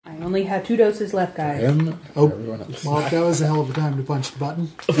only have 2 doses left, guys. Everyone else. Well, that was a hell of a time to punch the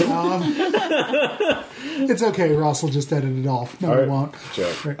button. It's okay. Ross will just edit it off. No, All he won't.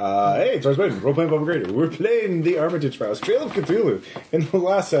 Check. Right. Hey, it's Archbane, role-playing Bubba Grader. We're playing the Armitage Files, Trail of Cthulhu. In the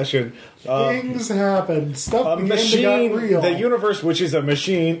last session, Things happened. Stuff a began to machine, get real. the universe, which is a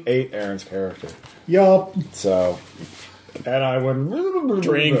machine, ate Aaron's character. Yup. So, and I went...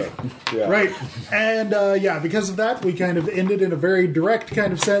 Drink. Yeah. Right. And, because of that, we kind of ended in a very direct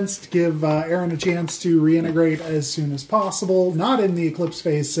kind of sense to give Aaron a chance to reintegrate as soon as possible. Not in the Eclipse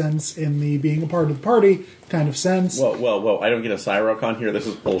Phase sense, in the being a part of the party kind of sense. Whoa. I don't get a Cyrock on here. This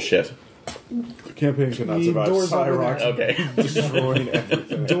is bullshit. The campaign cannot The survive door's over Cyrox there. Okay. destroying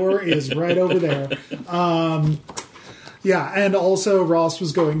everything. Door is right over there. And also Ross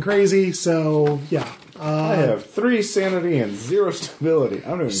was going crazy, so, yeah. I have 3 sanity and 0 stability.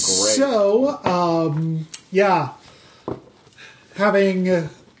 I'm doing great. So, having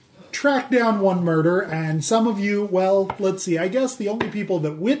tracked down one murder, and some of you, well, let's see, I guess the only people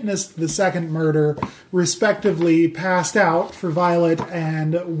that witnessed the second murder respectively passed out for Violet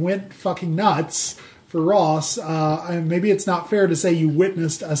and went fucking nuts for Ross. Maybe it's not fair to say you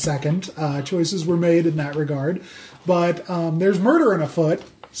witnessed a second. Choices were made in that regard. But there's murder afoot.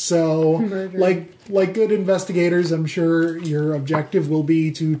 So, like good investigators, I'm sure your objective will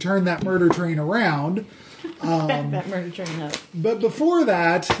be to turn that murder train around. That murder train up. But before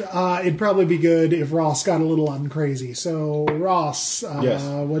that, it'd probably be good if Ross got a little uncrazy. So, Ross, Yes.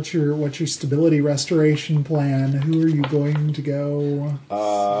 what's your stability restoration plan? Who are you going to go?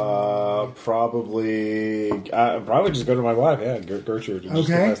 Probably just go to my wife. Yeah, Gertrude. And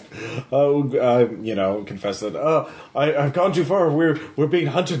Okay. Just confess that. I've gone too far. We're being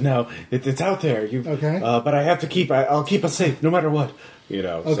hunted now. It's out there. Okay. But I have to I'll keep us safe no matter what.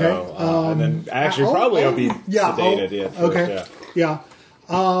 Okay. So, and then actually I'll be sedated. Okay. Yeah.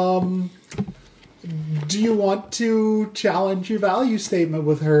 Do you want to challenge your value statement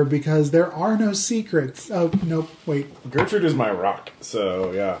with her? Because there are no secrets. Oh, nope. Wait. Gertrude is my rock.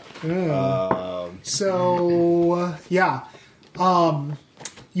 So, yeah.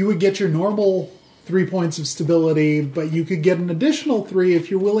 You would get your normal 3 points of stability, but you could get an additional 3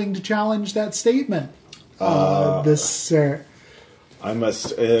 if you're willing to challenge that statement. I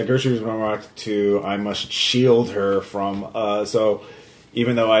must, Gertrude is my rock too. I must shield her from, so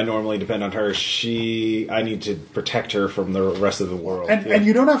even though I normally depend on her, I need to protect her from the rest of the world. And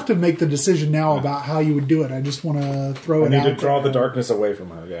you don't have to make the decision now about how you would do it. I just want to throw it out. I need to draw the darkness away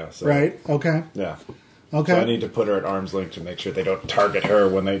from her, yeah. So, right, okay. Yeah. Okay. So I need to put her at arm's length to make sure they don't target her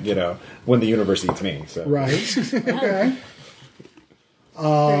when when the universe eats me. So. Right, okay. Very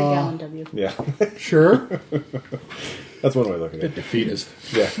gallant of you. Yeah. Sure. That's one way of looking at it. Defeatist.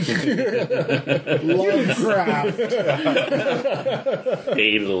 Yeah. Lovecraft.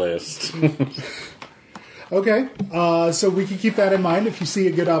 Fatalist. Okay, so we can keep that in mind if you see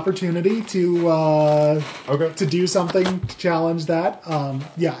a good opportunity to do something to challenge that.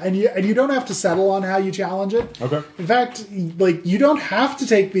 And you don't have to settle on how you challenge it. Okay. In fact, you don't have to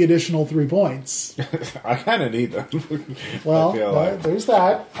take the additional 3 points. I kind of need them. Well, I feel like. there's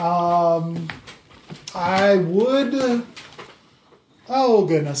that. I would. Oh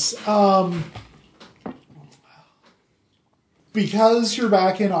goodness. Because you're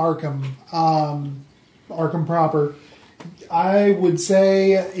back in Arkham. Arkham proper, I would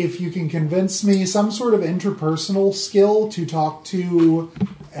say if you can convince me some sort of interpersonal skill to talk to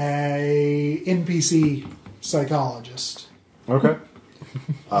a NPC psychologist. Okay.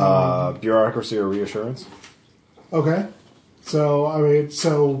 Bureaucracy or reassurance? Okay.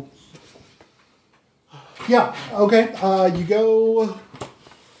 Yeah, okay.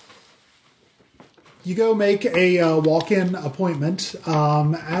 You go make a walk-in appointment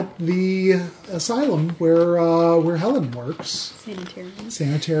at the asylum where Helen works.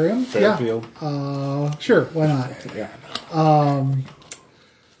 Sanitarium. Fairfield. Yeah. Sure. Why not? Yeah.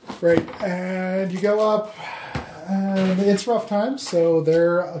 Right. And you go up. And it's rough times, so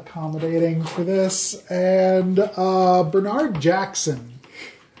they're accommodating for this. And Bernard Jackson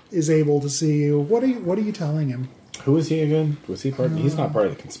is able to see you. What are you telling him? Who is he again? Was he part? He's not part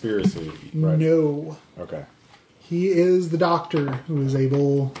of the conspiracy, right? No. Okay. He is the doctor who is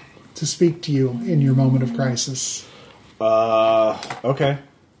able to speak to you in your moment of crisis. Okay.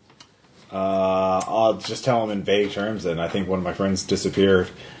 I'll just tell him in vague terms that I think one of my friends disappeared,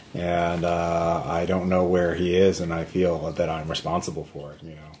 and I don't know where he is, and I feel that I'm responsible for it.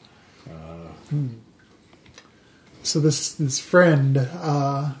 So this friend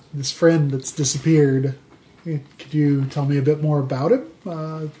that's disappeared. Could you tell me a bit more about him?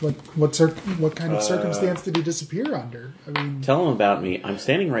 what kind of circumstance did he disappear under? I mean, Tell him about me. I'm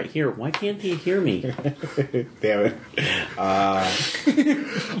standing right here. Why can't he hear me? Damn it.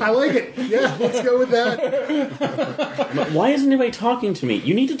 I like it. Yeah, let's go with that. Why isn't anybody talking to me?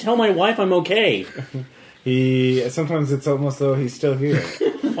 You need to tell my wife I'm okay. Sometimes it's almost though he's still here.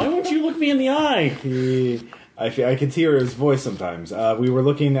 Why won't you look me in the eye? I can hear his voice sometimes. We were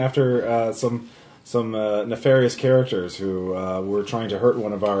looking after some nefarious characters who were trying to hurt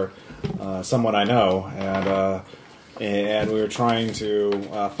one of our someone I know, and we were trying to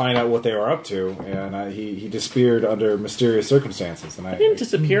find out what they were up to. And he disappeared under mysterious circumstances. And I didn't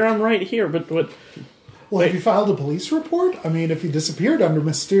disappear. I'm right here. But what? Well, have you filed a police report? I mean, if he disappeared under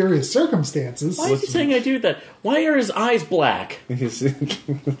mysterious circumstances... Why is he saying I do that? Why are his eyes black? It's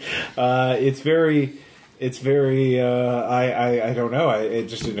very... I don't know. It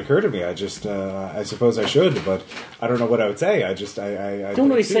just didn't occur to me. I suppose I should, but I don't know what I would say. I don't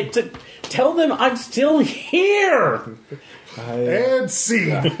really say. Tell them I'm still here. And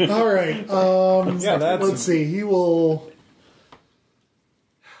see. All right. Let's see. He will.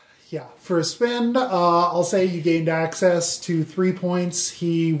 Yeah, for a spend, I'll say you gained access to 3 points.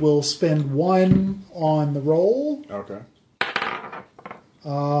 He will spend 1 on the roll. Okay.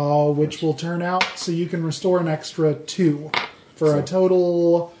 Which will turn out so you can restore an extra 2 for a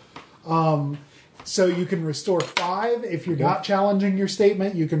total. So you can restore 5 if you're not challenging your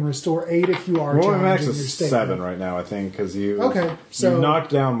statement. You can restore 8 if you are challenging max your is statement. 7 right now, I think, because you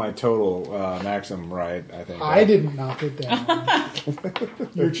knocked down my total maximum, right? I think I didn't knock it down.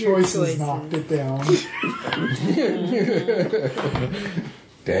 Your choices knocked it down.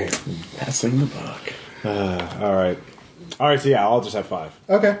 Dang, passing the buck. All right. So yeah, I'll just have 5.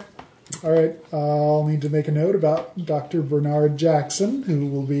 Okay. All right. I'll need to make a note about Dr. Bernard Jackson, who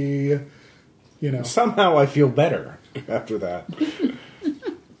will be, Somehow I feel better after that.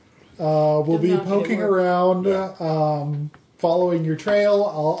 We'll be poking around, following your trail.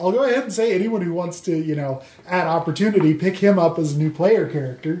 I'll go ahead and say anyone who wants to, add opportunity, pick him up as a new player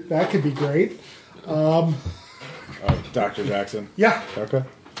character. That could be great. Dr. Jackson? Yeah. Okay.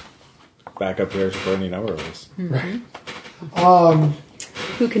 Backup character for any number of us. Right.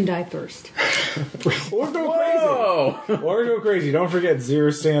 Who can die first? Or go crazy. Or go crazy. Don't forget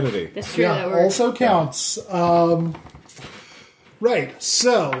 0 sanity. That's true. Yeah, that works. also counts. Right.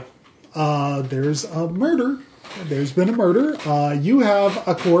 So, there's a murder. There's been a murder. You have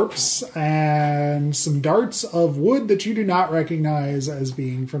a corpse and some darts of wood that you do not recognize as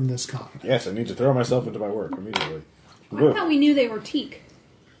being from this con. Yes, I need to throw myself into my work immediately. I thought we knew they were teak.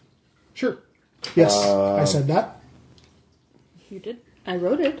 Sure. Yes, I said that. You did. I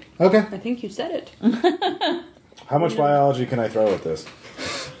wrote it. Okay. I think you said it. How much biology can I throw at this?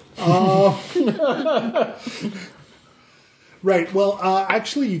 Right. Well,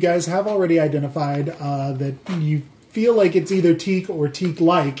 actually, you guys have already identified that you feel like it's either teak or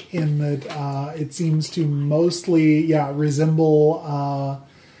teak-like in that it seems to mostly, resemble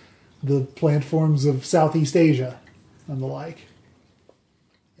the plant forms of Southeast Asia and the like.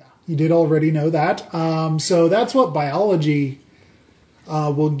 Yeah, you did already know that. So that's what biology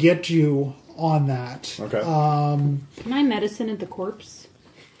will get you on that. Okay. Can I medicine at the corpse?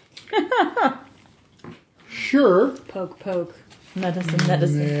 Sure. Poke, poke.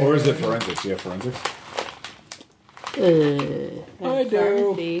 Medicine. Or is it forensics? Do you have forensics? I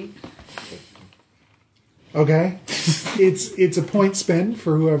do. Okay. It's a point spend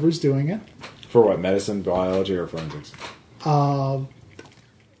for whoever's doing it. For what? Medicine, biology, or forensics?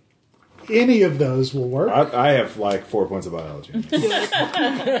 Any of those will work. I have like 4 points of biology.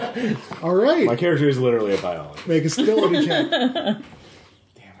 All right. My character is literally a biologist. Make a stability check. Damn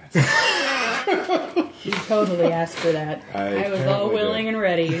it. You totally asked for that. I was all willing and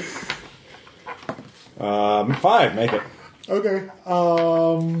ready. 5, make it. Okay.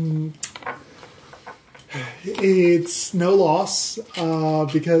 It's no loss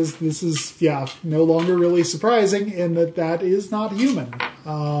because this is, no longer really surprising in that is not human.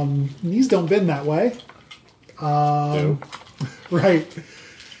 These don't bend that way. No. Right.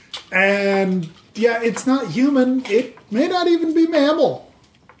 And, it's not human. It may not even be mammal.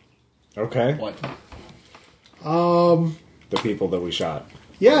 Okay. What? The people that we shot.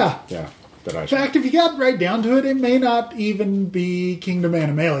 Yeah. Yeah. That I In shot. fact, if you got right down to it, it may not even be Kingdom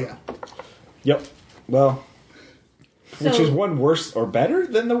Animalia. Yep. Well, which So- is one worse or better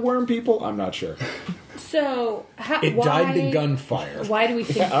than the worm people? I'm not sure. So, It died to gunfire. Why do we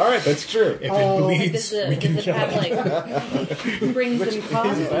think... All right, that's true. If it bleeds, Does it, we can does it kill have, it. springs and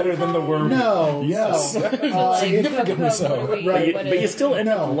causes? Better than the worm. No. Yes. Significantly so. Right. But you still end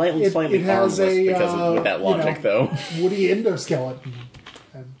up No, slightly it has harmless a, because of, with that logic, though. Woody endoskeleton.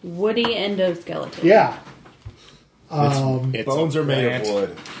 Woody endoskeleton. Yeah. It's Bones a are made plant. of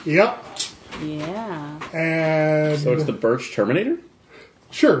wood. Yep. Yeah. And So it's the Birch Terminator?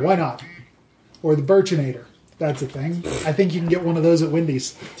 sure, why not? Or the Birchinator. That's a thing. I think you can get one of those at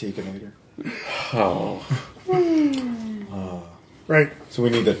Wendy's. Tikanator. Oh. Right. So we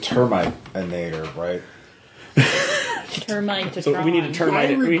need the termite-inator, right? Termite to So we need a I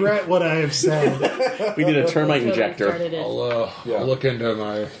termite. regret what I have said. We need a termite Totally injector. started it. I'll look into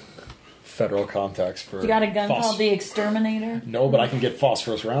my federal contacts for. You got a gun called the Exterminator? No, but I can get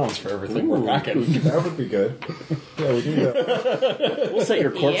phosphorus rounds for everything we're packing. That would be good. Yeah, we can do that. We'll set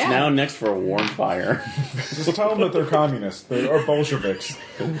your corpse Yeah. down next for a warm fire. Just tell them that they're communists or Bolsheviks.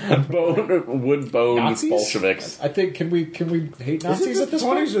 Wood bone Nazis? Bolsheviks. I think can we hate Nazis Is it at this the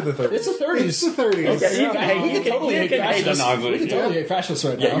point? 20s or the 30s? It's the 30s. It's the 30s. Okay, you can, hey, We you can totally hate hate the fascists. We Nazis. can totally hate fascists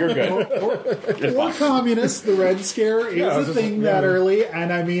right now. Yeah, you're good. Or communists, the Red Scare is Yeah, a it's just- thing yeah. that early,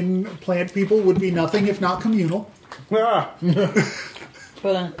 and I mean, plant people would be nothing if not communal. Ah,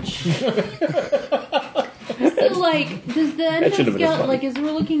 But, So, like, does the That should have been endoskeleton, funny. like, as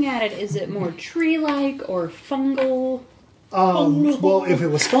we're looking at it, is it more tree-like or fungal? Well, if it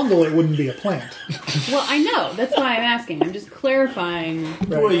was fungal, it wouldn't be a plant. Well, I know. That's why I'm asking. I'm just clarifying.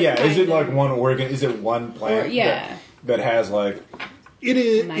 well, yeah. Is it Kind like of. one organ? Is it one plant? Or- yeah. That has like. It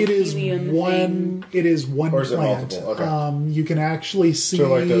is. It is Mycelium one. It is one Or is it plant. multiple? Okay. You can actually see So,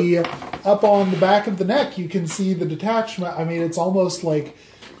 like the- up on the back of the neck. You can see the detachment. I mean, it's almost like,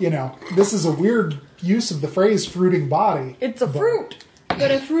 this is a weird use of the phrase "fruiting body." it's a fruit.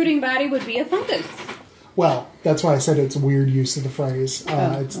 But a fruiting body would be a fungus. Well, that's why I said it's a weird use of the phrase.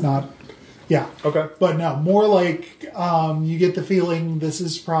 It's not. Yeah. Okay. But no, more like you get the feeling this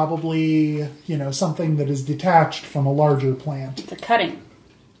is probably, something that is detached from a larger plant. It's a cutting.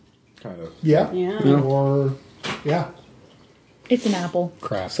 Kind of. Yeah. Yeah. Or, yeah, It's an apple.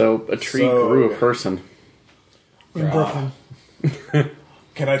 Crap. So a tree So- grew a person. in Brooklyn.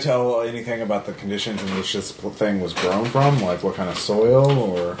 Can I tell anything about the conditions in which this thing was grown from? Like what kind of soil,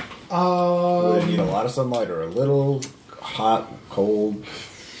 or would it need a lot of sunlight, or a little hot, cold?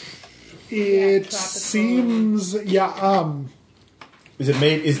 It tropical. seems, Is it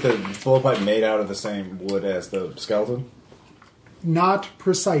made? Is the blowpipe made out of the same wood as the skeleton? not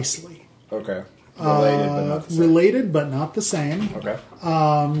precisely. Okay. Related, but not the same. Related, but not the same. Okay.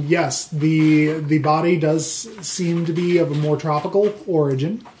 Yes, the body does seem to be of a more tropical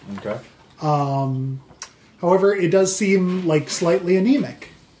origin. Okay. However, it does seem like slightly anemic.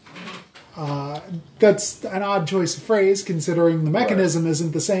 That's an odd choice of phrase, considering the mechanism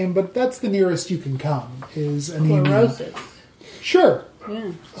isn't the same, but that's the nearest you can come, is anemia. Chlorosis. Sure.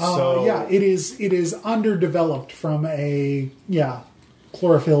 Yeah. So Yeah, it is underdeveloped from a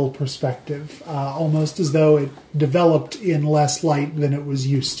chlorophyll perspective, almost as though it developed in less light than it was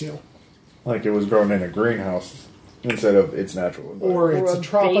used to. like it was grown in a greenhouse instead of its natural environment. Or it's Or a a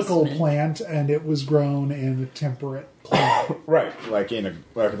tropical basement. plant and it was grown in a temperate climate. Right, like in a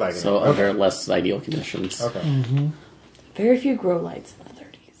like So in a, under less ideal conditions. okay. Very few grow lights in the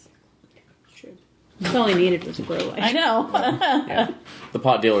 30s. True. That's all I needed was a grow light. I know. Yeah. The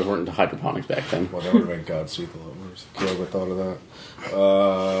pot dealers weren't into hydroponics back then. Well, that would have been God's secret. Where's Kyoga thought of that?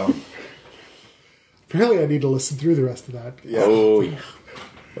 Apparently, I need to listen through the rest of that. Yeah. Oh, yeah.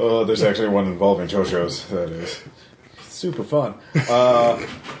 Oh, there's actually one involving JoJo's. That is super fun.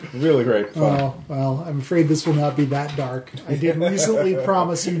 Really great fun. Oh, well, I'm afraid this will not be that dark. I did recently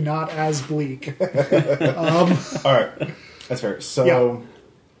promise you not as bleak. All right, that's fair. So,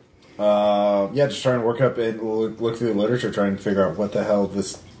 just trying to work up and look through the literature, trying to figure out what the hell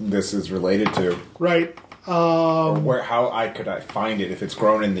this is related to, Right. or where how could I find it if it's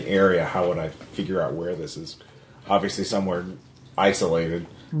grown in the area? How would I figure out where this is? Obviously, somewhere isolated,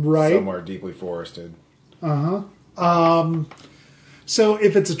 Right. somewhere deeply forested. So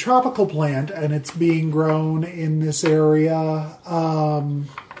if it's a tropical plant and it's being grown in this area,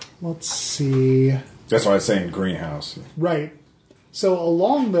 let's see. That's why I was saying greenhouse. Right. So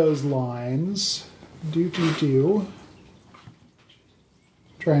along those lines,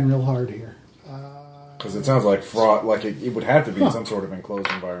 trying real hard here. Because it sounds like fraud. Like it would have to be in some sort of enclosed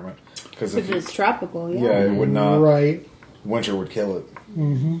environment. Because If it's tropical, yeah. yeah, it would not. Right. Winter would kill it.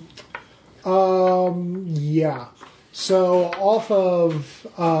 Yeah. So off of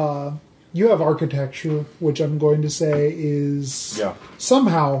you have architecture, which I'm going to say is Yeah.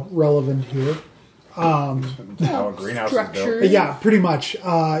 somehow relevant here. How a greenhouse structure. is built. Yeah, pretty much.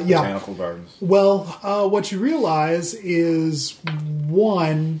 Yeah. Botanical gardens. Well, what you realize is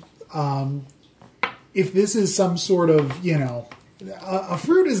one, if this is some sort of a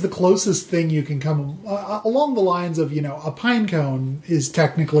fruit is the closest thing you can come along the lines of, a pine cone is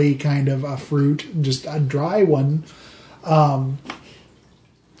technically kind of a fruit, just a dry one.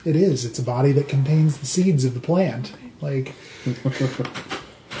 It is. It's a body that contains the seeds of the plant. Like,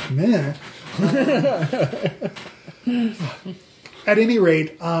 meh. At any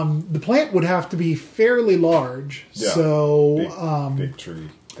rate, the plant would have to be fairly large. Yeah. So, big tree.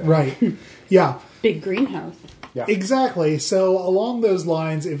 Right. Yeah. Big greenhouse. Yeah. Exactly. So along those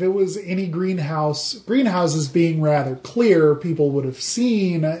lines, if it was any greenhouses being rather clear, people would have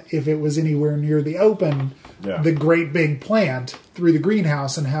seen, if it was anywhere near the open, the great big plant through the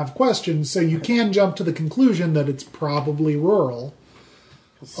greenhouse and have questions. So you can jump to the conclusion that it's probably rural.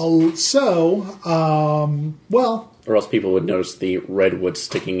 Or else people would notice the redwood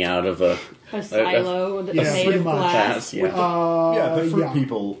sticking out of a silo that's made pretty of much. glass. The fruit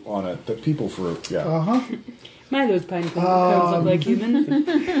people on it. The people fruit, My, those pine cones look like humans.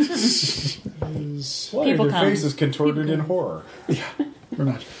 People your face is contorted in horror. Yeah,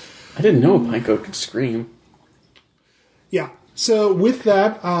 pretty much. I didn't know a pine cone could scream. Yeah. So with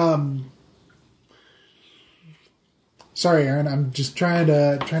that, sorry, Aaron, I'm just trying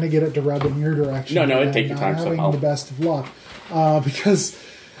to get it to rub in your direction. No, take your time. Not having the best of luck, because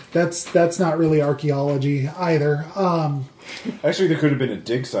that's not really archaeology either. Actually, there could have been a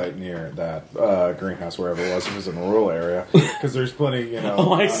dig site near that greenhouse, wherever it was. If it was in a rural area, because there's plenty,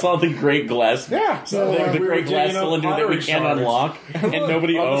 I saw the great glass. Yeah, the great glass cylinder that we can't unlock, and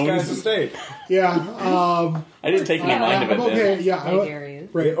nobody on this owns. guy's estate. Yeah. I didn't take any mind of it. Okay. Then. Yeah. Big areas.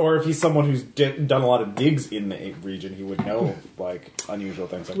 Right. Or if he's someone who's done a lot of digs in the region, he would know like unusual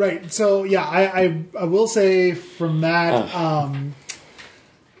things. Like Right. So yeah, I will say from that.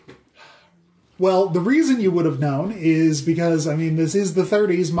 Well, the reason you would have known is because, this is the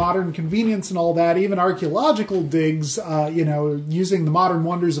 30s, modern convenience and all that, even archaeological digs, using the modern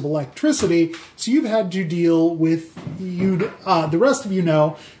wonders of electricity. So you've had to deal with, the rest of you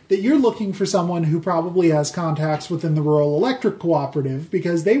know that you're looking for someone who probably has contacts within the Rural Electric Cooperative,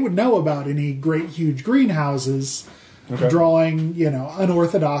 because they would know about any great, huge greenhouses drawing,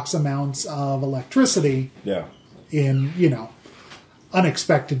 unorthodox amounts of electricity in,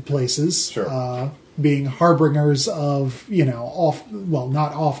 unexpected places, being harbingers of,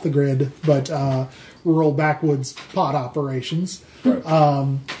 not off the grid, but rural backwoods pot operations.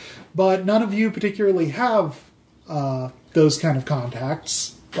 Right. But none of you particularly have those kind of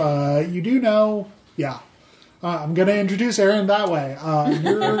contacts. You do know, I'm going to introduce Aaron that way.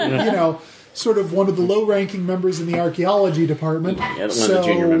 You're, sort of one of the low-ranking members in the archaeology department. Yeah, one of the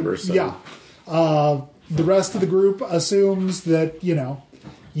junior members. So. Yeah. The rest of the group assumes that, you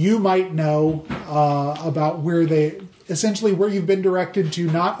might know about where you've been directed to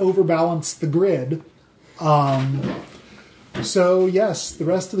not overbalance the grid. So, yes, the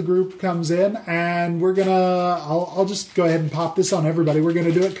rest of the group comes in, and I'll just go ahead and pop this on everybody. We're going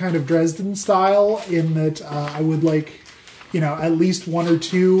to do it kind of Dresden style, in that I would like, at least one or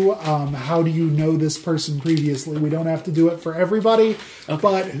two, how do you know this person previously? We don't have to do it for everybody,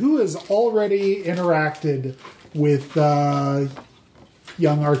 but who has already interacted with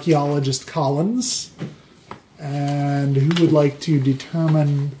young archaeologist Collins, and who would like to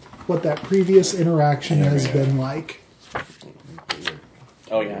determine what that previous interaction has been like?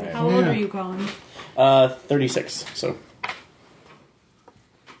 Oh, yeah. How old are you, Colin? 36, so...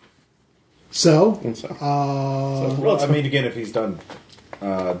 again, if he's done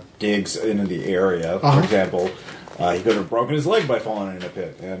digs in the area, for example, he could have broken his leg by falling in a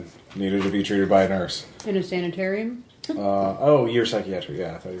pit and needed to be treated by a nurse. In a sanitarium? You're psychiatric,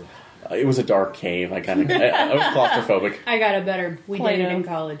 yeah. I thought you were... it was a dark cave. I was claustrophobic. I got it better. We did it in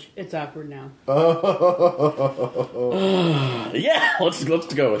college. It's awkward now. Yeah, let's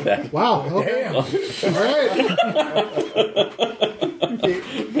go with that. Wow. Okay. All right.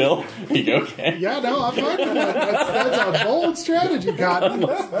 Bill, you okay? Yeah, no, I'm fine with that. That's a bold strategy, Cotton.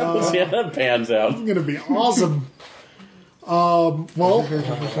 Let's see how that pans out. It's going to be awesome. Yeah. All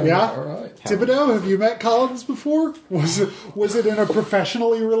right. Thibodeau, have you met Collins before? Was it in a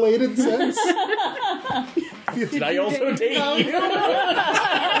professionally related sense? Did I also date you?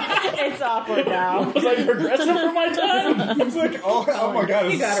 It's awkward now. Was I progressive for my time? It's like, oh my god,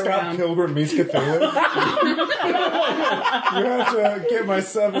 it's Scott around. Pilgrim meets Cthulhu. You have to get my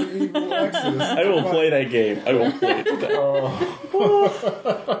 7 equal X's. I will play that game. I will play it.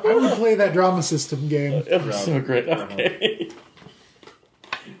 I would play that drama system game. It was so great. Okay.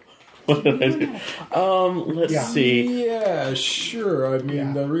 What did I do? Let's Yeah. see. Yeah, sure. I mean,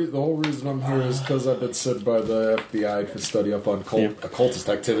 Yeah. the whole reason I'm here is because I've been sent by the FBI to study up on occultist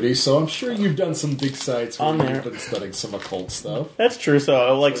activity. So I'm sure you've done some big sites where On there. you've been studying some occult stuff. That's true.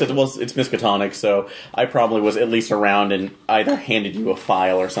 So, like I said, it's Miskatonic, so I probably was at least around and either handed you a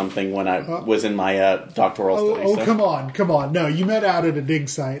file or something when I was in my doctoral studies. Oh, so. come on! No, you met out at a dig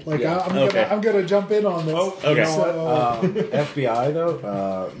site. Like Yeah. I'm gonna jump in on this. Oh, Okay. you know what? FBI though,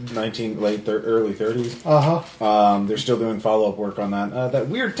 early 30s. They're still doing follow up work on that. That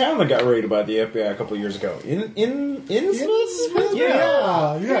weird town that got raided by the FBI a couple of years ago. In Smith?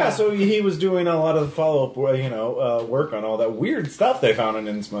 Yeah. So he was doing a lot of follow up, work on all that weird stuff they found in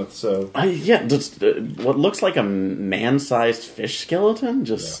Innsmouth. So Just what looks like a man-sized fish skeleton.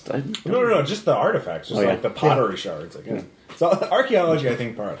 no, just the artifacts, just yeah. like the pottery shards. Like, So archaeology, I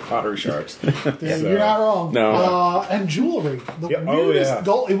think, pottery shards. Yeah, you're not wrong. No. And jewelry. The Yeah, weirdest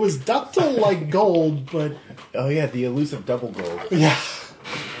gold. It was ductile like gold, but Oh yeah, the elusive double gold. yeah.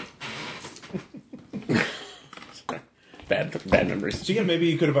 Bad memories. So yeah, maybe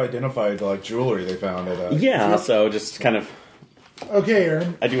you could have identified like jewelry they found at. Yeah, so just kind of. Okay,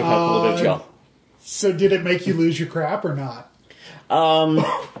 Aaron. I do have a little bit of gel. So did it make you lose your crap or not?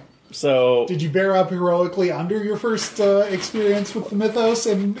 So Did you bear up heroically under your first experience with the mythos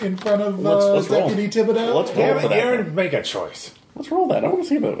in front of Let's roll. Deputy Thibodeau? Let's roll Damn for it, that. Aaron, make a choice. Let's roll that. I want to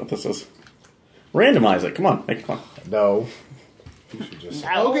see what this is. Randomize it. Come on, make it fun. No. You should just.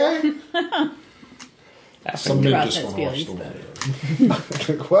 Okay. Some men Process just want to feelings. watch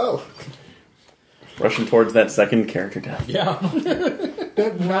the movie. Well, Rushing towards that second character death. Yeah.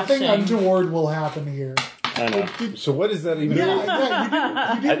 That nothing untoward will happen here. I know. so what does that even Yeah, mean?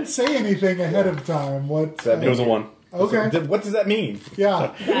 yeah, you didn't say anything ahead of time. What? That It was a 1. Okay. What does that mean?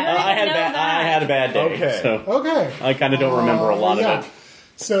 Yeah. I had a bad day. Okay. So Okay. I kind of don't remember a lot yeah. of it.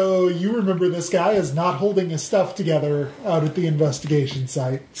 So you remember this guy is not holding his stuff together out at the investigation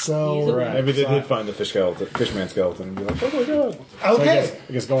site. So Maybe they did find the fishman skeleton and be like, oh my god. okay,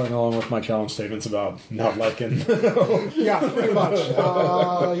 I guess going along with my challenge statements about not liking yeah, pretty much.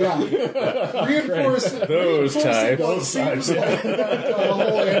 Yeah, reinforce Those types. What seems like that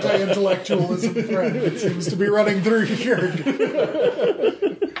whole anti-intellectualism thread that seems to be running through your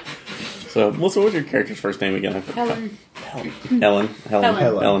character. So, what's your character's first name again? Helen. Ellen.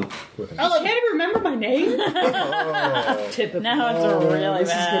 Helen. I can't even remember my name. Typical. Now it's really This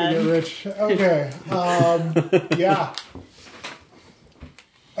is gonna bad. get rich. Okay. Yeah.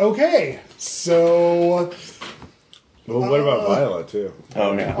 Okay. So, Well, what about Violet too?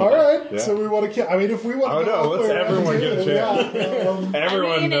 Oh, yeah. all right. Yeah. So we want to. I mean, if we want Oh, to. no, let's everyone get a chance. Yeah,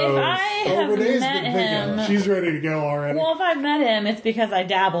 Everyone knows. If I have Renee's met been thinking. him, She's ready to go already. well, if I've met him, it's because I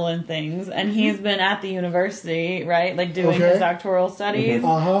dabble in things, and he's been at the university, right, like doing Okay. his doctoral studies.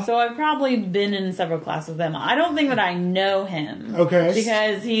 Uh-huh. So I've probably been in several classes with him. I don't think that I know him. Okay.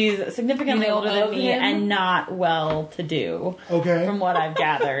 Because he's significantly You know older than of me him? and not well-to-do. Okay. From what I've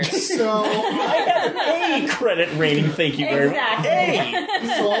gathered. So, A credit rating, thank you very much. Exactly.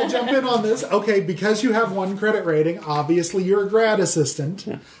 so I'll jump in on this. Okay, because you have 1 credit rating, obviously you're a grad assistant.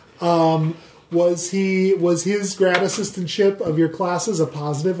 Was his grad assistantship of your classes a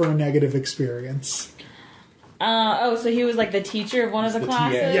positive or a negative experience? So he was like the teacher of one of the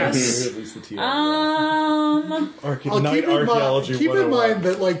classes? Yes. At least the TA. Night archaeology. keep in 101. mind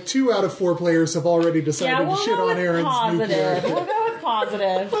that like 2 out of 4 players have already decided Yeah, we'll to shit go on with Aaron's positive. nuclear. We'll go with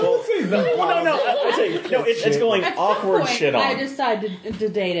positive. It's going At awkward some point, shit I on. decided to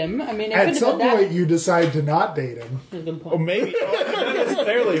date him. I mean, it At could some have been point, you decide to not date him. that. Good Oh, point. maybe. Not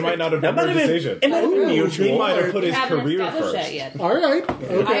necessarily. It might not have That been might their have been, decision. it might have been Ooh, He mutual. might have put We his haven't career established first. that yet. All right.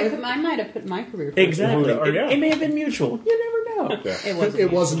 Okay. I might have put my career first. Exactly. Or, yeah. It may have been mutual. You never know. Yeah. It wasn't.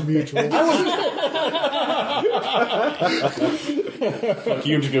 It wasn't mutual. Fuck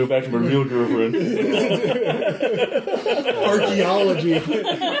you, just go back to my real girlfriend. Archaeology.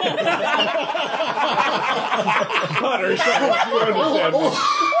 Potter shards, you understand me.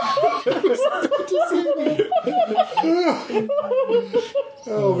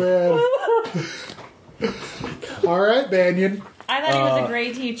 Oh man. All right, Banyan. I thought he was a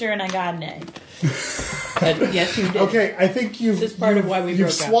great teacher and I got an A. But yes, you did. Okay, I think you've This is part of why we you've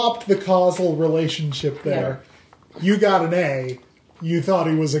broke up. swapped the causal relationship there. You got an A. You thought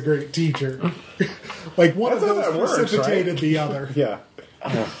he was a great teacher. Like one That's of how those that works, precipitated right? the other. Yeah.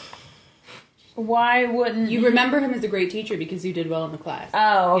 Why wouldn't You remember him as a great teacher because you did well in the class.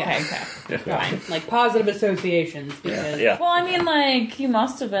 Oh, okay, Yeah. okay. Fine. Like positive associations because Yeah. Well, I mean, like, you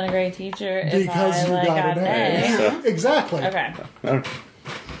must have been a great teacher if Because I you like, got an A. an A. Exactly. Okay.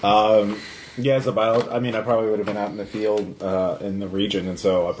 Yeah, as a biologist, I mean, I probably would have been out in the field in the region, and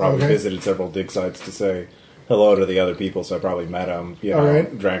so I probably visited several dig sites to say hello to the other people. So I probably met them,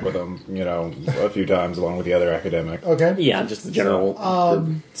 drank with them, a few times along with the other academic. Okay. Yeah, just the general.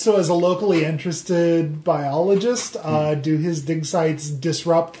 So as a locally interested biologist, do his dig sites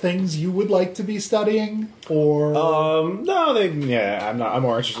disrupt things you would like to be studying? Or No, I'm not. I'm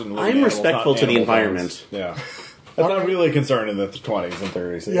more interested in. I'm respectful to the environment. Yeah. That's not really concerned in the 20s and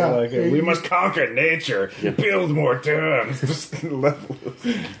 30s. Yeah. We must conquer nature, build more dams. Look at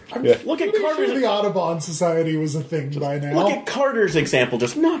Pretty sure Carter's. the Audubon Society was a thing by now. Look at Carter's example.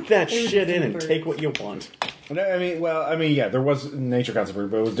 Just knock that shit in and take what you want. Yeah, there was nature conservation,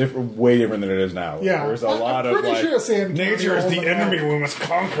 but it was different, way different than it is now. Yeah. There's a I'm lot of pretty sure San nature is the Antonio enemy, we must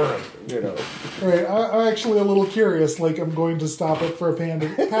conquer it. Right, I'm actually a little curious. Like, I'm going to stop it for a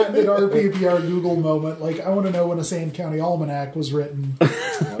patented RPPR Google moment. Like, I want to know when a Sand County Almanac was written.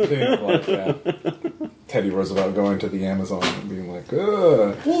 Things like that. Teddy Roosevelt going to the Amazon and being like,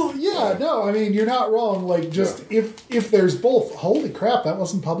 ugh. Well, yeah, no, I mean, you're not wrong. Like, just if there's both, holy crap, that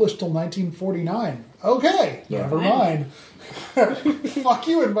wasn't published till 1949. Okay, never mind. Fuck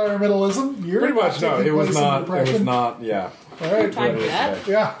you, environmentalism. You're Pretty much, no, taking it was place in not, depression. yeah. All right, Time for that.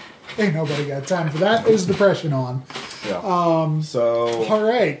 yeah. Ain't nobody got time for that. Is depression on? Yeah. So, All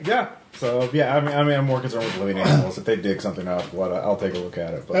right. yeah. So, yeah, I mean, I'm more concerned with living animals. If they dig something up, I'll take a look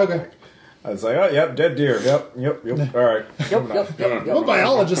at it. But, Okay. I was like, oh, yep, dead deer. Yep. All right. I'm a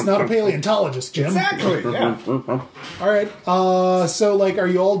biologist, not a paleontologist, Jim. Exactly, yeah. All right. So, like, are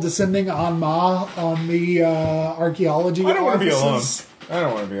you all descending en masse on the archaeology? I don't want to be alone. offices? I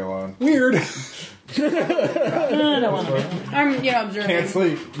don't want to be alone. Weird. I don't want to. I'm, observing. Can't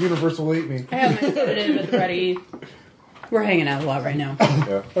sleep. Universe will eat me. I have my sedative at the ready. We're hanging out a lot right now.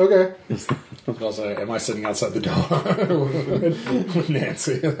 Yeah. Okay. I was like, am I sitting outside the door with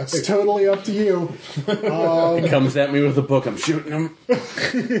Nancy? It's totally up to you. He comes at me with a book. I'm shooting him.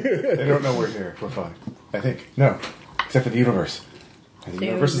 They don't know we're here. We're fine. I think. No. Except for the universe. And the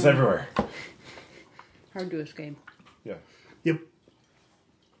universe is everywhere. Hard to escape. Yeah. Yep.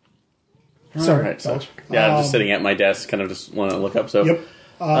 Sorry. Right, so, yeah, I'm just sitting at my desk, kind of just want to look up. So, Yep.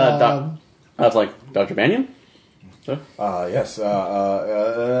 I was like, Dr. Banyan? So? Yes.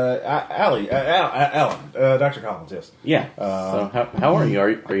 Alan. Dr. Collins, yes. Yeah. So how are you?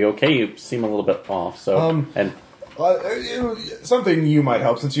 Are you okay? You seem a little bit off. So and Something you might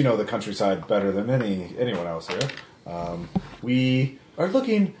help, since you know the countryside better than anyone else here. We are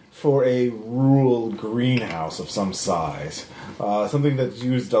looking for a rural greenhouse of some size. Something that's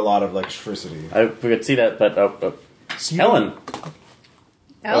used a lot of electricity. we could see that, but Ellen.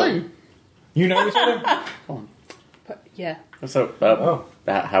 Ellen. You know each other? Yeah. So how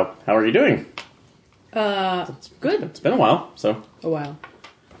are you doing? Good. It's been a while. So A while.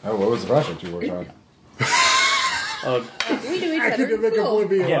 Oh, what was the project you worked on? We knew each other. Academic Cool.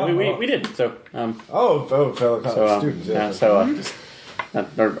 oblivion. yeah, we did. So Fellow college students. Yeah.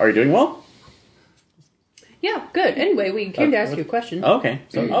 Are you doing well? Yeah, good. Anyway, we came to ask you a question. Oh, okay.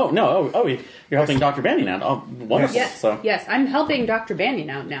 So you're helping Dr. Banyan out. Oh, wonderful. Yes, So yes, I'm helping Dr. Banyan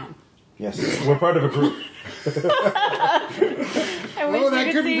out now. Yes, we're part of a group. I wish that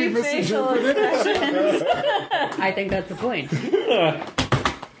you could couldn't see be facial misinterpreted. expressions. I think that's the point.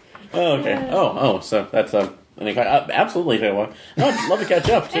 Oh, okay. So that's absolutely. I'd love to catch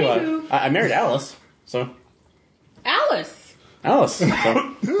up too. Anywho. I married Alice. So Alice! So,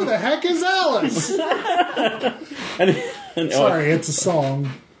 Who the heck is Alice? and, Sorry, it's a song.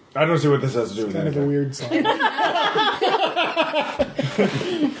 I don't see what this has to do with Kind of a anything. weird song.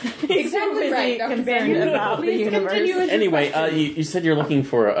 Exactly right, Dr. concerned Banyan. about the Please universe. continue with your Anyway, question. you said you're looking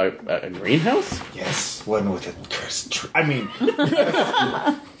for a greenhouse? Yes, one with a cursed tree. I mean,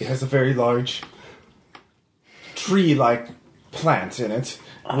 it has a very large tree-like plant in it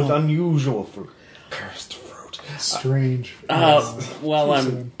with unusual fruit. Cursed fruit. Strange. Well,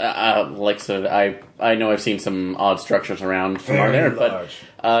 I'm like I said, I know I've seen some odd structures around from Very there, large.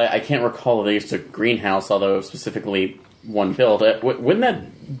 but I can't recall if they used a greenhouse, although specifically one built. Wouldn't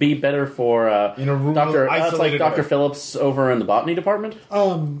that be better for In a rural, Dr. It's like isolated Dr. area. Phillips over in the botany department?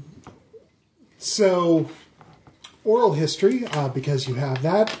 So, oral history, because you have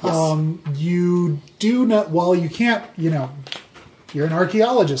that. Yes. You do not, while you can't, you're an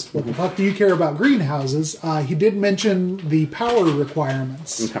archaeologist. What the fuck do you care about greenhouses? He did mention the power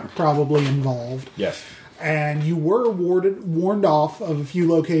requirements Okay. probably involved. Yes. And you were warned off of a few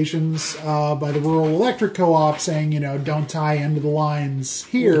locations by the Rural Electric Co-op saying, don't tie into the lines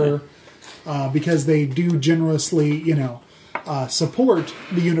here because they do generously, support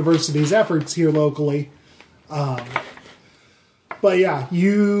the university's efforts here locally. But yeah,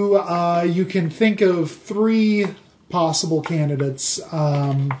 you can think of 3 possible candidates.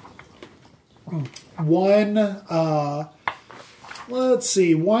 One, let's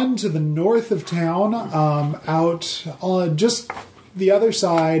see, one to the north of town, out on just the other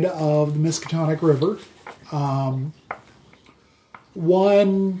side of the Miskatonic River.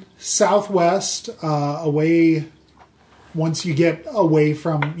 One southwest, away, once you get away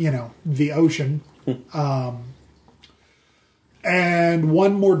from, the ocean. And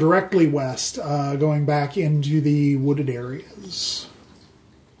one more directly west, going back into the wooded areas.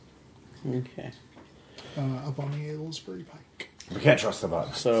 Okay. Up on the Aylesbury Pike. We can't trust the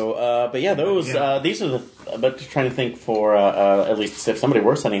bugs. So, but yeah, those these are the. But just trying to think for at least if somebody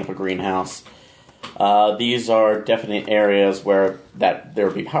were setting up a greenhouse, these are definite areas where there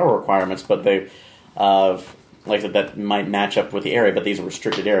would be power requirements, but they, like I said, that might match up with the area. But these are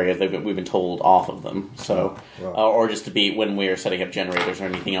restricted areas. We've been told off of them. So, or just to be when we are setting up generators or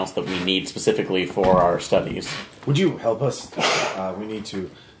anything else that we need specifically for our studies. Would you help us? We need to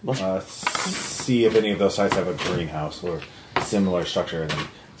see if any of those sites have a greenhouse or similar structure. And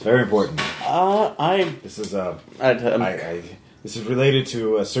it's very important. This is this is related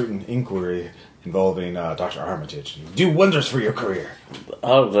to a certain inquiry involving Dr. Armitage. Do wonders for your career.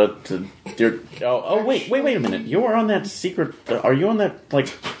 Wait a minute. You are on that secret. Are you on that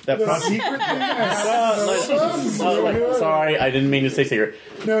that project? Secret Sorry, I didn't mean to say secret.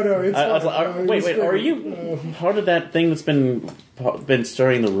 No, it's wait. Are you part of that thing that's been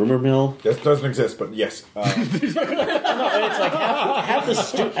stirring the rumor mill? This doesn't exist, but yes. No, it's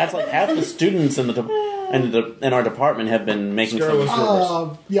like half the students in our department have been making some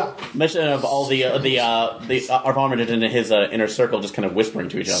mention of all the our Armitage and his inner circle just kind of whispering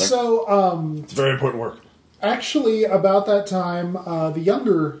to each other. So, it's very important work. Actually, about that time, the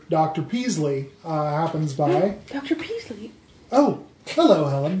younger Dr. Peasley happens by. Dr. Peasley. Oh, hello,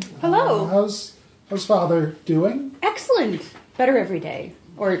 Helen. Hello. How's Father doing? Excellent. Better every day.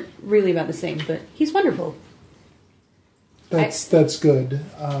 Or really about the same, but he's wonderful. That's good.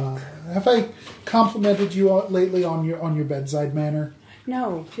 Have I complimented you lately on your bedside manner?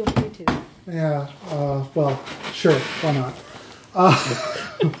 No, feel free to. Yeah. Well, sure. Why not?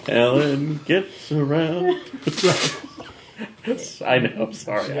 Helen gets around. I know.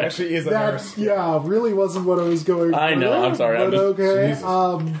 Sorry. She actually is a That nurse. really wasn't what I was going for. I know. I'm sorry. But okay.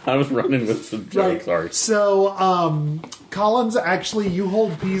 I was running with some jokes. Sorry. So, Collins, actually, you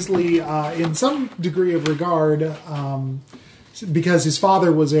hold Peasley in some degree of regard because his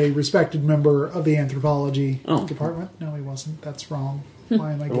father was a respected member of the anthropology department. No, he wasn't. That's wrong.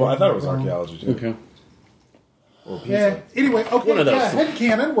 Why am I Well, I thought it was wrong? archaeology too. Okay. Or pizza. Yeah. Anyway, okay. One of those. Yeah,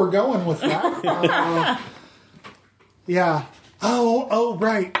 headcanon. We're going with that. Yeah. Oh,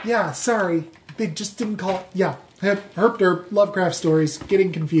 right. Yeah. Sorry, they just didn't call it. Yeah. Herp Lovecraft stories.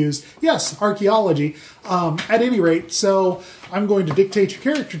 Getting confused. Yes, archaeology. At any rate, so I'm going to dictate your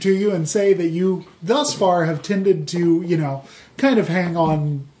character to you and say that you thus far have tended to, kind of hang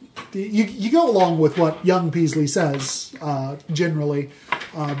on. You go along with what young Peasley says, generally,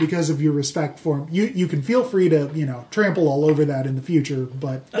 because of your respect for him. You can feel free to, trample all over that in the future,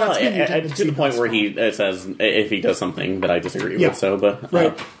 but that's been your tendency to the point thus where far. he says if he does something that I disagree Yeah. with. So, but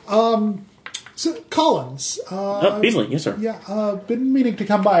Right. So, Collins. Beasley, yes, sir. Yeah, been meaning to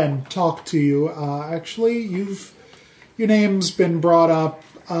come by and talk to you. Actually, your name's been brought up.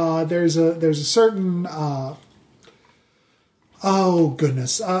 There's a certain oh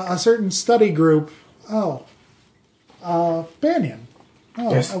goodness, a certain study group. Banyan.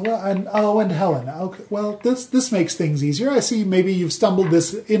 Oh, Yes. and Helen. Okay, well, this makes things easier. I see. Maybe you've stumbled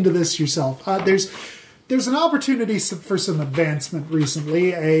into this yourself. There's an opportunity for some advancement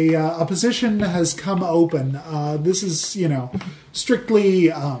recently. A position has come open. This is,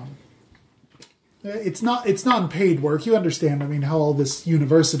 strictly. It's non-paid work. You understand? I mean, how all this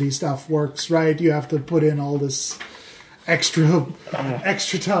university stuff works, right? You have to put in all this extra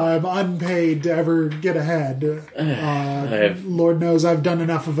time, unpaid, to ever get ahead. Lord knows I've done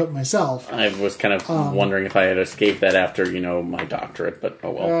enough of it myself. I was kind of wondering if I had escaped that after, my doctorate, but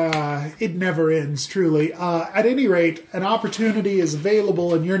oh well. It never ends, truly. At any rate, an opportunity is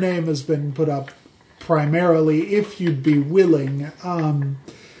available, and your name has been put up primarily if you'd be willing.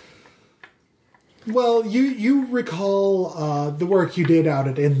 Well, you recall the work you did out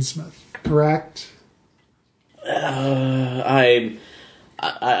at Innsmouth, correct? I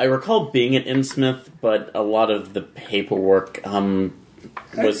recall being at Innsmouth, but a lot of the paperwork it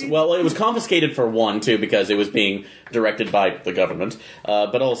was confiscated for one, too, because it was being directed by the government,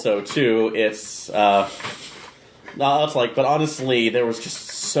 but also, too, but honestly, there was just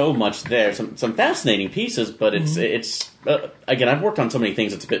so much there. Some fascinating pieces, but it's again, I've worked on so many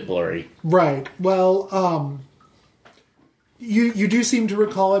things. It's a bit blurry. Right. Well, you do seem to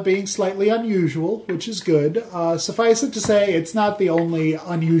recall it being slightly unusual, which is good. Suffice it to say, it's not the only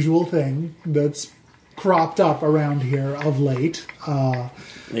unusual thing that's cropped up around here of late. Dr.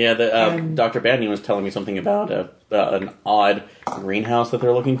 Badney was telling me something about an odd greenhouse that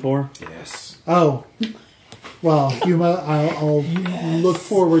they're looking for. Yes. Oh. Well, I'll look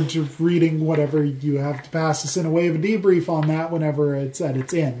forward to reading whatever you have to pass us in a way of a debrief on that whenever it's at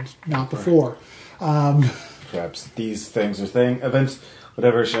its end, not before. Perhaps these things or events,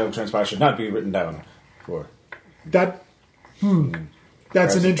 whatever shall transpire, should not be written down. For that.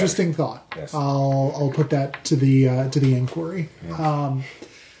 That's an interesting thought. Yes. I'll put that to the inquiry. Yeah.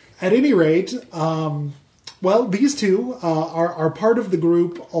 At any rate, well, these two are part of the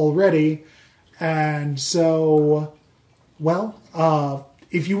group already, and so, well,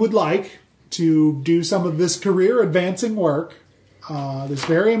 if you would like to do some of this career advancing work, that's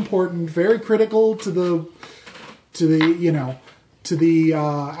very important, very critical to the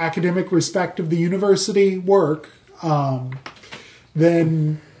academic respect of the university work.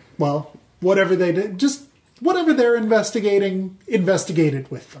 Then, well, whatever they did, just whatever they're investigating, investigate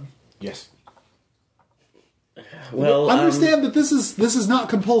it with them. Yes. Well, understand that this is not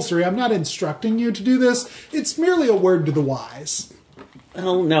compulsory. I'm not instructing you to do this. It's merely a word to the wise.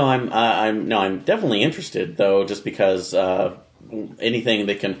 Well, no, I'm definitely interested though, just because anything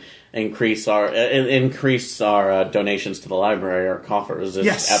that can increase our donations to the library, our coffers,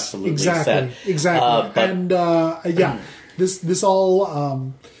 is absolutely set. Exactly. This all,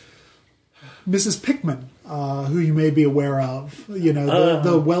 Mrs. Pickman, who you may be aware of,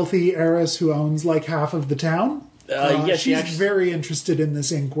 the wealthy heiress who owns like half of the town. Yes, she's very interested in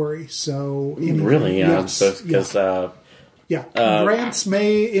this inquiry. So really, grants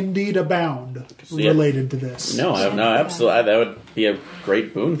may indeed abound related to this. No, absolutely, that would be a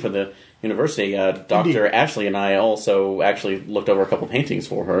great boon for the university. Dr. Ashley and I also actually looked over a couple paintings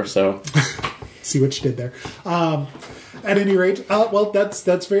for her. So see what you did there. At any rate, well,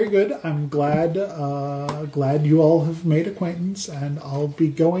 that's very good. I'm glad you all have made acquaintance, and I'll be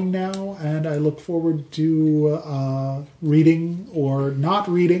going now. And I look forward to reading or not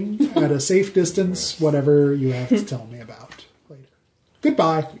reading at a safe distance, whatever you have to tell me about later.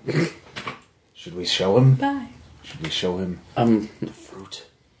 Goodbye. Should we show him? Bye. Should we show him the fruit?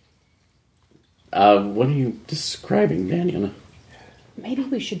 What are you describing, Daniel? Maybe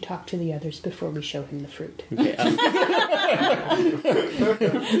we should talk to the others before we show him the fruit. Okay,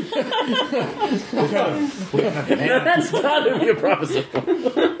 that's got to be a proposition.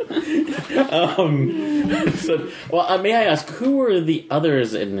 May I ask, who are the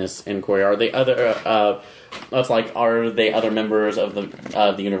others in this inquiry? Are they other? Are they other members of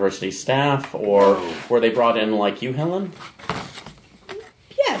the university staff, or were they brought in like you, Helen?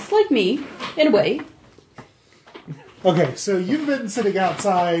 Yes, like me, in a way. Okay, so you've been sitting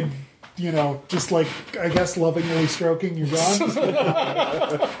outside, just like, I guess, lovingly stroking your bronze.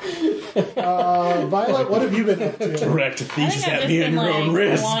 Violet, what have you been up to? Direct a thesis at me been, at your own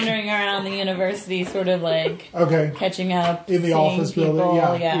risk. Wandering around the university, sort of like catching up in the office people.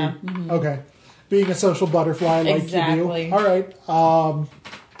 building. Yeah. Mm-hmm. Okay, being a social butterfly like exactly. you do. All right.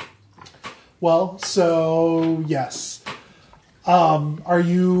 Well, so yes. Are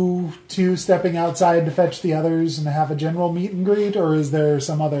you two stepping outside to fetch the others and have a general meet and greet, or is there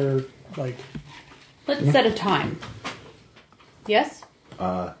some other, Let's set a time. Yes?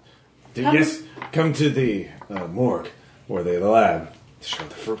 Yes, come to the morgue, or the lab, to show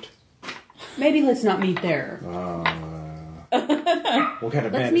the fruit. Maybe let's not meet there. What kind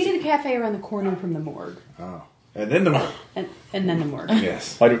of Let's meet at the cafe around the corner from the morgue. Oh. And then the morgue. And then the morgue.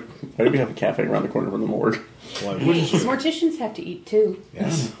 Yes. Why do we have a cafe around the corner from the morgue? Why wouldn't you? Morticians have to eat too.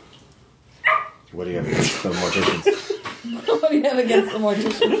 Yes. What do you have against the morticians? What do you have against the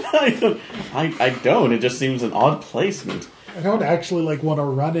morticians? I don't. It just seems an odd placement. I don't actually want to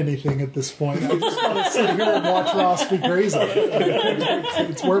run anything at this point. I just want to sit here and watch Ross be crazy.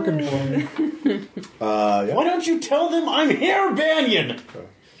 It's working for me. Why don't you tell them I'm here, Banyan?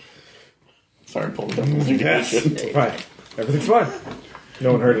 Sorry, pull it up. Yes, fine. Everything's fine.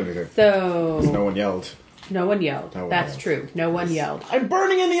 No one heard anything. So No one yelled. no one yelled. No one That's yelled. true. No one yelled. I'm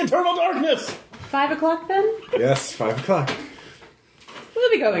burning in the eternal darkness. 5 o'clock then? Yes, 5 o'clock. We'll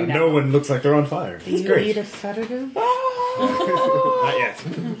be going now. No one looks like they're on fire. Do It's you great. need a sedative? Not yet.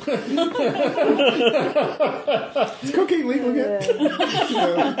 Is cocaine legal yet?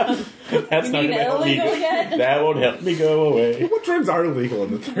 That's not Need going to help me. illegal yet? That won't help me go away. What drugs are illegal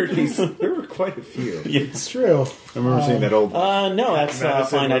in the 30s? There were quite a few. It's true. I remember seeing that old No, that's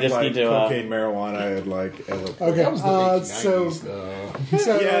medicine fine. I with, just like, need to. cocaine, marijuana, and Okay, That was the 1990s,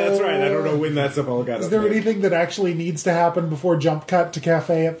 so yeah, that's right. I don't know when that stuff all got. Is up there there. anything that actually needs to happen before jump cut to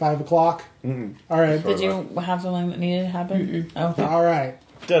cafe at 5 o'clock? Mm-mm. All right. Did you have something that needed to happen? Okay. All right.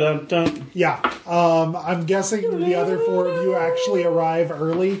 Dun-dun-dun. Yeah. I'm guessing the other four of you actually arrive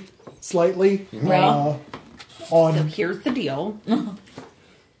early, slightly. Right. On So here's the deal. And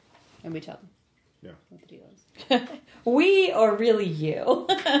we tell them Yeah. what the deal is. We or really you?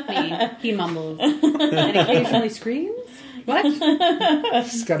 He mumbles and occasionally screams. What?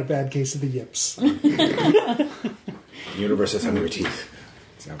 She's got a bad case of the yips. The universe has hungry teeth.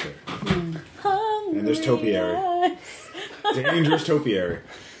 It's out there. And there's topiary. Dangerous topiary.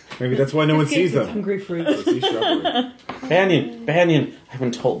 Maybe that's why no one sees them. Hungry fruit. They see shrubbery. Banyan, I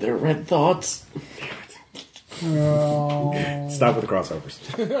haven't told their red thoughts. Stop with the crossovers.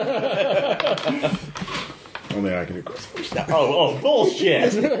 Only I can do crossovers. Oh,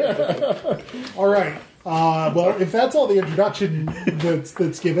 bullshit! All right. Well, if that's all the introduction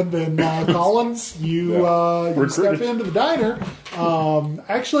that's given, then Collins, you step into the diner.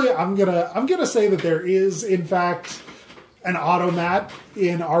 Actually, I'm gonna say that there is, in fact, an automat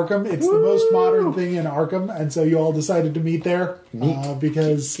in Arkham. It's the most modern thing in Arkham, and so you all decided to meet there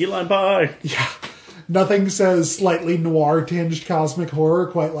because Key lime pie. nothing says slightly noir-tinged cosmic horror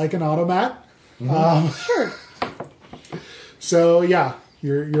quite like an automat. Sure. So yeah,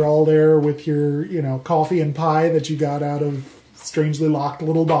 you're all there with your coffee and pie that you got out of strangely locked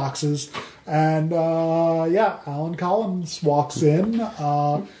little boxes, and Alan Collins walks in.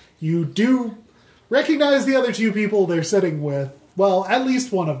 You do recognize the other two people they're sitting with. Well, at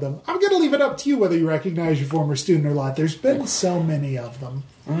least one of them. I'm going to leave it up to you whether you recognize your former student or not. There's been so many of them.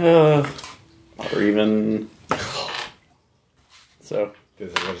 Or even. So.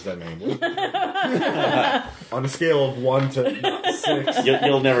 What does that mean? On a scale of 1 to 6,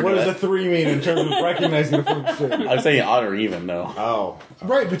 You'll never what do does a it. 3 mean in terms of recognizing the former student? I was saying odd or even, though. Oh.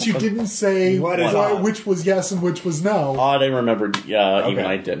 Right, but you didn't say What is odd? which was yes and which was no. Odd, I remembered, even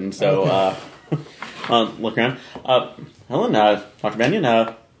I didn't. So, look around. Helen, Dr.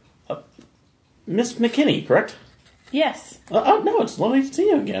 Banyan, Miss McKinney, correct? Yes. No, it's lovely to see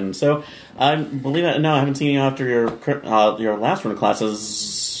you again. So, I believe that. No, I haven't seen you after your last run of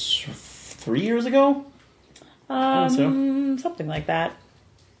classes 3 years ago. Something like that.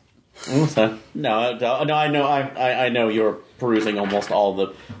 So, no, I know. I know you're perusing almost all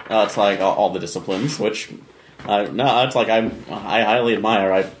the. It's like all the disciplines, which. No, it's like I highly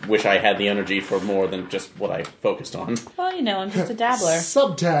admire. I wish I had the energy for more than just what I focused on. Well, I'm just a dabbler.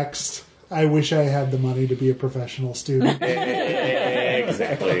 Subtext. I wish I had the money to be a professional student.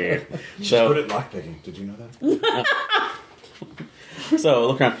 Exactly. So good at lockpicking. Did you know that? So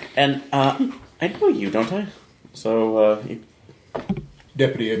look around, and I know you, don't I? So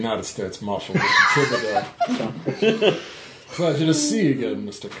Deputy United States Marshal Thibodeau. Pleasure to see you again,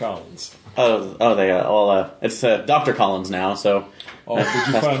 Mr. Collins. It's Dr. Collins now. So Oh, did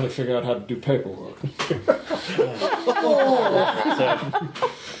you finally figure out how to do paperwork?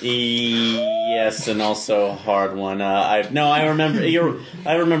 Yes, and also a hard one. I remember you're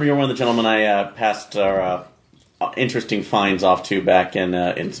one of the gentlemen I passed our interesting finds off to back in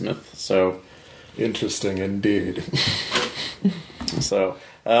Innsmouth. So interesting indeed. So,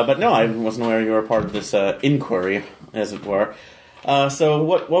 but no, I wasn't aware you were part of this inquiry, as it were. So,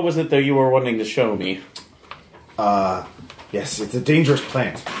 what was it that you were wanting to show me? Yes, it's a dangerous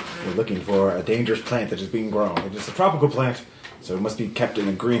plant. We're looking for a dangerous plant that is being grown. It is a tropical plant, so it must be kept in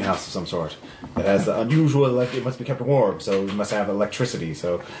a greenhouse of some sort. It has the unusual, it must be kept warm, so it must have electricity.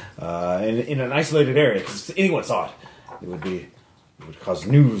 So, in an isolated area, because if anyone saw it, it would cause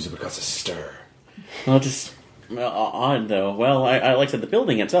news, it would cause a stir. Well, just odd though. Well, I like I said, the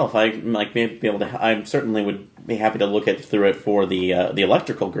building itself. I may be able to. I certainly would be happy to look through it for the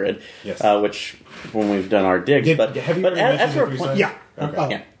electrical grid. Yes. Which when we've done our digs. Have you already mentioned the 3 sites? Yeah. Okay.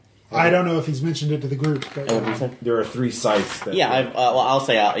 Yeah. I don't know if he's mentioned it to the group, but There are 3 sites. That I'll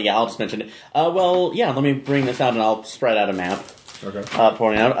say. I'll just mention it. Let me bring this out and I'll spread out a map. Okay.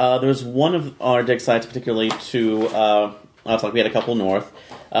 Pouring out. There's one of our dig sites, particularly to. It's like we had a couple north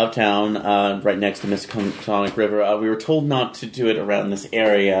of town, right next to Miskatonic River. We were told not to do it around this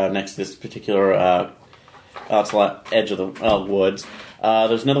area, next to this particular edge of the woods.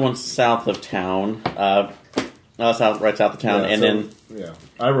 There's another one south of town. right south of town, and then yeah,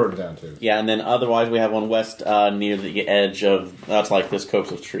 I wrote it down too. yeah, and then otherwise we have one west near the edge of that's like this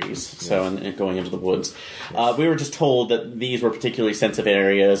copse of trees. So and going into the woods, we were just told that these were particularly sensitive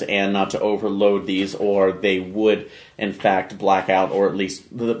areas and not to overload these, or they would in fact black out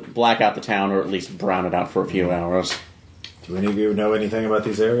the town, or at least brown it out for a few hours. Do any of you know anything about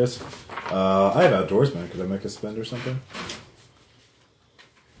these areas? I have outdoorsman. Could I make a spend or something?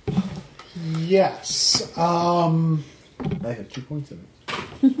 Yes. I have 2 points in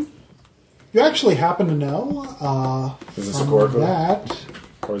it. You actually happen to know Is this a from core code? that.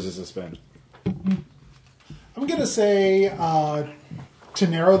 Or is this a spend? I'm going to say to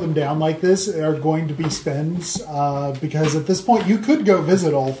narrow them down like this are going to be spends because at this point you could go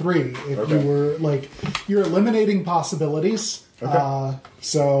visit all three if Okay. you were like you're eliminating possibilities. Okay.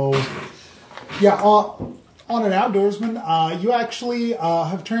 So yeah, on an outdoorsman, you actually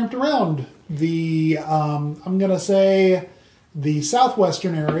have tramped around the I'm going to say the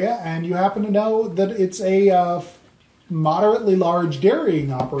southwestern area, and you happen to know that it's a moderately large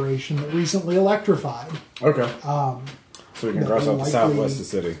dairying operation that recently electrified. Okay. So we can cross out the likely- southwest of the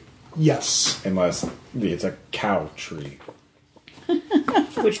city. Yes. Unless it's a cow tree.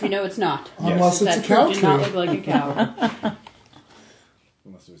 Which we know it's not. Unless it's That a cow fruit did not tree. look like a cow.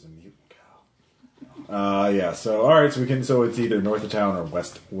 Unless there's a mutant cow. Yeah, so alright, so it's either north of town or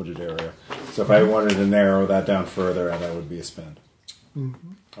west wooded area. So if I wanted to narrow that down further, that would be a spend.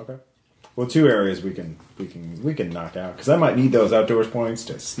 Mm-hmm. Okay. Well, 2 areas we can knock out, because I might need those outdoors points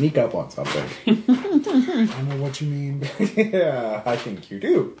to sneak up on something. I know what you mean. Yeah, I think you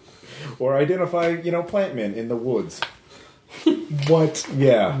do. Or identify, plant men in the woods. What?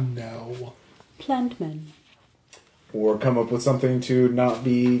 Yeah. No. Plantman. Or come up with something to not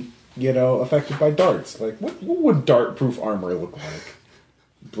be, affected by darts. Like, what would dart-proof armor look like?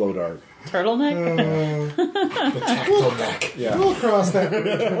 Blow dart. Turtleneck? The tactile neck. Yeah. We'll cross that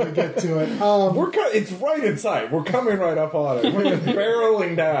bridge when we get to it. It's right in sight. We're coming right up on it. We're just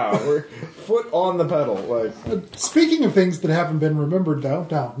barreling down. We're foot on the pedal. Like, Speaking of things that haven't been remembered, though,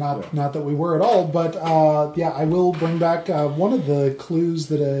 not that we were at all, but I will bring back one of the clues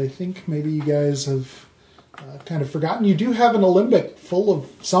that I think maybe you guys have kind of forgotten. You do have an alembic full of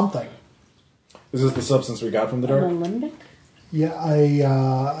something. is this the substance we got from the dart? Limbic? Yeah,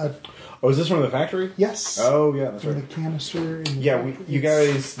 Oh, is this from the factory? yes. Oh, yeah, that's From right. the canister. In the Yeah,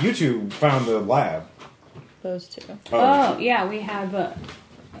 you two found the lab. Those two. Oh, yeah, we have a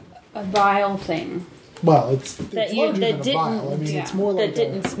vial thing. Well, it's That larger than a didn't- vial. I mean, yeah. it's more like That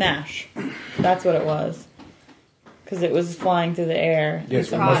didn't smash. That's what it was. Because it was flying through the air.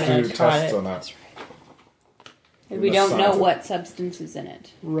 Yes, we caught must it. do Caught tests it. on that. We The don't know science of- what substance is in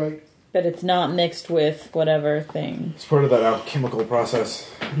it. right. But it's not mixed with whatever thing. It's part of that alchemical process.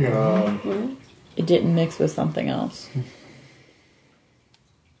 It didn't mix with something else.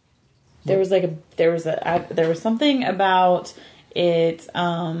 There was something about it,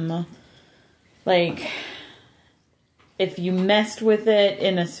 like if you messed with it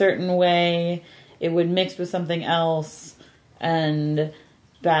in a certain way, it would mix with something else and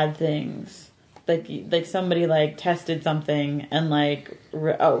bad things. Like somebody tested something and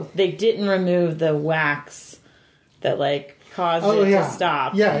they didn't remove the wax that caused it yeah. to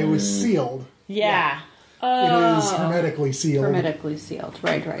stop. Yeah, it was sealed. Yeah. It is hermetically sealed. Hermetically sealed.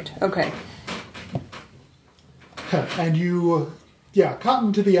 Right. Okay. And you,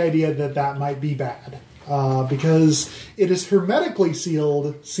 cotton to the idea that might be bad. Because it is hermetically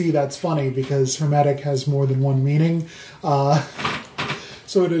sealed. See, that's funny because hermetic has more than one meaning.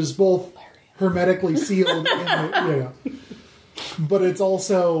 So it is both hermetically sealed, but it's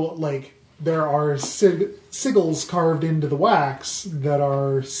also there are sigils carved into the wax that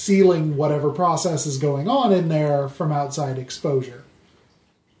are sealing whatever process is going on in there from outside exposure.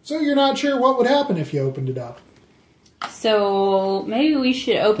 So you're not sure what would happen if you opened it up. So maybe we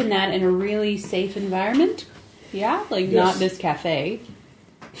should open that in a really safe environment. Yeah? Not this cafe.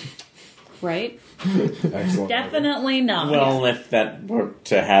 Right? Excellent. Definitely not. Well, if that were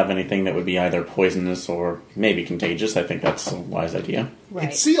to have anything that would be either poisonous or maybe contagious, I think that's a wise idea. Right.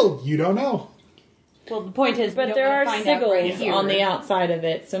 It's sealed. You don't know. Well, the point is, we But don't there wanna are find out right sigils here on the outside of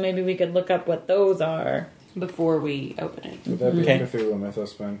it, so maybe we could look up what those are. before we open it. Would that be Okay. Cthulhu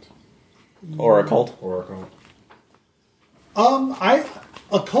Mythos spent? Or a cult. Oracle.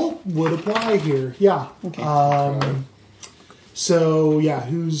 Occult would apply here. Yeah. Okay. So yeah,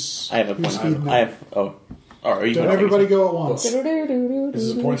 who's I have a who's point. feeding I that? have. Oh. Are you Don't going everybody go at once. Is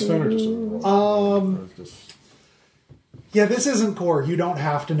this a point spin or just a roll? Yeah, this isn't core. You don't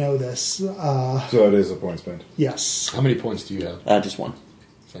have to know this. So it is a point spent. Yes. How many points do you have? Just one.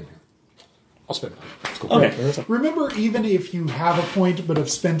 Same here. I'll spend mine. Let's go. Okay. Remember, even if you have a point but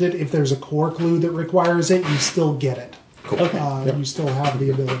have spent it, if there's a core clue that requires it, you still get it. Cool. Okay. You still have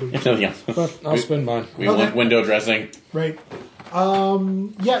the ability. If nothing else. But I'll spend mine. We want window dressing. Right.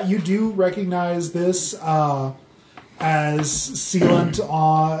 Yeah, you do recognize this as sealant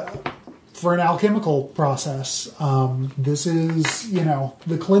for an alchemical process. This is,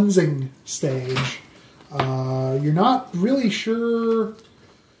 the cleansing stage. You're not really sure.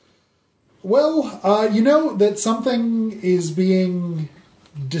 Well, you know that something is being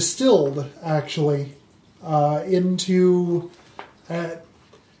distilled, actually, into...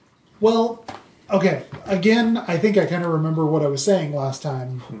 okay. Again, I think I kind of remember what I was saying last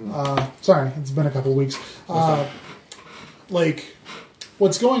time. Sorry, it's been a couple weeks.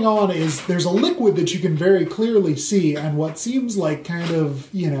 What's going on is there's a liquid that you can very clearly see, and what seems like kind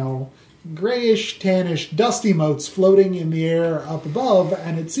of, grayish, tannish, dusty motes floating in the air up above,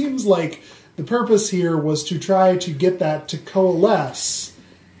 and it seems like the purpose here was to try to get that to coalesce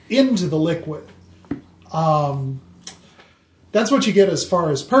into the liquid. That's what you get as far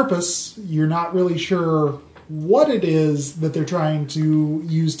as purpose. You're not really sure what it is that they're trying to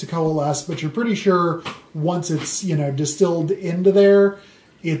use to coalesce, but you're pretty sure once it's, distilled into there,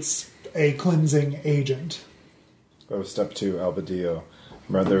 it's a cleansing agent. Go step 2, Albedillo.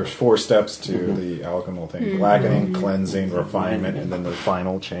 Remember, there's 4 steps to the alchemical thing. Blackening, cleansing, refinement, and then the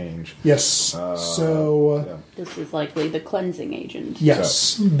final change. Yes. This is likely the cleansing agent.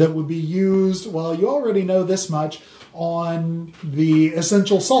 Yes. That would be used, well, you already know this much, on the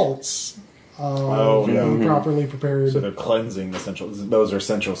essential salts. Properly prepared. So they're cleansing those are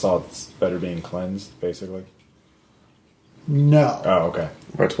essential salts that are being cleansed, basically? No. Oh, okay.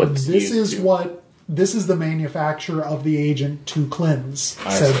 This is the manufacture of the agent to cleanse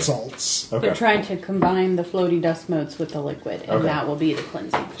said salts. Okay. They're trying to combine the floaty dust motes with the liquid, and that will be the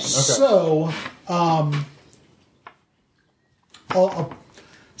cleansing thing. So, I'll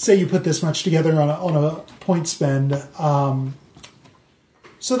say you put this much together on a point spend.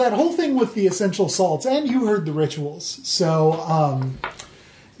 So that whole thing with the essential salts, and you heard the rituals. So,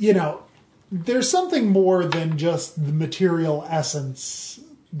 there's something more than just the material essence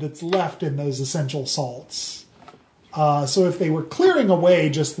that's left in those essential salts. So if they were clearing away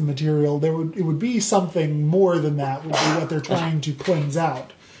just the material, it would be something more than that, would be what they're trying to cleanse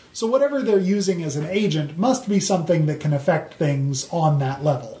out. So whatever they're using as an agent must be something that can affect things on that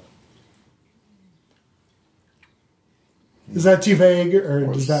level. Is that too vague,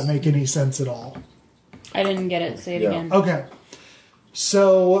 or does that make any sense at all? I didn't get it. Say it again. Okay.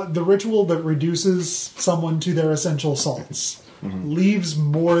 So the ritual that reduces someone to their essential salts leaves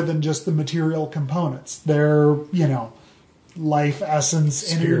more than just the material components. Their, life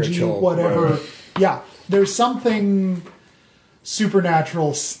essence, energy, Spiritual, whatever. right. Yeah. There's something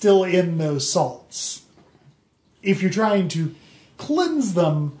supernatural still in those salts. If you're trying to cleanse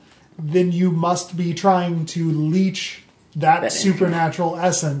them, then you must be trying to leach that supernatural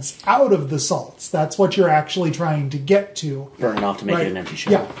essence out of the salts. That's what you're actually trying to get to. Burn it off to make it an empty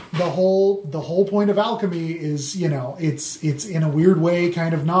shell. Yeah, the whole point of alchemy is, it's in a weird way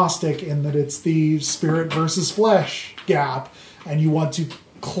kind of Gnostic in that it's the spirit versus flesh gap, and you want to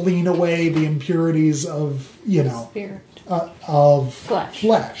clean away the impurities of, Spirit. Of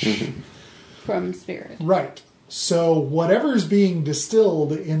Flesh. From spirit. Right. So whatever's being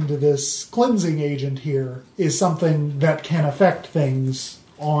distilled into this cleansing agent here is something that can affect things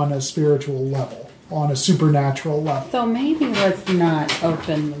on a spiritual level, on a supernatural level. So maybe let's not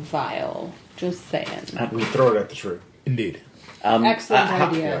open the vial. Just saying. We throw it at the tree. Indeed. Excellent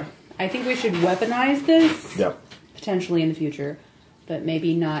idea. yeah. I think we should weaponize this. Yep. Potentially in the future, but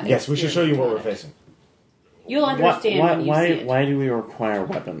maybe not. Yes, we should show you what we're experiment facing. You'll understand when you see it. Why do we require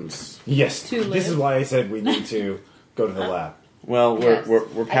weapons? Yes. To This is live. why I said we need to go to the lab. Well, Yes.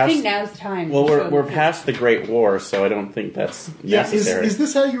 we're past. I think now's the time. Well, to show we're the past the Great War, so I don't think that's Yeah, necessary. is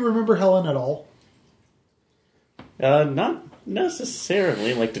this how you remember Helen at all? Not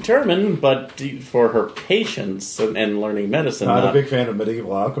necessarily determined, but for her patience and learning medicine. Not a big fan of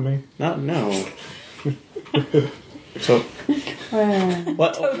medieval alchemy. No. So.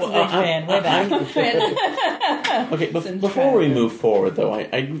 What? Toad's a big fan, way back. Okay, before we move forward, though,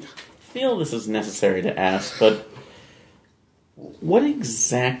 I feel this is necessary to ask, but what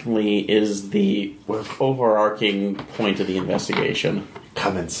exactly is the overarching point of the investigation?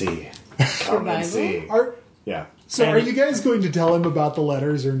 Come and see. Come and see. Yeah. Are you guys going to tell him about the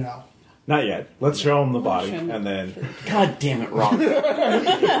letters or no? Not yet. Let's show him the body, and then God damn it, Ron.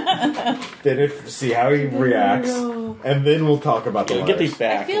 see how he reacts, and then we'll talk about the Get letters. these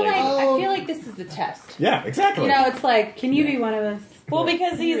back. I feel later. like this is the test. Yeah, exactly. It's like, can you be one of us? Well,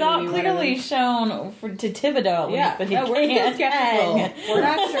 because he's Really, all clearly shown to Thibodeau at least, Yeah, but he we're still can't skeptical. hang. We're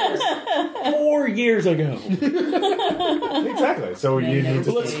not sure. 4 years ago. Exactly. So you need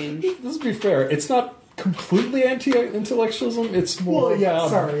to. Let's be fair. It's not completely anti-intellectualism. It's more Well, yeah, about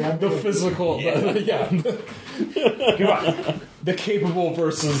sorry, I'm the kidding. physical. Come on. The capable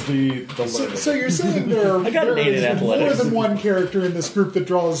versus the learned. So you're saying there got an A in is more athletics. than one character in this group that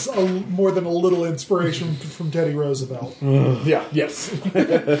draws more than a little inspiration from Teddy Roosevelt. Yeah. Yes.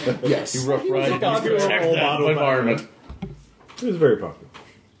 Yes. You rough ride to popular protect role that model environment. It was very popular.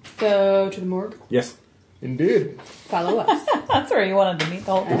 So, to the morgue. Yes. Indeed. Follow us. That's where you wanted to meet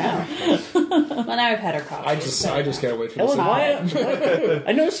the whole time. Well, now I've had our coffee. I just can't wait for Ellen, this. why?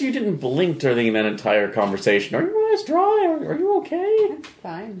 I noticed you didn't blink during that entire conversation. Are your eyes dry? Are you okay?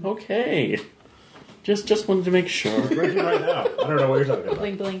 Fine. Okay. Just wanted to make sure. Blinking right now. I don't know what you're talking about.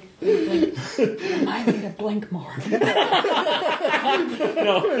 Blink, blink, blink, blink. I need to blink more.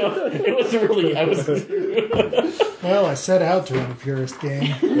 No, it was really. I was. Well, I set out to run a purist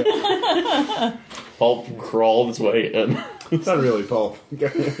game. Pulp crawled its way in. It's not really pulp.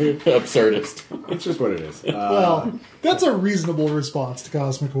 Absurdist. It's just what it is. Well, that's a reasonable response to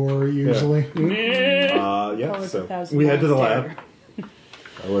cosmic horror, usually. Yeah. With So 1,000 we head to the miles lab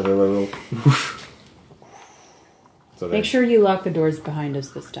with a little. So Make sure you lock the doors behind us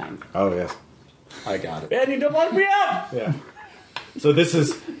this time. Oh yes. I got it. Andy, don't lock me up! Yeah. So this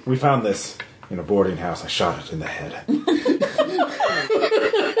is. We found this in a boarding house. I shot it in the head.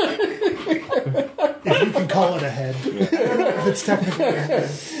 If you can call it a head. I don't know if it's technically a head.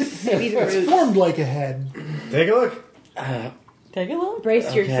 Maybe the It's roots. formed like a head. Take a look. Take a look. Brace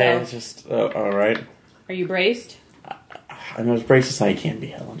Okay, yourself. just all right. Are you braced? I'm as braced as I can be,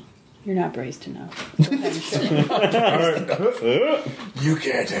 Helen. You're not braced enough. I'm sure. You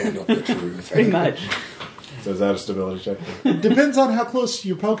can't handle the truth. Pretty much. So is that a stability check? Depends on how close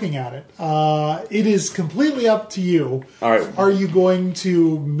you're poking at it. It is completely up to you. All right. Are you going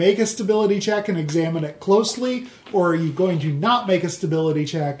to make a stability check and examine it closely, or are you going to not make a stability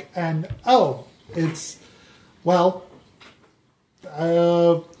check and,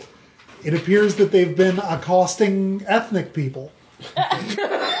 it appears that they've been accosting ethnic people.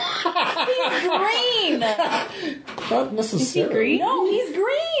 Green! Not necessarily. green? No, he's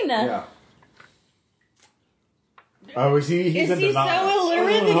green! Yeah. Oh, he's in Is he denial. so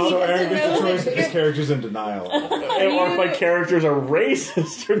illiterate that he So Aaron doesn't gets know the choice. that His character's in denial. Or if my characters are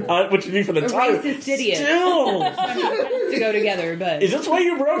racist or not, which would be for the A time. racist idiot. Still! to go together, but Is this why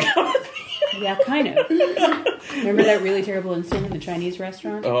you broke up with me? yeah, kind of. Remember that really terrible incident in the Chinese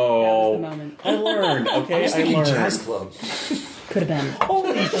restaurant? Oh. That was the moment. I learned, okay? I learned. Jazz club. Could have been.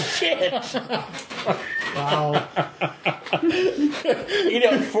 Holy shit! Wow.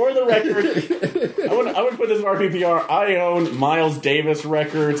 For the record, I would put this in RPPR. I own Miles Davis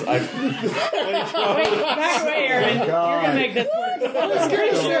records. Back away, Aaron. You're gonna make this work. I was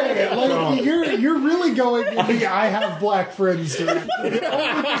going to say, like, you're really going with the I have black friends direction. The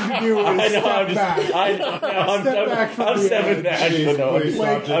only thing to do is step back. Step back from I'm the stepping edge. back. Jeez, No, please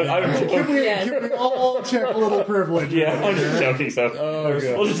stop Can we, Yes. can we all check a little privilege? yeah, I'm just joking. So,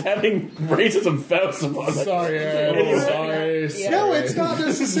 well, just having racism fouts upon us. Sorry, Aaron. Sorry. No, it's not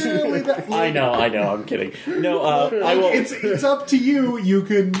necessarily that. I know. I'm kidding. No, I will. It's up to you. You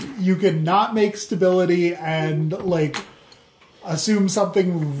can not make stability and assume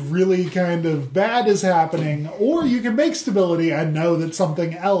something really kind of bad is happening, or you can make stability and know that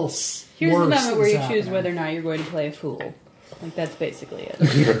something else. Here's the worse moment where is you choose happening. whether or not you're going to play a fool. That's basically it.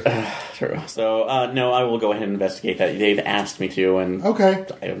 True. So, no, I will go ahead and investigate that. They've asked me to, and Okay.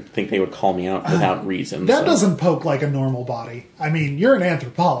 I don't think they would call me out without reason. That so. doesn't poke like a normal body. I mean, you're an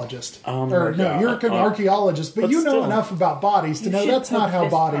anthropologist. Oh my or no, God. you're an archaeologist, but but you know still. enough about bodies to You know should that's not poke how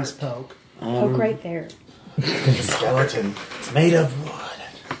this bodies part. poke. Poke right there. The skeleton. It's made of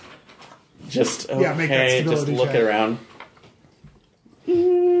wood. Just okay. Yeah, make that Just stability look check. around.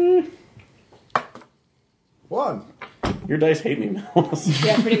 1. Your dice hate me, Mouse.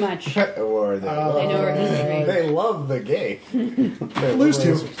 Yeah, pretty much. Or they, They know our history. they love the game. Lose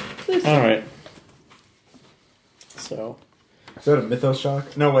 2. All right. So Is that a mythos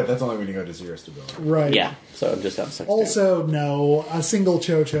shock? No, wait, that's only when you go to 0 stability. Right. yeah. So just have 6. Also, no, a single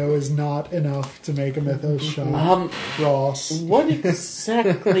Chocho is not enough to make a mythos shot. Ross. What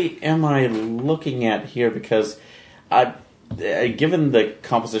exactly am I looking at here? Because given the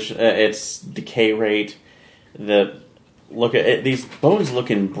composition, its decay rate, look at it, these bones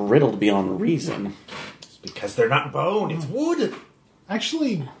looking brittle beyond reason. It's because they're not bone, it's wood.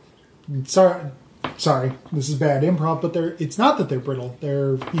 Actually, sorry, this is bad improv, but it's not that they're brittle.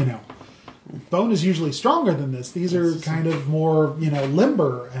 They're, bone is usually stronger than this. These are kind of more,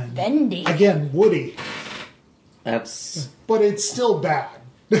 limber and Bendy. again woody, That's... but it's still bad.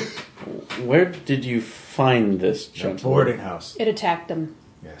 Where did you find this A gentleman? boarding house. It attacked them.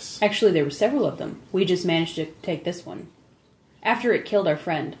 Yes. Actually, there were several of them. We just managed to take this one. After it killed our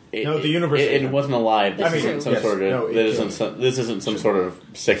friend. No, the university. It wasn't alive. This I mean, isn't some yes, sort of. no, it this isn't some sort of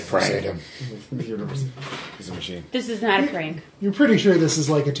sick prank. Satan. The university. He's a machine. This is not a prank. You're pretty sure this is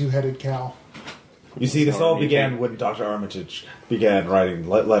like a two-headed cow. You see, this all began when Dr. Armitage began writing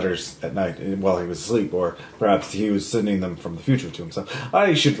letters at night while he was asleep, or perhaps he was sending them from the future to himself.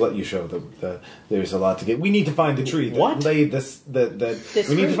 I should let you show that there's a lot to get. We need to find the tree that What? laid this. This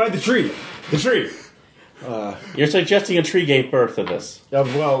We need to fruit. find the tree. The tree. You're suggesting a tree gave birth to this.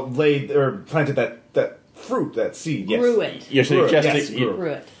 Well, laid or planted that fruit, that seed. Yes. Grew it. You're Grew it, suggesting yes, grew it. Grew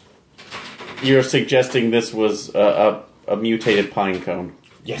it. you're suggesting this was a mutated pine cone.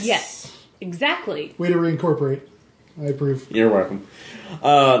 Yes. Yes. Exactly. Way to reincorporate. I approve. You're welcome.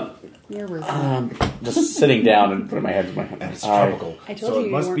 You're rude. Just sitting down and putting my head to my head. And it's tropical. I told so you it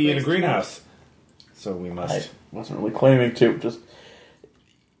you must weren't be in a raised to greenhouse. So we I must. wasn't really claiming to. Just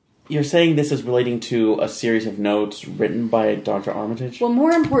you're saying this is relating to a series of notes written by Dr. Armitage? Well,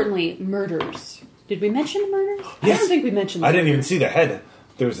 more importantly, murders. Did we mention the murders? I Yes. don't think we mentioned the I didn't even murders. see the head.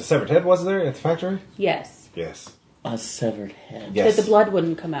 There was a severed head, wasn't there, at the factory? Yes. Yes. A severed head. Yes. That the blood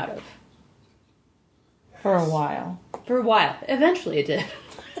wouldn't come out of. For a while. For a while. Eventually it did.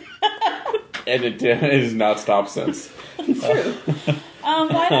 And it has not stopped since. It's true.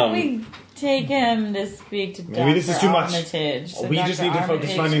 Why don't we take him to speak to Maybe this is too much. Armitage? so we just Dr. need to focus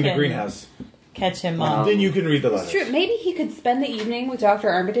Armitage finding the can greenhouse. Catch him up. Then you can read the letter. It's true. Maybe he could spend the evening with Dr.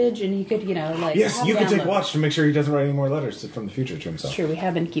 Armitage and he could, Yes, calm you can down take the- watch to make sure he doesn't write any more letters from the future to It's himself. true. We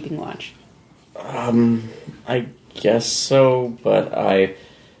have been keeping watch. I guess so, but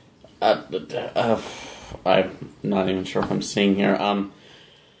I'm not even sure if I'm seeing here.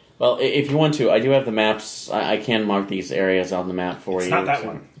 Well, if you want to, I do have the maps. I can mark these areas on the map for It's you. not that so-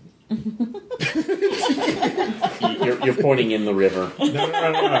 one. You're pointing in the river. No. It's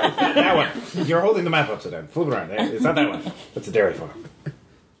not that one. You're holding the map upside down. Flip it around. It's not that one. That's a dairy farm.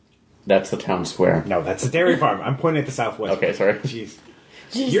 That's the town square. No, that's a dairy farm. I'm pointing at the southwest. Okay, sorry. Jeez.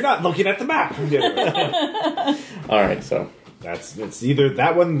 You're not looking at the map. All right, so It's either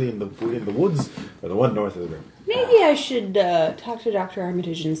that one in the woods or the one north of the river. Maybe I should talk to Dr.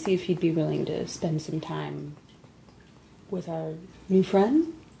 Armitage and see if he'd be willing to spend some time with our new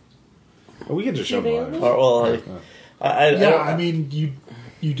friend. Well, we can just show them Available? letters. well, I Yeah, don't- I mean,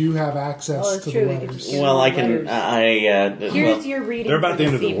 you do have access Oh, that's to true, the we could letters. just- well, I can. Here's Well, your reading. They're about for the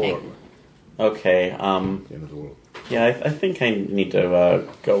end this of the evening. world. okay. The end of the world. Yeah, I think I need to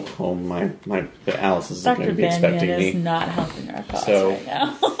go home. My Alice is going Dr. to be expecting Banyan is me. not helping our cause So- right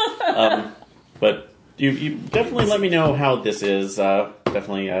now. But you definitely let me know how this is.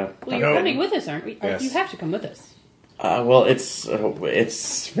 Definitely. Well, you're No. coming with us, aren't we? Yes. You have to come with us. Well, it's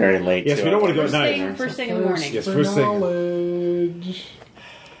very late. Yes, we don't want to go at night. First thing in the morning. Yes, For first thing. knowledge.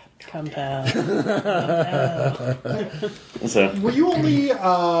 Compel. So Were you only?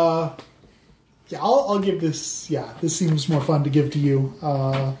 Yeah, I'll give this. Yeah, this seems more fun to give to you.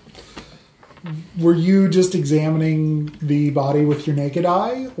 Were you just examining the body with your naked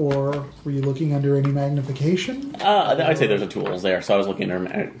eye, or were you looking under any magnification? I'd say there's a tools there. So I was looking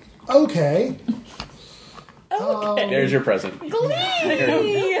at. Okay. There's your present.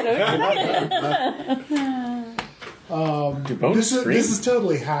 Do bones This scream? is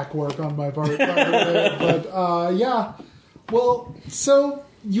totally hack work on my part, by the way. But yeah, well, so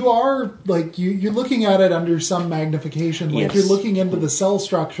you are like you're looking at it under some magnification, like Yes. you're looking into the cell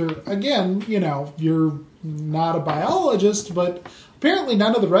structure. Again, you're not a biologist, but apparently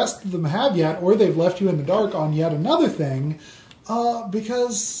none of the rest of them have yet, or they've left you in the dark on yet another thing,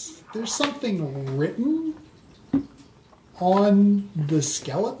 because there's something written on the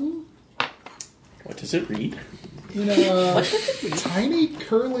skeleton. What does it read? In a tiny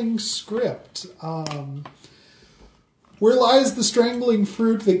curling script. Where lies the strangling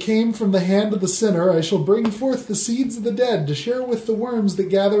fruit that came from the hand of the sinner? I shall bring forth the seeds of the dead to share with the worms that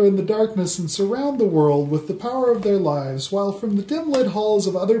gather in the darkness and surround the world with the power of their lives, while from the dim-lit halls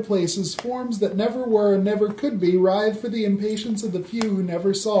of other places forms that never were and never could be writhe for the impatience of the few who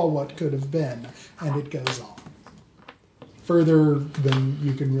never saw what could have been. And it goes on. Further than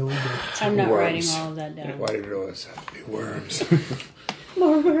you can really get to. I'm not writing Worms. all of that down. Why did it always have to be worms?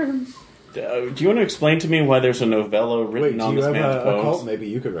 More worms. Do you want to explain to me why there's a novella Wait, written do on you this have man's a poems? cult? Maybe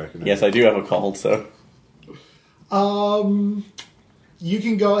you could recognize. Yes, I do have a cult. So You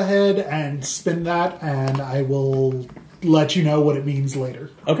can go ahead and spin that, and I will let you know what it means later.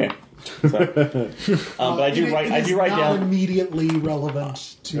 okay, But I do It write. I is do write not down. immediately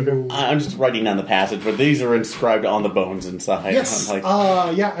relevant to. I'm just writing down the passage, but these are inscribed on the bones inside. Yes. I'm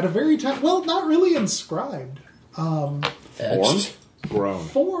like, Yeah. At a very time. Well, not really inscribed. formed? Grown.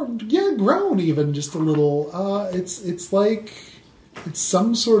 Formed. Yeah, grown even just a little. It's like it's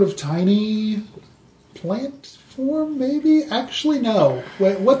some sort of tiny plant form, maybe. Actually, no.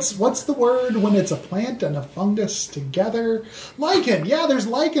 Wait, what's the word when it's a plant and a fungus together? Lichen. Yeah, there's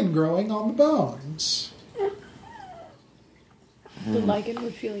lichen growing on the bones. The lichen,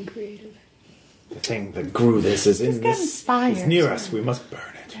 we're feeling creative. The thing that grew this is in got this. inspired. It's near us. We must burn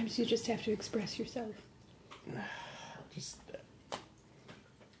it. Sometimes you just have to express yourself. Just,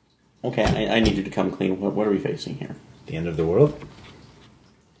 okay, I need you to come clean. What are we facing here? The end of the world?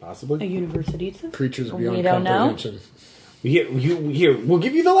 A Possibly. university? Creatures We beyond don't know. comprehension. Here, we'll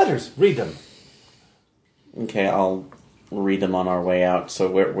give you the letters. Read them. Okay, I'll read them on our way out. So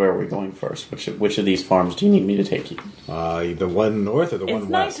where are we going first? Which of these farms do you need me to take you? The one north or the Is one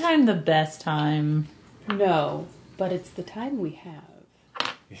west? nighttime the best time? No, but it's the time we have.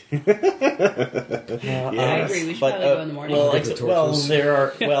 I Yes. agree. We should But, probably go in the morning. Well, With the torches.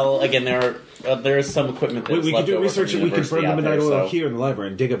 there is some equipment that We is could do left over research from and we could university burn the out midnight there, oil so- here in the library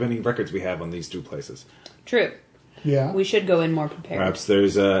and dig up any records we have on these two places. True. Yeah. We should go in more prepared. Perhaps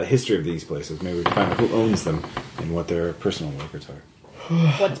there's a history of these places. Maybe we can find out who owns them and what their personal records are.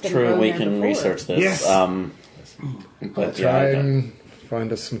 What's been True, grown we there can before? research this. Yes. But yeah, Try and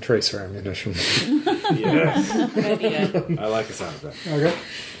find us some tracer ammunition. Yes. Good idea. I like the sound of that. Okay.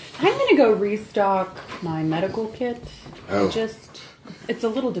 I'm gonna go restock my medical kit. Oh. Just, it's a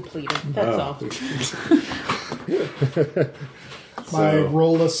little depleted. That's Oh. all. My So,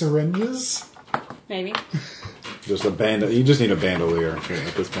 roll of syringes. Maybe. just you just need a bandolier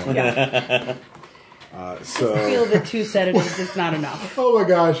at this point. Yeah. I feel So, the two sedatives is not enough. Oh my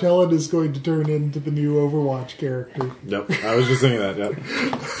gosh, Helen is going to turn into the new Overwatch character. yep, I was just thinking that, yep.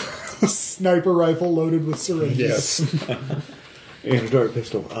 Sniper rifle loaded with syringes. Yes. And a dart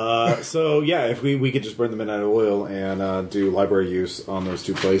pistol. So, yeah, if we could just burn the midnight oil and do library use on those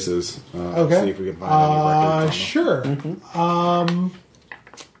two places. Okay. See if we can find any records. Sure.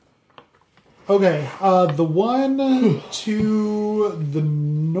 Okay. The one to the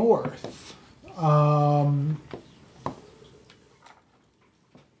north.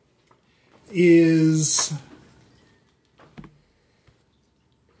 Is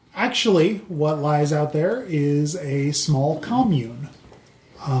actually what lies out there is a small commune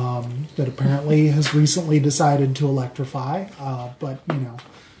that apparently has recently decided to electrify. But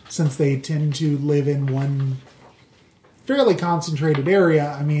since they tend to live in one fairly concentrated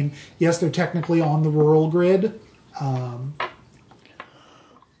area, I mean, yes, they're technically on the rural grid,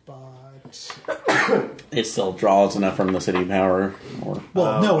 but it still draws enough from the city power. Or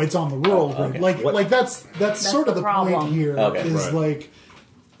well, no, it's on the rural grid. okay. Like that's sort of the the point problem. here. Okay, Is right. like,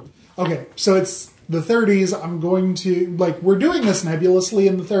 okay, so it's the 30s. I'm going to we're doing this nebulously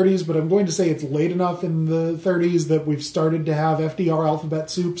in the 30s, but I'm going to say it's late enough in the 30s that we've started to have FDR alphabet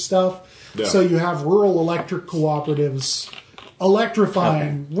soup stuff. Yeah. So you have rural electric cooperatives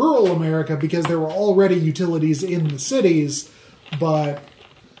electrifying rural America because there were already utilities in the cities, but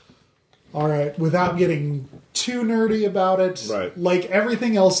all right, without getting too nerdy about it, Right. like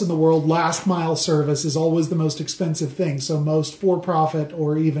everything else in the world, last mile service is always the most expensive thing. So most for-profit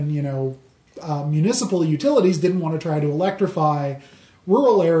or even, municipal utilities didn't want to try to electrify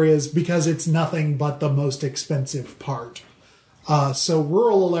rural areas because it's nothing but the most expensive part. So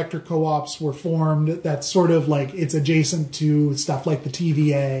rural electric co-ops were formed. That's sort of like it's adjacent to stuff like the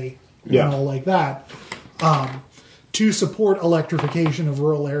TVA Yeah. and all like that. To support electrification of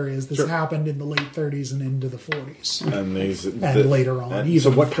rural areas. This Sure. happened in the late 30s and into the 40s. And these, later on, So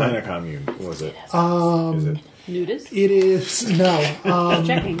even what before. kind of commune was it? Is it? Nudist? It is, no,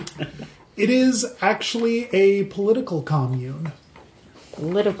 Checking. it is actually a political commune.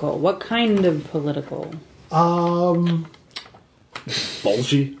 Political. What kind of political?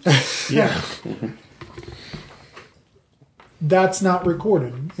 Bolshe? Yeah. That's not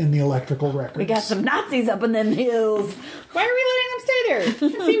recorded in the electrical records. We got some Nazis up in them hills. Why are we letting them stay there?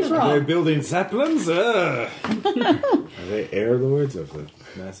 It seems They're wrong. building zeppelins? Are they air lords of the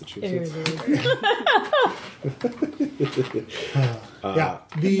Massachusetts? Yeah,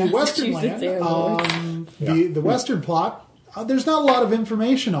 the western Massachusetts land, Airlines. the western plot, there's not a lot of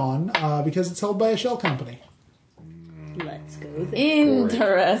information on because it's held by a shell company. Let's go there.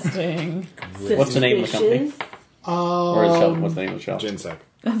 Interesting. What's the name of the company? Suspicious. Or is Shell? What's the name of the Shell? Ginsec.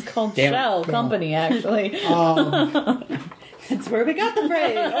 It's called Damn it. Shell Company, actually. That's where we got the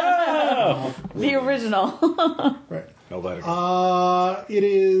phrase. The original. Right. Helvetica. It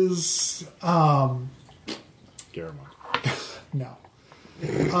is Garamond. no.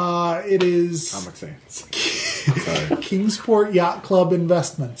 It is Comic Sans. Kingsport Yacht Club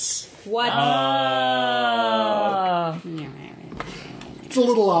Investments. What? It's a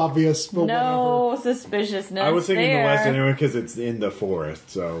little obvious, but No suspiciousness. I was thinking there. the West anyway because it's in the forest.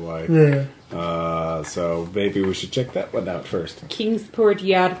 So like, whatever. Yeah. so maybe we should check that one out first. Kingsport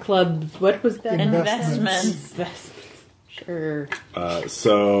Yacht Club. What was that? Investments. Sure.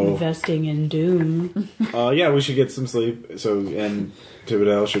 So Investing in Doom. yeah, we should get some sleep. So and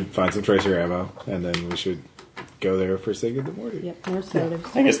Thibodeau should find some tracer ammo, and then we should go there first thing in the morning. Yep, more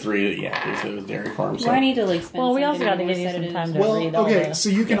sedatives. I guess 3, because it was dairy farm. So. Why need to like spend? Well, we some also to got to get give more you some sedatives? time to Well, read all okay, the... so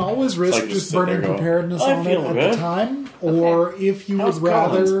you can always risk So I just just sit there burning and go, preparedness "Oh, I on it feel at good." the time, or if you How's would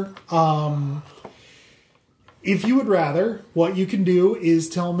rather, what you can do is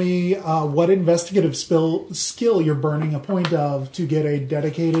tell me what investigative skill you're burning a point of to get a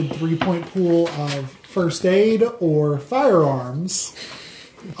dedicated 3-point pool of first aid or firearms.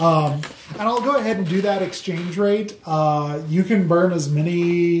 And I'll go ahead and do that exchange rate. You can burn as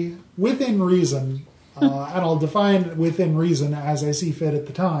many within reason, and I'll define within reason as I see fit at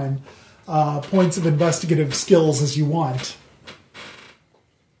the time, points of investigative skills as you want.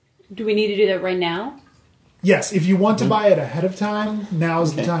 Do we need to do that right now? Yes, if you want to buy it ahead of time,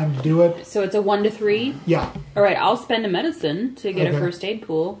 now's the time to do it. So it's a 1 to 3. Yeah. All right, I'll spend a medicine to get Okay. a first aid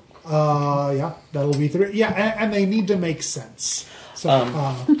pool. Yeah, that'll be 3. Yeah, and they need to make sense. So,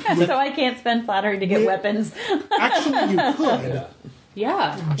 So I can't spend flattery to get Wait. weapons. actually, you could.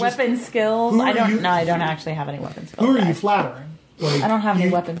 Yeah. Weapon skills. who I are don't. you- No, I don't actually have any weapon skills. Who are you guys. flattering? Like, I don't have any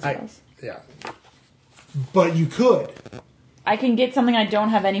you- weapon skills. Yeah. But you could. I can get something I don't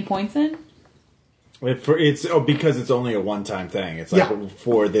have any points in. Because it's only a one-time thing. It's like Yeah.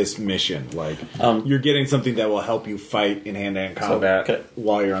 for this mission. Like you're getting something that will help you fight in hand-to-hand combat okay.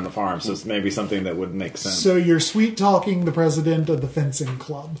 while you're on the farm. So it's maybe something that would make sense. So you're sweet-talking the president of the fencing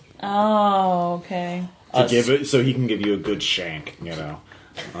club. Oh, okay. To give it, so he can give you a good shank. You know.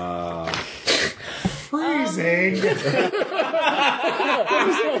 Freezing!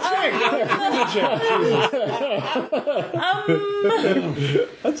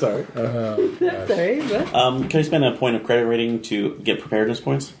 That's sorry. Sorry, what? Can I spend a point of credit rating to get preparedness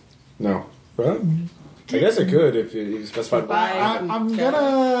points? No. But I guess I could if you specified.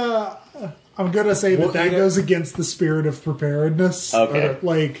 I'm gonna say that Well, that you know- goes against the spirit of preparedness. Okay.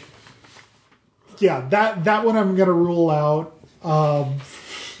 Like, yeah, that one I'm gonna rule out.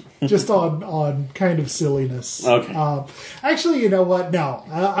 Just on kind of silliness. Okay. Actually, you know what? No,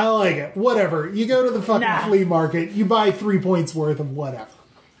 I like it. Whatever. You go to the fucking Nah. flea market. You buy 3 points worth of whatever.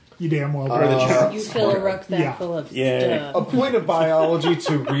 You damn well do. You fill a rucksack Yeah. full of Yeah. A stuff. point of biology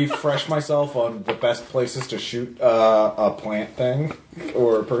to refresh myself on the best places to shoot a plant thing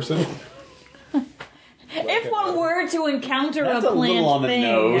or a person. If one were to encounter That's a a plant little on the thing,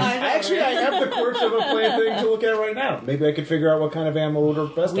 nose. Actually, I have the quirks of a plant thing to look at right now. Maybe I could figure out what kind of ammo would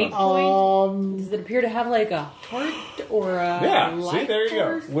work best Weak on. point? Does it appear to have like a heart or a Yeah, see, life there you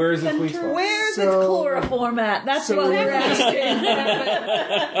go. force Where is its weak center? spot? where's So- its chloroform at? That's so what we're we're asking.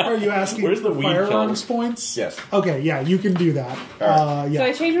 Are you asking Where's the for weed firearms killer? points? Yes. Okay, yeah, you can do that. Yeah. So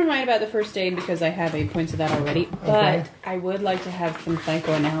I changed my mind about the first aid because I have 8 points of that already, but Okay. I would like to have some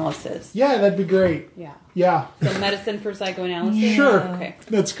psychoanalysis. Yeah, that'd be great. Yeah. Yeah. So medicine for psychoanalysis? Sure. Okay.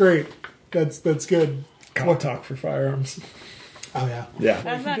 That's great. That's good. Can't talk for firearms. Oh yeah. Yeah.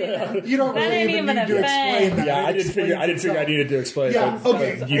 That's not even. You don't That really ain't even even need a to explain thing. that. Yeah, I It didn't figure I explains needed to explain Yeah, it. But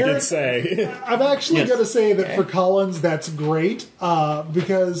okay. you Eric- did say. I'm actually Yes. going to say that for Collins, that's great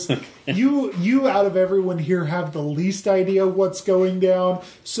because you out of everyone here have the least idea what's going down.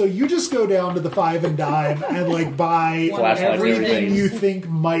 So you just go down to the 5 and dime and like buy Flashlights, everything everything. you think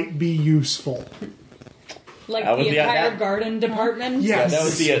might be useful. Like That the was the- entire that- garden department? Yes. That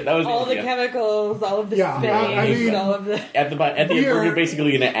was the All the idea. chemicals, all of the Yeah, space, I mean- all of the... At the end, We're- we're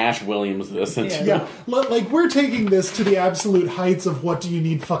basically going to Ash Williams this. Yeah, like we're taking this to the absolute heights of what do you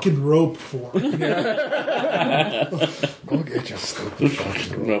need fucking rope for? Go get you stupid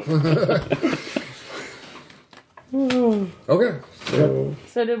fucking. Okay.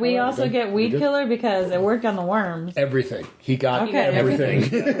 So did we also get weed killer because it worked on the worms? Everything. He got Okay, everything.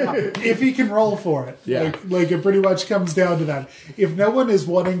 If he can roll for it. Yeah. Like it pretty much comes down to that. If no one is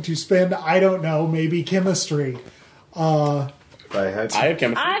wanting to spend, I don't know, maybe chemistry. I had I have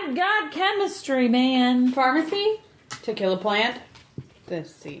chemistry. I've got chemistry, man. Pharmacy? To kill a plant?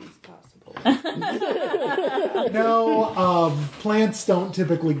 This seems possible. No, plants don't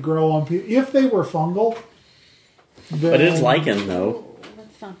typically grow on people. If they were fungal, then, But it's lichen, though.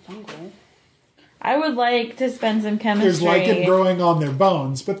 That's not fungal. I would like to spend some chemistry. There's lichen growing on their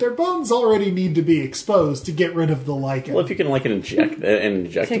bones, but their bones already need to be exposed to get rid of the lichen. Well, if you can like an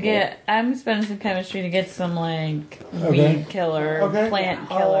injectable. I'm spending some chemistry to get some weed killer, plant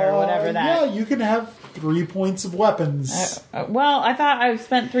killer, whatever that. Yeah, you can have 3 points of weapons. Well, I thought I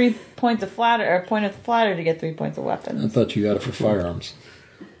spent 3 points of flatter, or a point of flatter to get 3 points of weapons. I thought you got it for firearms.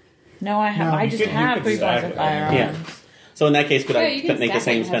 No, I have. No, I just have 3 points of firearms. Yeah. So in that case, could I you can make the stack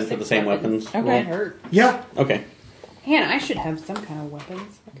same it and have spend for the 6 same weapons. weapons? Okay. Won't hurt. Yeah. Okay. Hannah, I should have some kind of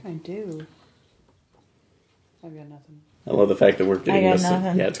weapons. What can I do? I've got nothing. I love the fact that we're getting got this.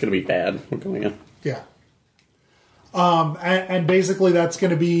 nothing. Yeah, it's going to be bad. We're going in. Yeah. And basically that's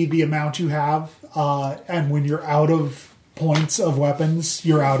going to be the amount you have. And when you're out of points of weapons,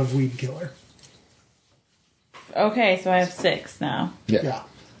 you're out of weed killer. Okay, so I have 6 now. Yeah.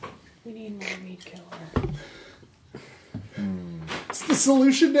 We need more weed killer. It's the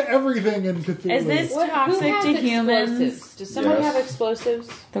solution to everything in Cthulhu. Is this Who toxic has to humans? explosives? Does someone Yes. have explosives?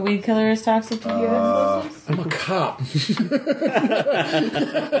 The weed killer is toxic to humans? I'm a cop. I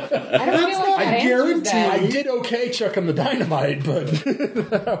don't feel like I that guarantee answers that. I did okay chucking the dynamite, but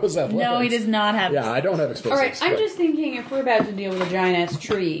that was athletics. No, he does not have. Yeah, I don't have explosives. All right, I'm but- just thinking if we're about to deal with a giant ass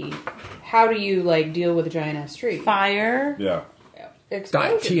tree, how do you deal with a giant ass tree? Fire. Yeah.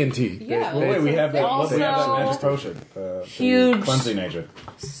 Explosion. TNT. Yeah. Well, wait, we have that. Also- We have that magic potion. Huge- The cleansing agent.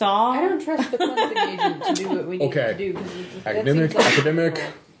 Saw. I don't trust the cleansing agent to do what we need Okay. to do. 'Cause that Academic, seems like- academic,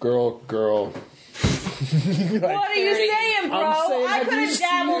 girl. What are you saying, bro? I'm saying, I have could you have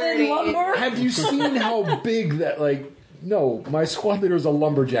dabbled in seen- lumber. Have you seen how big that, no, my squad leader is a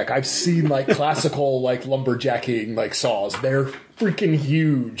lumberjack. I've seen, classical, lumberjacking, saws. They're freaking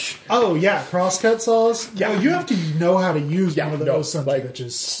huge. Oh, yeah, crosscut saws? Yeah. No, you have to know how to use Yeah, one of no, those sons of like-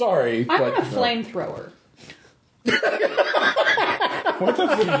 bitches. Sorry, I'm but... a flamethrower. But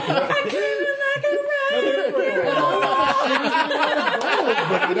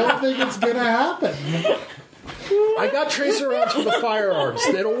I don't think it's going to happen. I got tracer rounds for the firearms.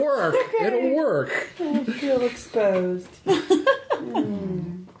 It'll work. It'll work. I feel exposed.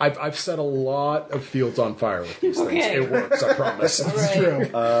 I've set a lot of fields on fire with these things. Okay. It works, I promise. It's true.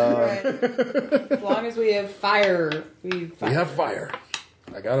 Right. As long as we have fire, we have fire.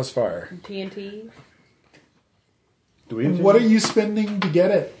 I got us fire. TNT. Do we have What are you spending to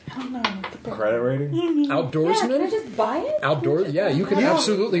get it? I don't know. What the credit rating? Outdoorsman? Can I just buy it? Outdoors? Yeah, you can Yeah.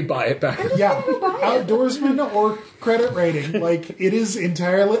 absolutely buy it back. Yeah, buy it. outdoorsman or credit rating. It is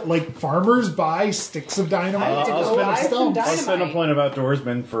entirely farmers buy sticks of dynamite to I'll go spend on some stumps. dynamite. I'll spend a point of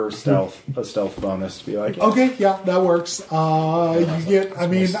outdoorsman for stealth, a stealth bonus to be like, Okay, yeah, that works. You get,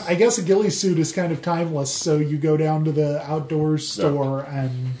 I guess a ghillie suit is kind of timeless, so you go down to the outdoors store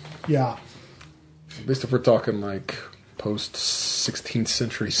and, yeah. At least if we're talking post 16th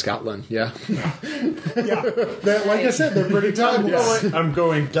century Scotland, yeah. Yeah, like I said, they're pretty timeless. I'm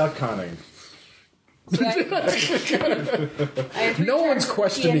going duck hunting. So I have No one's three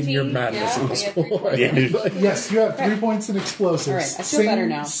questioning TNT. your madness Yeah, at this we have 3 point. points. Yes, you have 3 points in explosives. All right, I feel better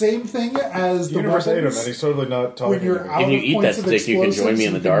now. Same thing as the Universe ate him, weapons. and he's totally not talking. When you're to me. out If you of eat points that of stick, you can join me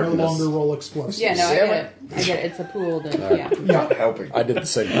in the explosives, you can darkness. no longer roll explosives. Yeah, no, I Damn get it. I get it. It's a pool. Yeah. Not helping. I did the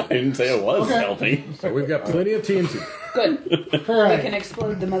same. I didn't say it was Okay. helping. So we've got plenty of TNT. Good. All We right. can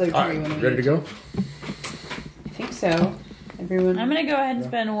explode the mother tree All right, when we ready to go? I think so. Everyone. I'm gonna go ahead and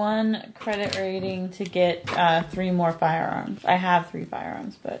spend 1 credit rating to get 3 more firearms. I have 3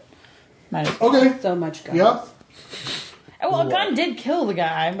 firearms, but might as well. Okay. so much guns. Yep. Oh, well, a gun did kill the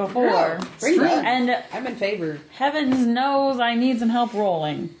guy before, Yeah, bring that. and I'm in favor. heavens knows I need some help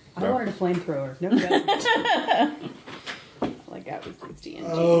rolling. I wanted a flamethrower. No gun. That was 60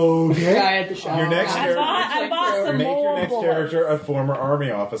 inches. Okay. Guy at the shop. Your next I character- bought some Make your more next bullets. character a former army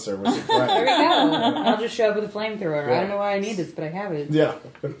officer with your There friend. we go. I'll just show up with a flamethrower. I don't know why I need this, but I have it. Yeah.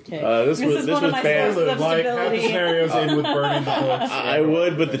 Okay. This This is was one of my bad. sources of Like half the stability. scenarios end with burning the books. I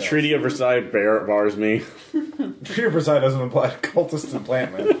would, but the Treaty of Versailles bars me. Treaty of Versailles doesn't apply to cultists and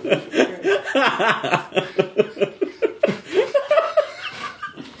plant men.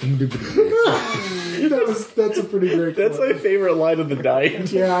 That's a pretty great That's quote. my favorite line of the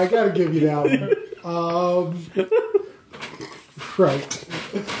night. Yeah, I gotta give you that one. Right.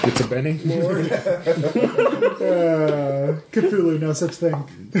 It's a Benny. Cthulhu, no such thing.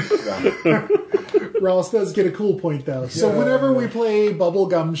 Ross does get a cool point, though. So whenever we play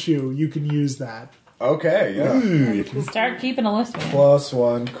Bubblegum Shoe, you can use that. Okay, yeah. Start keeping a list of them.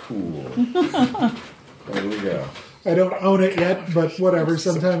 +1, cool. There we go. I don't own it yet, but whatever,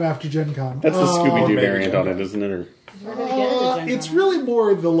 sometime after Gen Con. That's the Scooby-Doo maybe variant Gen on Con. it, isn't it? Or Where did it get the jungle? It's really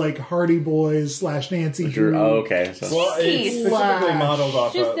more the like Hardy Boys / Nancy Drew. Oh, okay. So. Well, it's specifically modeled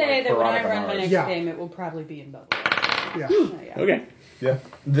off Just of say like, that when I Veronica run my Mars. next Yeah. game, it will probably be in Bubble. Yeah. Okay. Yeah,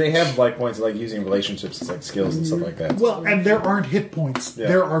 they have like points like using relationships as like skills and stuff like that. Well, and there aren't hit points. Yeah.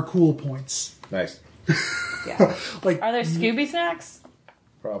 There are cool points. Nice, Yeah. Like Are there Scooby snacks?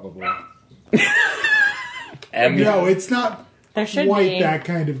 probably. Abby, no, it's not There should quite be. that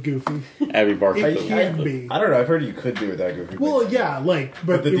kind of goofy. Abby barks. It Food. can be. I don't know. I've heard you could do it that goofy. Well, thing. yeah, like,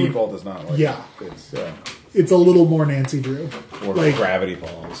 but the it would- default is not like Yeah. It's it's a little more Nancy Drew. or Like, Gravity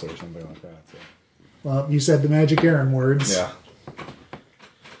Falls or something like that. So. well, you said the magic Aaron words. Yeah.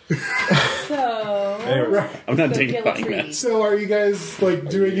 So, Anyway, I'm not Go digging kill a tree. that. So, are you guys like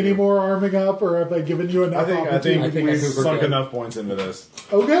doing any more arming up, or have I given you enough I think opportunity? we we're sunk good. enough points into this.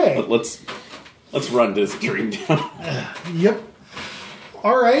 Okay. Let's run this dream down. Yep.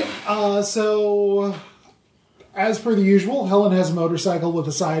 All right. So, as per the usual, Helen has a motorcycle with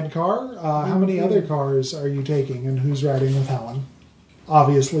a sidecar. How many other cars are you taking, and who's riding with Helen?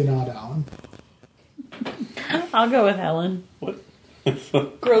 Obviously not Alan. I'll go with Helen. What?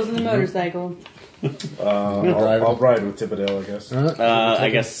 girls in the motorcycle. I'll ride with Thibodeau, I guess. I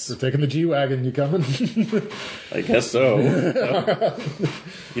guess. We're taking the G-Wagon. You coming? I guess so.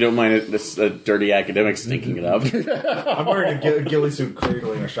 You don't mind this dirty academic stinking it up? I'm wearing a ghillie suit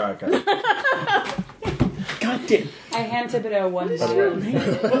cradling a shotgun. God damn. I hand Thibodeau one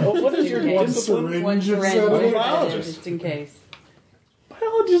What is your One discipline? syringe one of syringe sediment. biologist. just in case.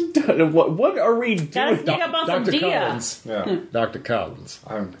 Biologist. What are we Gotta doing? sneak up on some Dr. Dia. Collins. Yeah. Dr. Collins.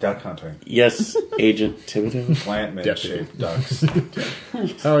 I'm duck hunting. Yes, Agent Thibodeau. Plant-made Deputy. shaped ducks.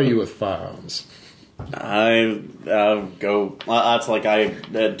 How are you with firearms? I go. It's like I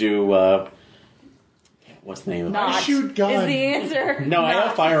do. What's the name of it? Not shoot gun. is the answer. No, I Not.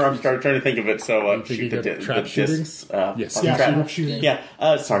 have firearms. Trying to think of it. So think you shoot get the trap shooting? discs. Yes. Yeah, trap. trap shooting. Yeah.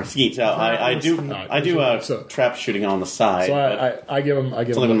 Sorry, skeet. I do. not- I do so- trap shooting on the side. So but I give him. I give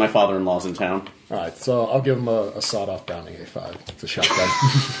it's only him. when my father-in-law's in town. All right. So I'll give him a sawed-off Browning A5. It's a shotgun.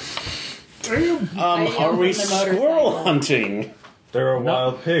 I Are am we from the motorcycle. squirrel hunting? There are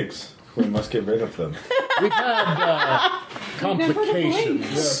wild pigs. We must get rid of them. We've had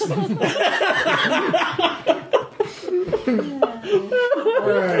complications. All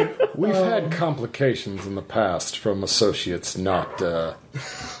right. We've had complications in the past from associates not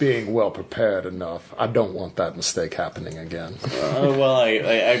being well prepared enough. I don't want that mistake happening again. Well,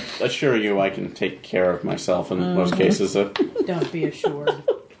 I assure you, I can take care of myself in most cases. Don't be assured.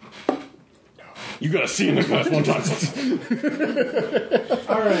 You gotta see in the class one time.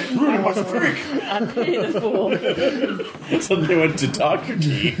 All right. I pity the fool. Suddenly went to Dr.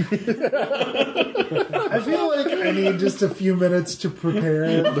 G. I feel like I need just a few minutes to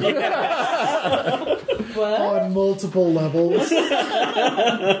prepare What? on multiple levels.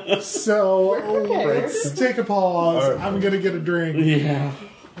 So let's take a pause. All right. I'm gonna get a drink. Yeah.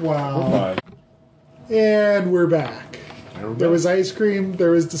 Wow. Fine. And we're back. There was ice cream. There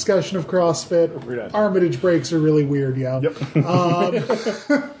was discussion of CrossFit. done. Armitage breaks are really weird, yeah. Yep.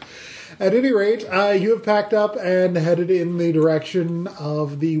 At any rate, you have packed up and headed in the direction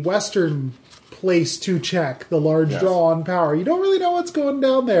of the western place to check, the large Yes. draw on power. You don't really know what's going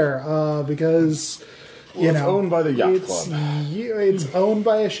down there because, it's owned by the yacht it's, club. It's owned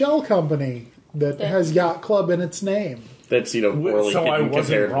by a shell company that has Yacht Club in its name. That's, poorly So I hidden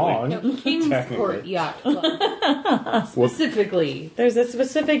wasn't comparatively. wrong. Kingsport Technically. Yacht Club. Specifically. There's a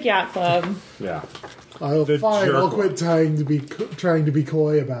specific yacht club. Yeah. Fine, jerk I'll one. quit trying to be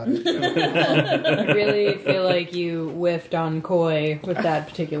coy about it. I really feel like you whiffed on coy with that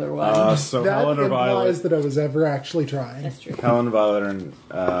particular one. So That Helen or implies Violet, that I was ever actually trying. That's true. Helen, Violet, and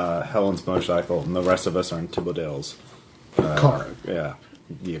Helen's motorcycle, and the rest of us are in Thibodeau's Car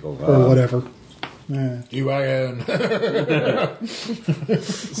vehicle. or whatever. Yeah. G-Wagon.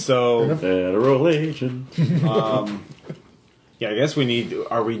 So Federal agent. yeah, I guess we need.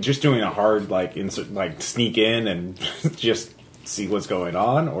 Are we just doing a hard sneak in and just see what's going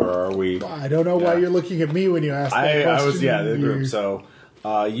on, or are we? I don't know why Yeah. you're looking at me when you ask that I question. was the group. You- So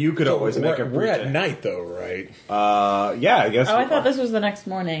you could always make a. We're at pretext. night though, right? Yeah, I guess. Oh, I thought this was the next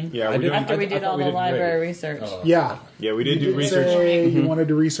morning. Yeah, I we didn't- After we I did thought all we the didn't wait. library research. yeah. Yeah, we did You do did research. say you wanted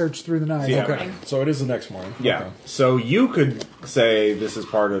to research through the night. Yeah. Okay, so it is the next morning. Yeah. Okay. So you could say this is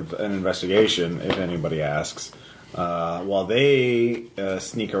part of an investigation if anybody asks. While they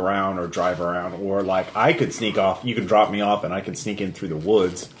sneak around or drive around, or like I could sneak off. You could drop me off, and I could sneak in through the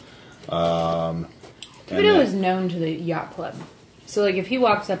woods. Thibodeau then- is known to the yacht club. So, like, if he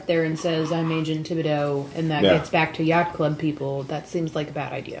walks up there and says, I'm Agent Thibodeau, and that Yeah. gets back to Yacht Club people, that seems like a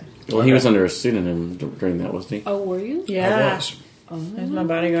bad idea. Well, he was under a pseudonym during that, wasn't he? Oh, were you? Yeah. I was. There's my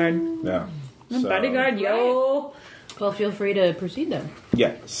bodyguard. Yeah. My So- bodyguard, yo. Well, feel free to proceed then.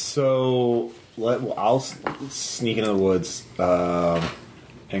 Yeah. So I'll sneak into the woods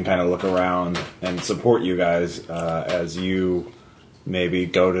and kind of look around and support you guys as you maybe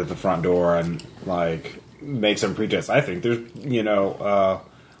go to the front door and like make some pretense. I think there's,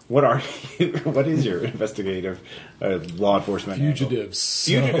 what are you, what is your investigative law enforcement handle? Fugitives.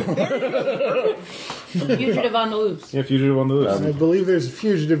 Fugitive on the loose. Yeah, fugitive on the loose. I believe there's a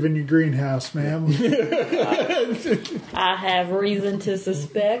fugitive in your greenhouse, ma'am. I have reason to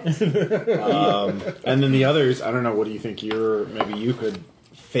suspect. And then the others, I don't know. What do you think? Maybe you could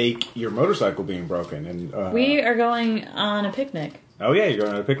fake your motorcycle being broken and We are going on a picnic. Oh yeah, you're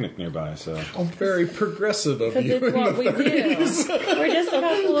going to a picnic nearby. So I'm very progressive of Because you. it's what we do. We're just a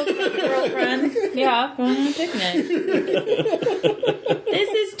couple of girlfriends. Yeah, going on a picnic. This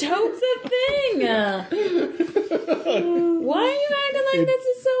is totes a thing. Why are you acting like this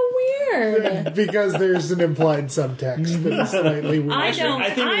is so weird? Because there's an implied subtext that is slightly weird. I don't. I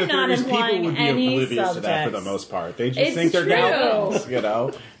think I'm the not theory is people implying would be any oblivious to that for the subtext. most part. They just It's think they're true. gals,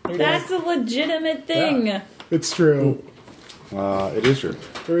 That's a legitimate thing. It's true. It is true.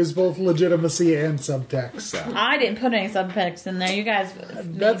 There is both legitimacy and subtext. I didn't put any subtext in there. You guys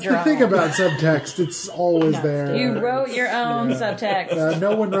That's made your the thing own. about subtext. It's always there. You wrote your own subtext.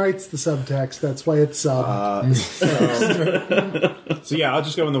 No one writes the subtext. That's why it's sub. So yeah, I'll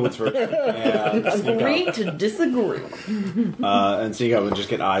just go in the woods first and sneak Agree up, to disagree. and sneak up and just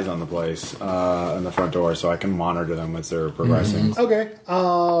get eyes on the place in the front door, so I can monitor them as they're progressing. Okay.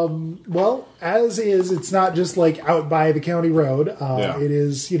 Well, as is, it's not just like out by the county road. Yeah. It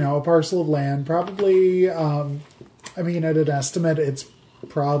is, a parcel of land. Probably, at an estimate, it's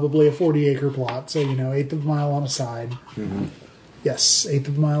probably a 40-acre plot. So, eighth of a mile on a side. Mm-hmm. Yes, eighth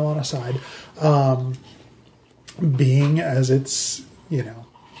of a mile on a side. Being as it's,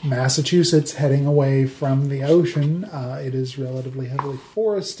 Massachusetts heading away from the ocean, it is relatively heavily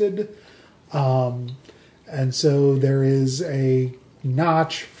forested. And so there is a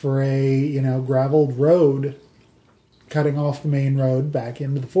notch for a, graveled road cutting off the main road back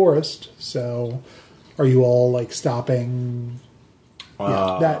into the forest. So are you all like stopping?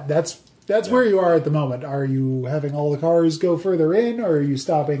 That's where you are at the moment. Are you having all the cars go further in, or are you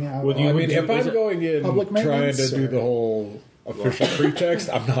stopping out? Would you- I mean, if I'm going in public trying maintenance, to do or- the whole official pretext,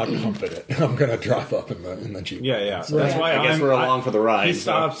 I'm not confident. I'm going to drive up in the Jeep. Yeah. So that's why I guess we're along for the ride. He so-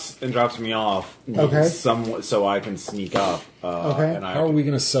 stops and drops me off, Okay. so I can sneak up. Okay. And How are we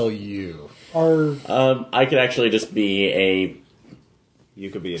going to sell you? Are I could actually just be You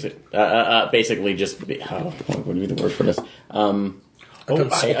could be. basically just be, what would be the word for this? A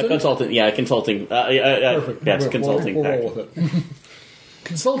consultant? A consultant. Yeah, consulting. Perfect. Yeah, it's consulting. We'll roll with it.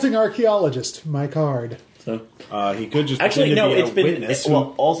 consulting archaeologist? My card. So, He could just actually, pretend no. to be It's a been witness. who-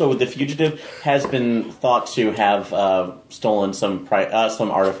 well. Also, the fugitive has been thought to have stolen some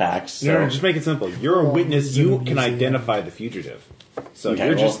artifacts. So. No, just make it simple. You're a witness. You can identify the fugitive. So Okay,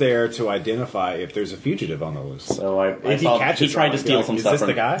 you're just well- there to identify if there's a fugitive on the loose. So I If he thought catches he tried someone, to steal like, some is stuff this from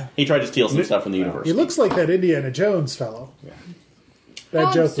the guy? He tried to steal some stuff from the university. He looks like that Indiana Jones fellow. Yeah. That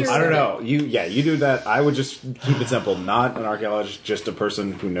How joke was. absurd. I don't know. You do that. I would just keep it simple. Not an archaeologist, just a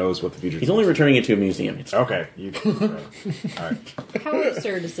person who knows what the future. He's only returning it to a museum. It's okay. All right. How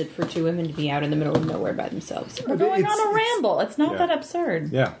absurd is it for two women to be out in the middle of nowhere by themselves? We're going It's- on a ramble. It's not Yeah. that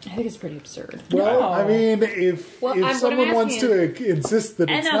absurd. Yeah. I think it's pretty absurd. Well, No. I mean, if Well, what I'm someone wants asking to insist that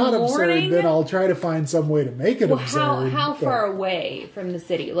it's And a not absurd, morning? then I'll try to find some way to make it Well, absurd. how but- far away from the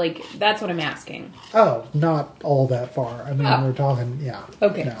city? Like, that's what I'm asking. Oh, not all that far. I mean, Oh. we're talking, yeah.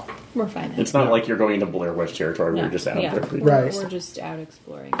 Okay. No. We're fine then. It's not like you're going to Blair Witch territory. No. We're just out yeah. there. Right. We're just out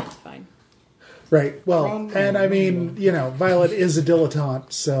exploring. It's fine. Right. Well, and I mean, Violet is a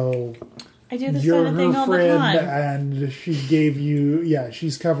dilettante, so I do this you're kind of thing her all the friend, time. and she gave you,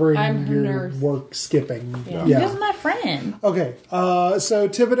 she's covering I'm her your nurse. work skipping. Yeah. This is my friend. Okay, so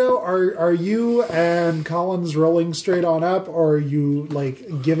Thibodeau, are you and Collins rolling straight on up, or are you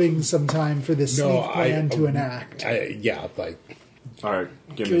like giving some time for this sneak plan to enact? All right.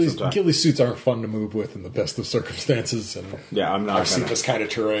 Give me some time. Ghillie suits aren't fun to move with in the best of circumstances, and Yeah, I'm not. I've seen Gonna, this kind of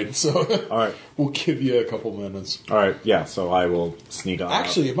terrain, so all right. we'll give you a couple minutes. All right. Yeah. So I will sneak on.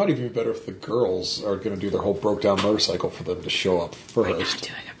 Actually, it might even be better if the girls are going to do their whole broke down motorcycle for them to show up first.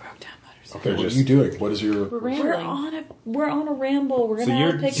 Doing a broke down motorcycle. They're What are just you doing? What is your... We're We're rambling. on a ramble. We're So gonna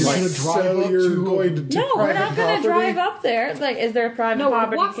you're take just like, gonna drive So up you're to- going to no, we're private not gonna property? drive up there. It's like, is there a private No, we're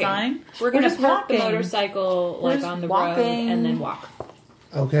property walking. sign? We're gonna just park the walking. motorcycle We're like just on the walking. road and then walk.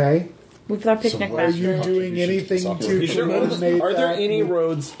 Okay. We've got picnic where Are you baskets. doing anything to Is there- coordinate are there that? any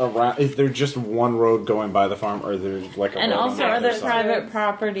roads around? Is there just one road going by the farm, or is there like a And road on also, the are other there side? private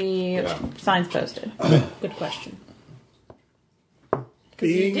property Yeah. signs posted? Good question. Because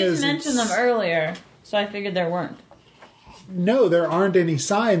you Being didn't as mention it's- them earlier, so I figured there weren't. No, there aren't any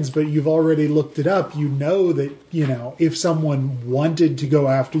signs, but you've already looked it up. You know that, if someone wanted to go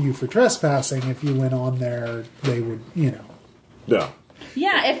after you for trespassing, if you went on there, they would, Yeah.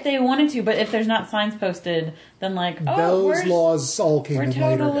 Yeah, if they wanted to, but if there's not signs posted, then like, oh, those laws all came we're in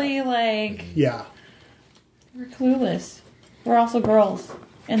later. totally like, Yeah. we're clueless. We're also girls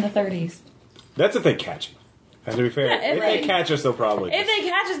in the 30s. That's if they catch you. And to be fair, Yeah, if if they they- catch us, they'll probably. If they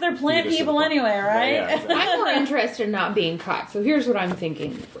catch us, they're plant Feed us to people the anyway, farm. right? Yeah, exactly. I'm more interested in not being caught. So here's what I'm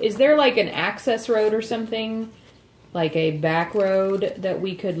thinking. Is there like an access road or something? Like a back road that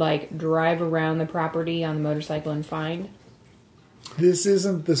we could like drive around the property on the motorcycle and find? This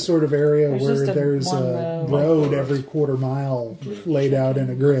isn't the sort of area There's where just there's one a road. road every quarter mile laid out in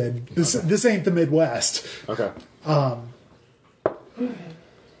a grid. This ain't the Midwest. Okay.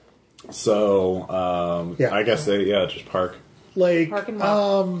 So, Yeah. I guess they just park. Like, Park and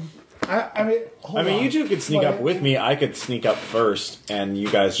walk. I mean, hold I mean, on. you two could sneak Like, up with me. I could sneak up first, and you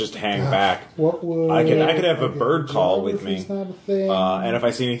guys just hang back. What would I could have a okay, bird call with me. geography's not a thing. And if I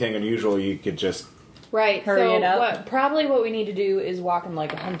see anything unusual, you could just. Right. Hurry so it up. what we need to do is walk in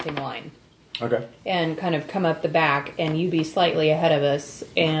like a hunting line Okay. and kind of come up the back, and you be slightly ahead of us,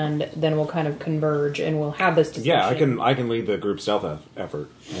 and then we'll kind of converge and we'll have this discussion. Yeah, I can lead the group stealth effort.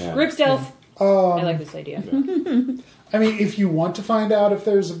 Yeah. Group stealth. I like this idea. I mean, if you want to find out if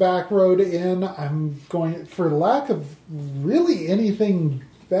there's a back road in, I'm going, for lack of really anything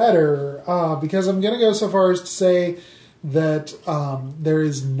better, because I'm going to go so far as to say that there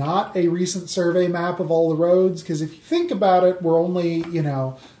is not a recent survey map of all the roads, because if you think about it, we're only,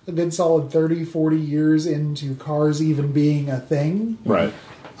 a good solid 30, 40 years into cars even being a thing. Right.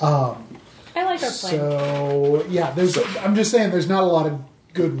 I like our plan. So, yeah, I'm just saying there's not a lot of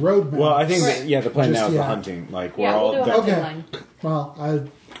good road maps. Well, I think Right. the plan Just, now is the yeah. hunting. Like we're Yeah, all. we'll do a hunting Okay. line. Well,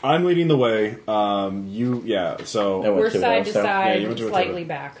 I'm leading the way. So That We're went to side to so- side, you went to a slightly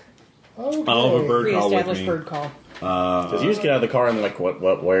back. okay. I'll have a bird call with Pre-established me. bird call. Does he just get out of the car and like,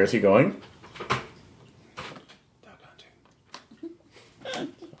 what? Where is he going?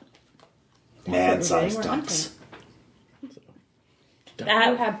 Man-sized We're ducks. You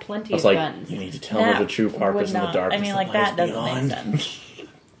That have plenty I of was like, guns. you need to tell me the true would purpose in the not- dark. I mean, like, that doesn't make sense.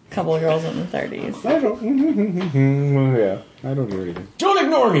 Couple of girls in the 30s. I don't. Yeah, I don't hear anything. Don't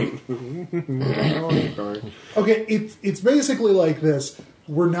ignore me. Okay, it's basically like this.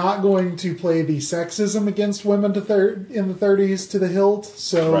 We're not going to play the sexism against women in the 30s to the hilt,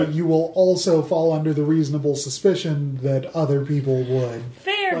 so Right. you will also fall under the reasonable suspicion that other people would.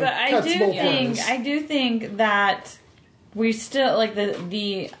 Fair, Like, but I cuts do both think ways. that we still like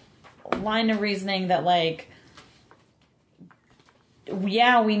the line of reasoning that like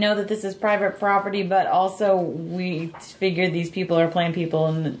we know that this is private property, but also we figure these people are plant people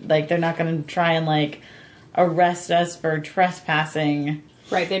and like they're not going to try and like arrest us for trespassing.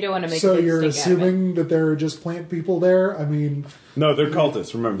 Right, they don't want to make So a big you're stink out of it. assuming that there are just plant people there? I mean, No, they're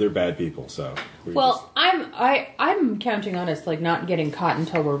cultists. Remember, they're bad people. So. Well, I'm counting on us like not getting caught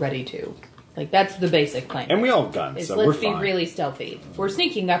until we're ready to. Like that's the basic plan. And we all have guns, is so let's we're be fine. really stealthy. We're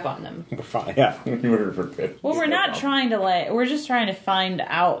sneaking up on them. We're fine. Yeah. Well, we're not trying to we're just trying to find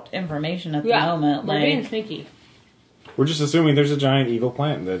out information at the moment. we're being Like, sneaky. We're just assuming there's a giant evil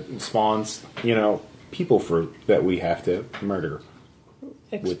plant that spawns, people fruit that we have to murder,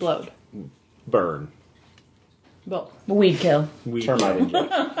 Explode. burn. Both. weed kill. Termite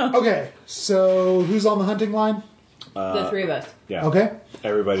injection. okay, so who's on the hunting line? The three of us. Yeah. Okay,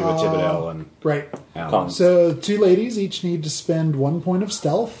 Everybody but Thibodeau and right. Alan. Cons. So two ladies each need to spend 1 point of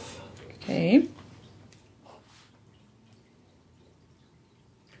stealth. Okay.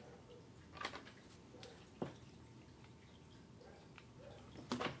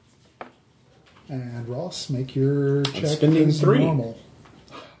 And Ross, make your check spending as 3. normal.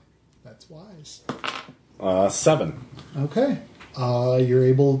 That's wise. 7. Okay. You're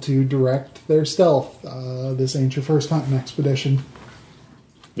able to direct their stealth. This ain't your first hunting expedition.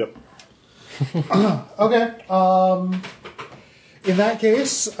 Yep. Okay. In that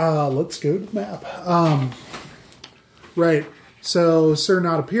case, let's go to the map. Right. So, sir,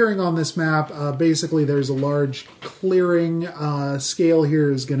 not appearing on this map, basically there's a large clearing. Scale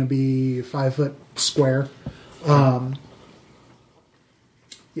here is going to be 5 foot square. Yeah.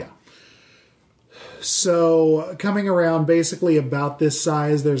 So, coming around basically about this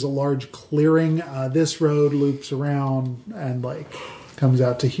size, there's a large clearing. This road loops around and, like, comes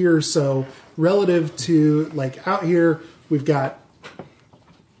out to here. So, relative to, like, out here, we've got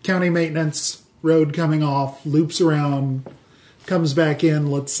county maintenance, road coming off, loops around, comes back in.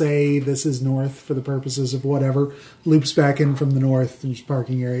 Let's say this is north for the purposes of whatever. Loops back in from the north. There's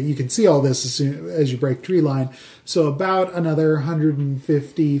parking area. You can see all this as soon as you break tree line. So about another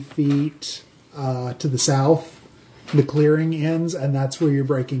 150 feet to the south, the clearing ends, and that's where you're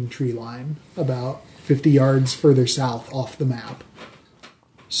breaking tree line. About 50 yards further south off the map.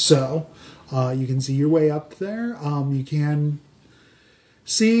 So you can see your way up there. You can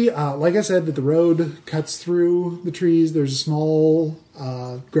see, like I said, that the road cuts through the trees. There's a small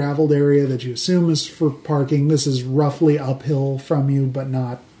graveled area that you assume is for parking. This is roughly uphill from you, but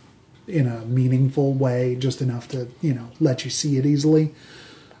not in a meaningful way, just enough to, let you see it easily.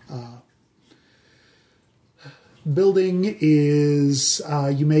 Building is,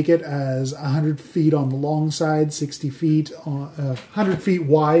 you make it as 100 feet on the long side, 60 feet, 100 feet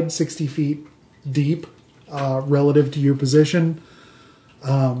wide, 60 feet deep, relative to your position.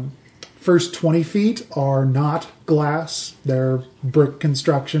 First 20 feet are not glass. They're brick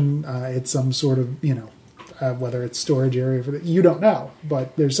construction. It's some sort of, whether it's storage area for you don't know,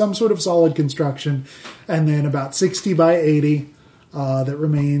 but there's some sort of solid construction. And then about 60 by 80 that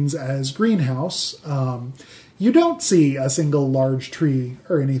remains as greenhouse. You don't see a single large tree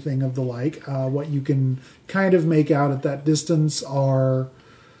or anything of the like. What you can kind of make out at that distance are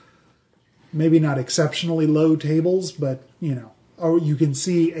maybe not exceptionally low tables, but, or you can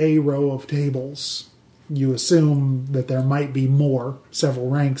see a row of tables. You assume that there might be more, several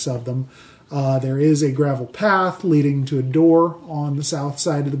ranks of them. There is a gravel path leading to a door on the south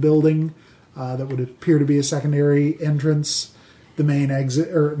side of the building that would appear to be a secondary entrance. The main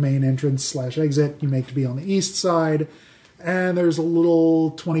exit or main entrance / exit you make to be on the east side, and there's a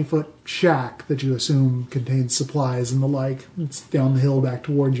little 20-foot shack that you assume contains supplies and the like. It's down the hill back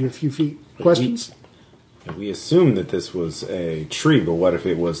towards you a few feet. Questions? We assumed that this was a tree, but what if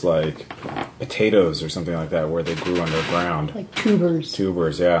it was like potatoes or something like that, where they grew underground? Like tubers.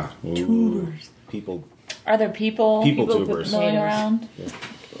 Tubers, yeah. Ooh. Tubers. People. Are there people Tubers. milling around? Yeah.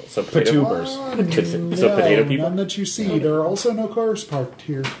 So potato, Patubers. so potato people. None that you see. There are also no cars parked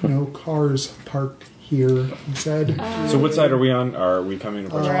here. No cars parked here, he said. So what side are we on? Are we coming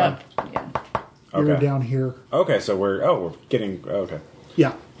to We're up. Yeah. You're Okay. down here. Okay, so we're getting, okay.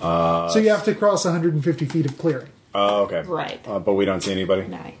 Yeah. So you have to cross 150 feet of clearing. Oh, okay. Right. But we don't see anybody?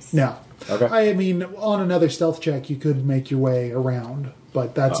 Nice. No. Okay. I mean, on another stealth check, you could make your way around,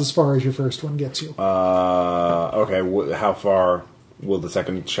 but that's as far as your first one gets you. Okay, how far will the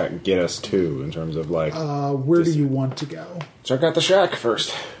second check get us to in terms of like... Where do you want to go? check out the shack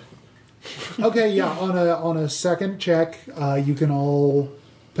first. Okay, yeah, on a second check, you can all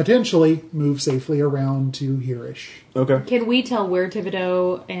potentially move safely around to here-ish. Okay. Can we tell where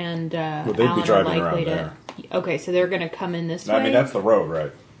Thibodeau and Well, they'd be Alan are driving likely around to? Okay, so they're going to come in this way. I mean, that's the road,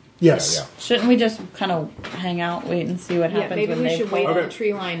 right? Yes. Yeah, Shouldn't we just kind of hang out, wait and see what Yeah, happens maybe when we they should pull wait up? on the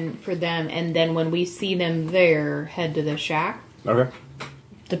tree line for them, and then when we see them there, head to the shack. yeah. Okay.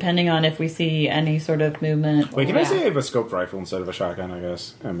 Depending on if we see any sort of movement. Wait, can I Yeah. say I have a scoped rifle instead of a shotgun, I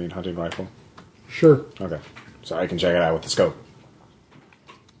guess? I mean, hunting rifle. Sure. Okay. So I can check it out with the scope.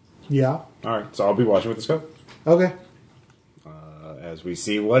 Yeah. Alright, so I'll be watching with the scope. Okay. As we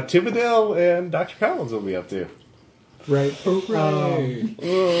see what Thibodeau and Dr. Collins will be up to. Right. We're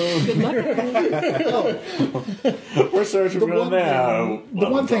searching for them now. The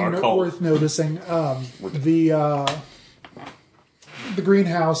one thing worth noticing, the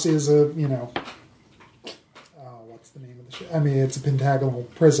greenhouse is a, what's the name of the ship? I mean, it's a pentagonal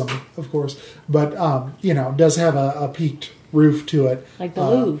prism, of course, but, does have a peaked roof to it. Like the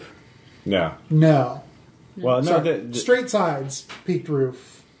Louvre. Yeah. No. Well, no, Sorry, straight sides, peaked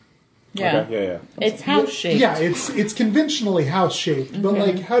roof. Yeah. Okay, yeah. It's house shaped. Yeah, it's conventionally house shaped, but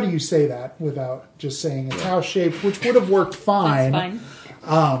like, how do you say that without just saying it's house shaped, which would have worked fine. That's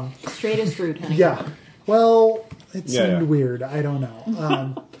fine. Straight as fruit, honey. Yeah. Well, it Yeah, seemed yeah. weird. I don't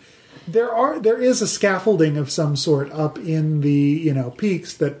know. There is a scaffolding of some sort up in the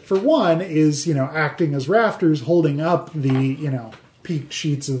peaks that, for one, is acting as rafters, holding up the peaked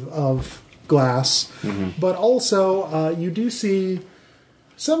sheets of glass. But also, you do see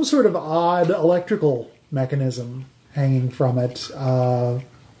some sort of odd electrical mechanism hanging from it.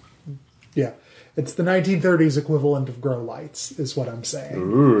 Yeah. It's the 1930s equivalent of grow lights, is what I'm saying.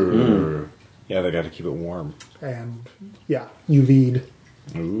 Ooh. Yeah, they got to keep it warm. And yeah, UV'd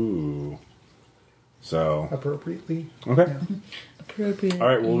Ooh. So, appropriately. okay. Yeah. All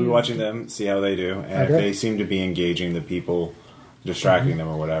right, we'll be watching them, see how they do. And if Okay. they seem to be engaging the people, distracting them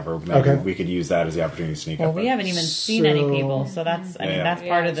or whatever, maybe Okay. we could use that as the opportunity to sneak Well, up. we haven't even seen any people, so that's that's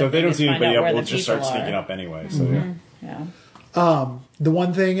part of the So if they thing don't is see find anybody out up, where we'll the just start people sneaking are. up anyway. So yeah. Yeah. The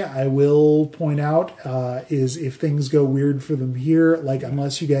one thing I will point out is if things go weird for them here, like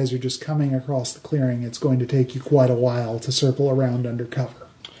unless you guys are just coming across the clearing, it's going to take you quite a while to circle around undercover.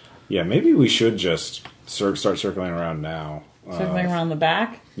 Yeah, maybe we should just start circling around now. Circling around the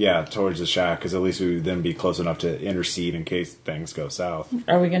back. Yeah, towards the shack, because at least we would then be close enough to intercede in case things go south.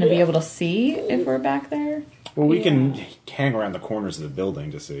 Are we going to be able to see if we're back there? Well, we can hang around the corners of the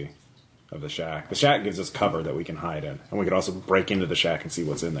building to see of the shack. The shack gives us cover that we can hide in, and we could also break into the shack and see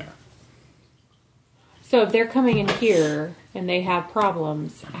what's in there. So if they're coming in here and they have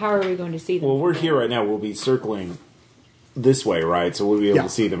problems, how are we going to see them? Well, we're here right now. We'll be circling this way, right? So we'll be able Yeah. to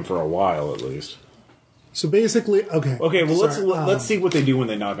see them for a while at least. So basically, okay. Okay, well sorry, let's see what they do when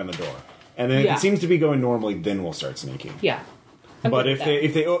they knock on the door, and then if Yeah. it seems to be going normally, then we'll start sneaking. Yeah. But Okay,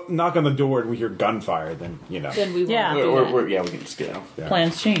 if they knock on the door and we hear gunfire, then then we won't Yeah. do that. Yeah, we can just get out. Yeah.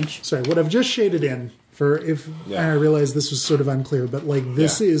 Plans change. Sorry, what I've just shaded in for if Yeah. and I realize this was sort of unclear, but like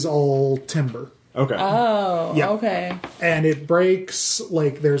this Yeah. is all timber. Okay. Oh, Yeah. okay. And it breaks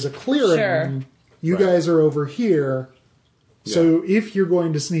like there's a clearing. Sure. You Right. guys are over here. So if you're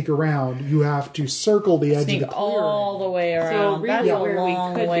going to sneak around, you have to circle the edge Sneak of the clearing. all the way So around. really That's a where we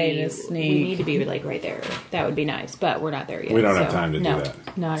long could way be, to sneak. we need to be like right there. That would be nice, but we're not there yet. We don't have so time to no, do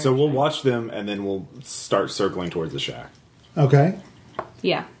that. No. So we'll watch them, and then we'll start circling towards the shack. Okay.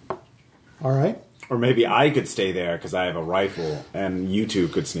 Yeah. All right. Or maybe I could stay there because I have a rifle, and you two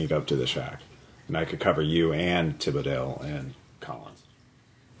could sneak up to the shack, and I could cover you and Thibodeau and Collins.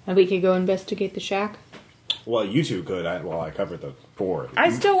 And we could go investigate the shack. Well, you two could while I cover the four. I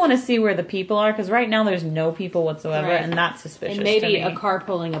still want to see where the people are because right now there's no people whatsoever, Right. and that's suspicious. And maybe to me. a car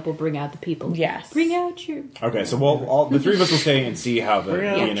pulling up will bring out the people. Yes. Bring out your... Okay, so the three of us will stay and see how the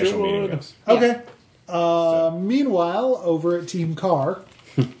out initial your meeting wood. goes. Okay. Meanwhile, over at Team Car,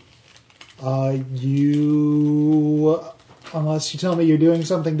 you, unless you tell me you're doing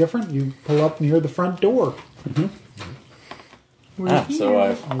something different, you pull up near the front door. So,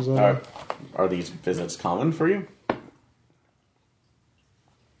 There's a- are these visits common for you?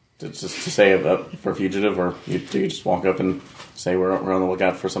 Just to say for fugitive, or do you just walk up and say we're on the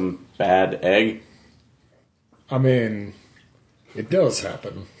lookout for some bad egg? I mean, it does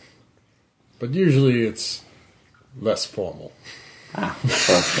happen, but usually it's less formal.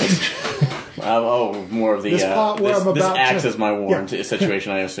 More of the This part where I'm this about acts to- as my warrant Yeah.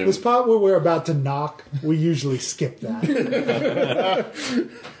 situation, I assume. This part where we're about to knock, we usually skip that.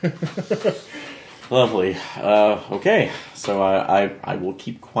 Lovely. Okay, so I will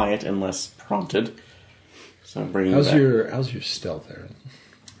keep quiet unless prompted. So I'm bringing How's back your stealth, Aaron?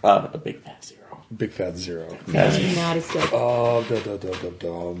 a big fat zero. Big fat zero. Not a step. Oh,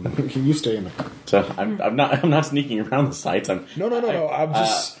 Can you stay in the car? So I'm not sneaking around the sites. No. I'm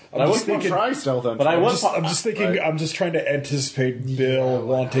just I was thinking. Try stealth on. But I was. I'm just thinking. I'm just trying to anticipate Bill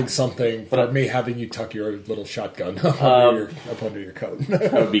wanting something for me having you tuck your little shotgun up under your coat.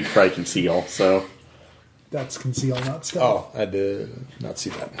 That would be Crike and Seal. So That's conceal, not stealth. Oh, I did not see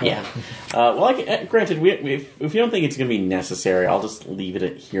that. yeah. Well, granted, if you don't think it's going to be necessary, I'll just leave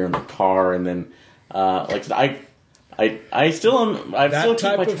it here in the car, and then I still am. I still That keep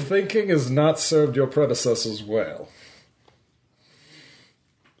type my of thinking has not served your predecessors well.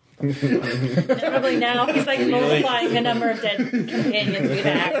 Probably now he's like multiplying the number of dead companions we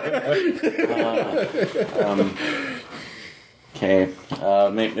have. Okay,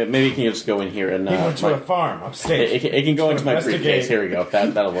 maybe can you just go in here and He went to a farm upstate. it can go into my investigate. briefcase. Here we go.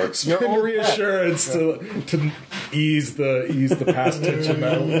 That'll work. And reassurance to ease the past tension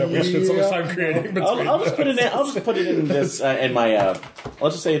that we spent so much time creating between. I'll just put it in. I'll just put it in this in my.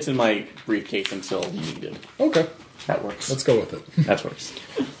 Let's just say it's in my briefcase until needed. Okay, That works. let's go with it. That works.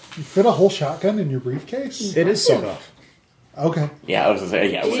 You fit a whole shotgun in your briefcase? It is sawed off. Okay. Yeah, I was gonna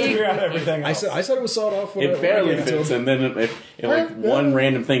say. Yeah, Figure out everything. I said it was sawed off. When it barely fits, and then if like one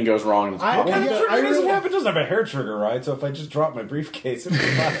random thing goes wrong, it's, I Trigger really- doesn't have. It doesn't have a hair trigger, right? So if I just drop my briefcase, it'll be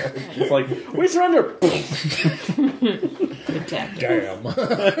fine. it's like we surrender. Good tactic. Damn.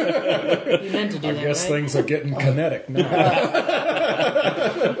 You meant to do that, Guess right? things are getting kinetic now.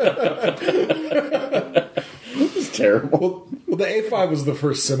 It's terrible. Well, the A5 was the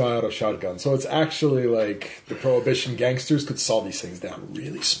first semi-auto shotgun, so it's actually like the Prohibition gangsters could saw these things down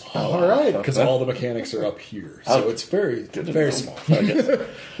really small. All right. Because all the mechanics are up here. So it's very, very know. small. I guess.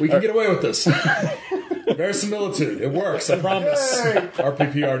 We can get away with this. Verisimilitude. It works, I promise.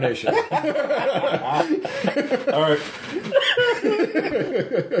 RPPR Nation. All right.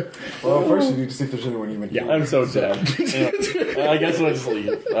 Well, first you need to see if there's anyone you would. Yeah. I'm so dead. I guess I'll just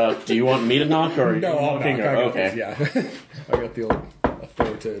leave. Do you want me to knock or are you No, I'll knock. knocking? I got Okay. this, yeah. I got the old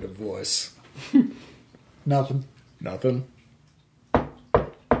authoritative voice. Nothing. Nothing.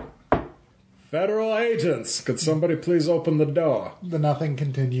 Federal agents, could somebody please open the door? The nothing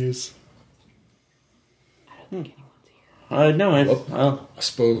continues. No, I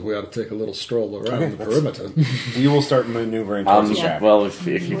suppose we ought to take a little stroll around the perimeter. We will start maneuvering towards the shack. well, if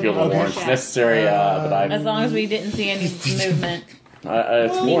you feel the warrant's necessary, but I'm. As long as we didn't see any movement.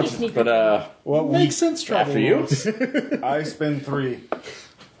 It's warranted, but Well, Makes sense, trouble. after you. I spend 3.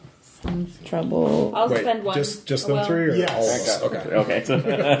 Trouble. I'll Wait, spend one. just them Well, 3? Or yes. all of us? Okay. Okay. So,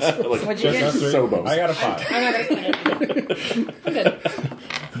 like, What'd you get? That's 3. Sobos. I got a 5. I'm not gonna spend it. I'm good.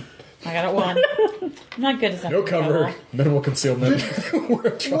 I got a 1. I'm not good at No cover, minimal concealment.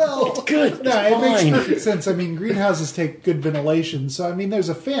 Well, good. no, it makes fine. perfect sense. I mean, greenhouses take good ventilation, so I mean, there's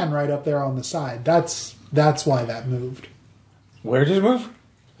a fan right up there on the side. That's why that moved Where did it move?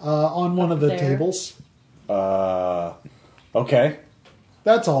 on one of the there. tables. Okay.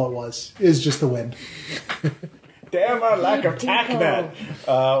 That's all it was. Is just the wind. Damn our lack of TACnet,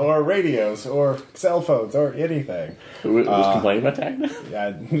 or radios, or cell phones, or anything. Who was complaining about tag? Yeah,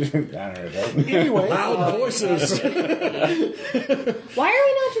 I don't know. Anyway, Loud voices. Why are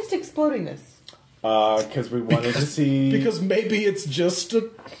we not just exploding this? Because we wanted to see. Because maybe it's just a...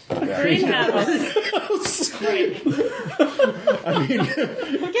 Greenhouse. I mean,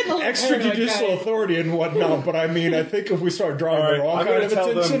 extrajudicial authority and whatnot, but I mean, I think if we start drawing the wrong I'm kind gonna of tell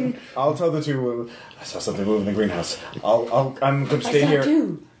attention... them. I'll tell the 2. I saw something move in the greenhouse. I'm going to stay here.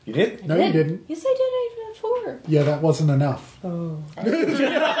 Too. You did? no, you didn't. Yes, I did. I did 4. Yeah, that wasn't enough. I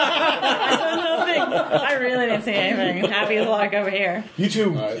really didn't see anything. Happy as luck over here. You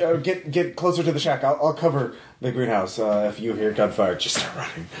two, get closer to the shack. I'll cover the greenhouse. If you hear gunfire, just start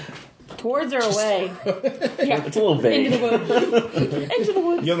running. Towards or away? It's a little vague. Into the woods. Into the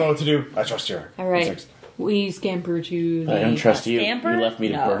woods. You'll know what to do. I trust you. All right. We scamper to the... I don't trust you. Scamper? You left me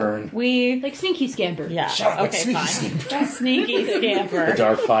to No. burn. We. Like sneaky scamper. Yeah. Shut up, Okay, fine. Sneaky The scamper.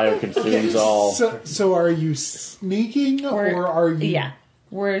 dark fire consumes all. So are you sneaking, or are you Yeah.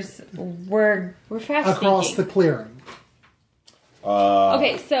 We're We're fast across sneaking. the clearing?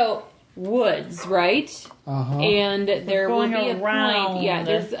 Okay, so woods, right? And there will going be a around point. Yeah,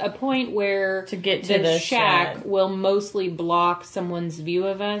 there's a point where to get to the shack shed. will mostly block someone's view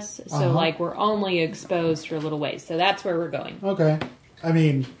of us. So like we're only exposed for a little ways. So that's where we're going. Okay. I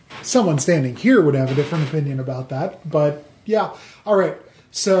mean, someone standing here would have a different opinion about that, but yeah. All right.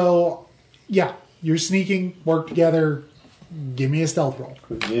 So, yeah, you're sneaking, work together. Give me a stealth roll.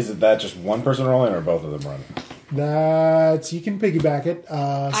 Is it that just one person rolling, or both of them running? That's, you can piggyback it.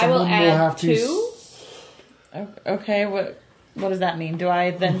 I will Someone add have to 2. okay. What does that mean? Do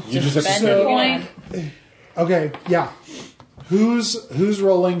I then You just just have to spend a say- point? Okay, yeah. Who's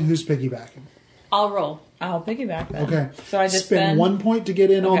rolling? Who's piggybacking? I'll roll. I'll piggyback then. Okay. So I just spend 1 point to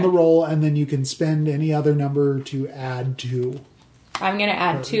get in on Okay. the roll, and then you can spend any other number to add to. I'm going to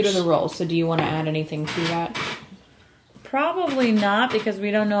add 2 to the roll. So do you want to add anything to that? Probably not, because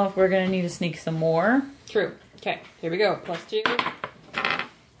we don't know if we're going to need to sneak some more. True. Okay, here we go. +2.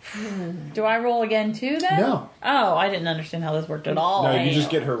 Do I roll again too then? No. Oh, I didn't understand how this worked at all. No, you just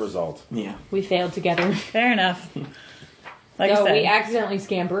get her result. Yeah. We failed together. Fair enough. Like So I said, we accidentally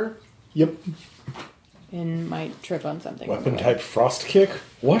scamper Yep. and might trip on something. Weapon type frost kick?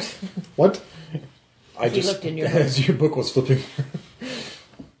 What? What? I He looked in your book. as your book was flipping,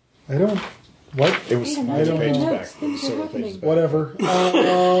 I don't. What? it was Wait a minute. 30 pages Notes. back. It was Things are several happening. pages back. Whatever.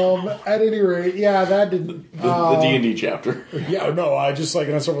 At any rate, yeah, that didn't. The D&D chapter. Yeah, no, I just like,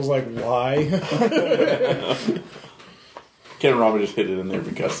 and I sort of was like, why? Ken and Robin just hit it in there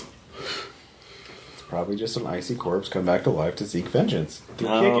because. It's probably just some icy corpse come back to life to seek vengeance. Keep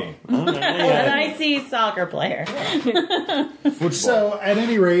kicking. an icy soccer player. So, at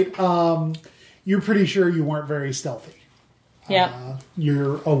any rate, you're pretty sure you weren't very stealthy. Yeah.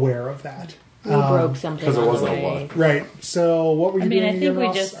 You're aware of that. We broke something 'cause it on the wasn't a way. lot. Right. So, what were you I mean, doing I think again, we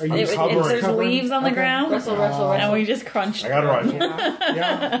Ross? just Are you there's covering? leaves on the Okay. ground, Wrestle, wrestle, and wrestle. we just crunched. I got it right.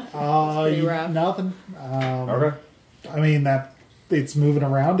 Yeah. pretty rough. Nothing. Okay. I mean that it's moving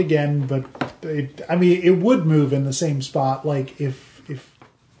around again, but it would move in the same spot. Like if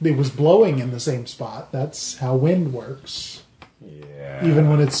it was blowing in the same spot. That's how wind works. Yeah. even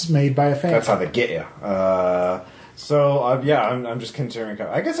when it's made by a fan. That's how they get you. I'm just considering.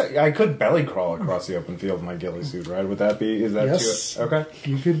 I guess I could belly crawl across the open field in my ghillie suit, right? Would that be? Is that Yes. too? Okay.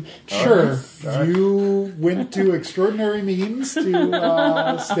 You could, All sure. right. You went to extraordinary means to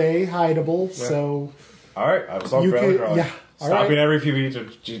stay hideable, so All right. I was all You belly could- crawling. yeah, all Stopping right. every few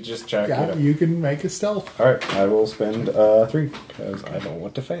feet to just check. yeah, you can make a stealth. All right. I will spend 3 because I don't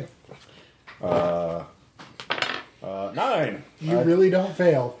want to fail. 9. You really don't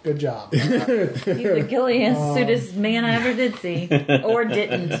fail. Good job. He's the gilliest suitest man I ever did see. Or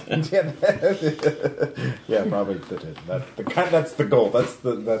didn't. Yeah, probably that's the goal.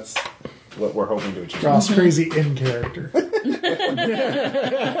 That's what we're hoping to achieve. Ross Crazy in character.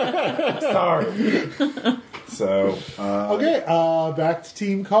 Sorry. So Okay, back to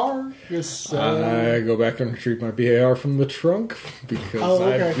Team Car. Yes, I go back and retrieve my BAR from the trunk because Oh,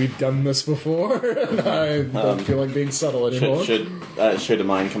 okay. we've done this before, and I don't feel like being subtle anymore. Should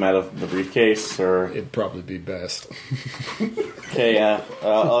mine come out of the briefcase or? It'd probably be best. Okay,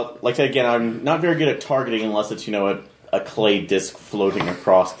 like I said again, I'm not very good at targeting unless it's a clay disc floating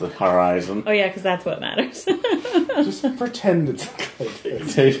across the horizon. Oh yeah, because that's what matters. just pretend it's.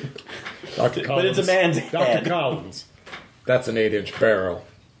 Dr. But it's a man's head. Dr. Collins. That's an 8-inch barrel.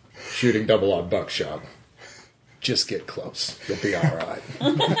 Shooting double on buckshot. Just get close. You'll be all right.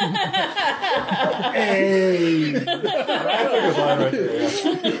 hey,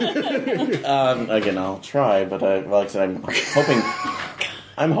 Again, I'll try, but like I said,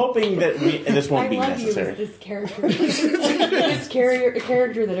 I'm hoping that this won't be necessary. I love you as this character. This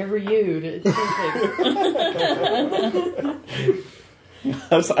character that ever used. It's perfect.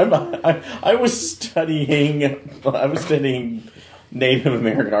 I was studying Native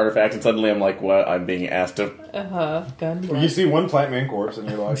American artifacts, and suddenly I'm like, what? I'm being asked to. Gun. You see one plant man corpse, and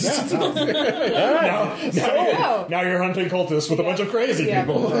you're like, yeah. Now you're hunting cultists with a bunch of crazy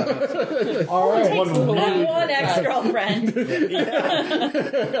people. all right. One ex-girlfriend.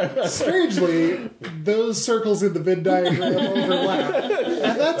 Strangely, those circles in the Venn diagram overlap,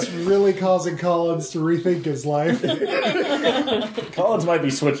 and that's really causing Collins to rethink his life. Collins might be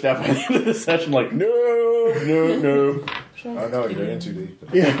switched out by the end of the session, like, no. Oh no, you're in too deep.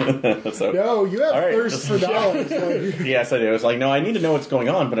 Yeah. So, No, you have All right. thirst for knowledge. Like, yes, I do. It's like, no, I need to know what's going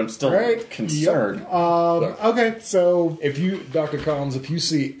on, but I'm still right. concerned. Okay, so If you, Dr. Collins, if you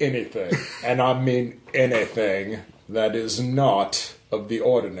see anything, and I mean anything, that is not of the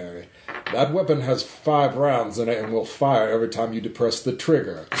ordinary, that weapon has 5 rounds in it and will fire every time you depress the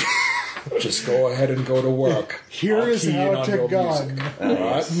trigger. Just go ahead and go to work. here I'll is key in how on to your gun. music. All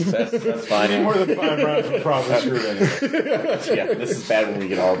right? That's fine. More than 5 rounds would probably screwed anyway. Yeah, this is bad when we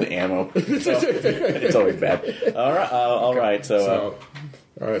get all the ammo. So, it's always bad. All right. So,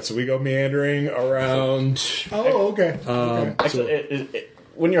 All right, so we go meandering around. Oh, okay. actually,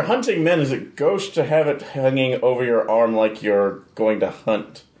 when you're hunting men, is it gauche to have it hanging over your arm like you're going to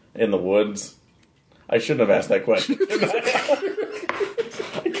hunt in the woods? I shouldn't have asked that question.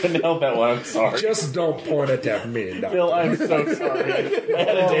 I couldn't help that one. I'm sorry. Just don't point it at me. Dr. Bill, I'm so sorry. I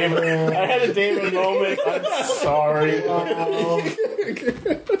had a David moment. I'm sorry.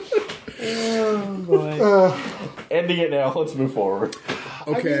 Oh boy. Ending it now. Let's move forward.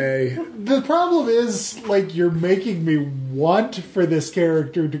 Okay. The problem is, like, you're making me want for this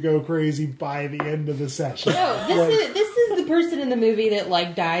character to go crazy by the end of the session. No, this is the person in the movie that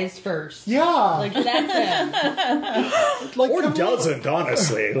like dies first. Yeah. Like that's him. like, Or come on. doesn't,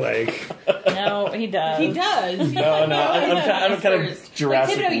 honestly. Like, No, he does. He does. No, I'm kind of Like,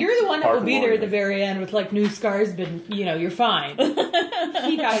 Jurassic. Thibodeau, you're the one that will be there at the Park very end with like new scars, but you're fine.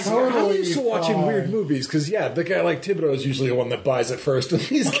 He dies. Totally. I'm used to watching fine. weird movies because, yeah, the guy like Thibodeau is usually the one that buys it first, and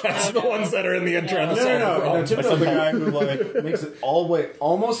these guys are the ones that are in the end trying to solve the No, problem. Thibodeau's the guy who like makes it all the way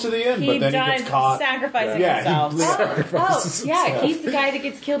almost to the end, He but then he dies gets caught. sacrificing Yeah, himself. Oh, yeah, he's the guy that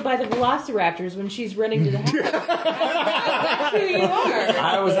gets killed by the velociraptors when she's running to the house. That's who you are.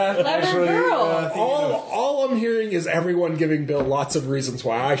 I was Clever actually girl. All I'm hearing is everyone giving Bill lots of reasons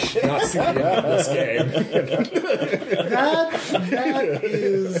why I should not see the end of this game. That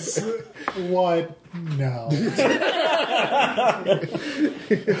is what. No. You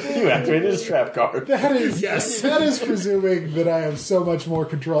activated his trap card. That is Yes. That is presuming that I have so much more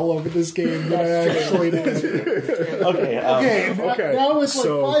control over this game than I actually do. Okay. Okay, now it's like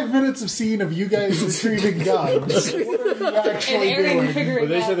so- 5 minutes of scene of you guys retrieving guns. What are you And actually Aaron doing? figuring But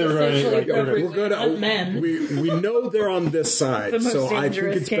they out said they were going to, sexually like, appropriate We're gonna. hunt men. We know they're on this side, The most so I think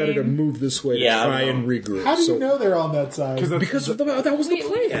dangerous it's better to game. move this way Yeah, to try I know. and regroup. How do you So- know they're on that side? Because that was the We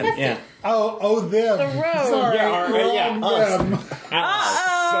plan. discussed Yeah. Oh, them. The road. Sorry, Yeah, wrong us. them.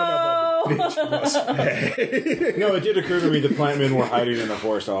 Son of a bitch must pay. No, it did occur to me the plant men were hiding in the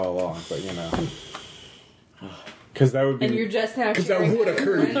forest all along, but you know. Because that would be. And you're just now Because that sharing would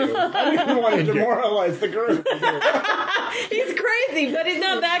occur to you. I didn't want to demoralize the group. He's crazy, but he's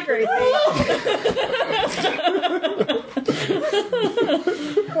not that crazy.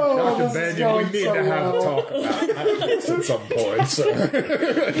 Dr. Banyan, we need to have a talk about ethics at some point, sir.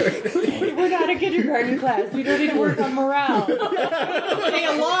 We're not a kindergarten class. We don't need to work on morale. Stay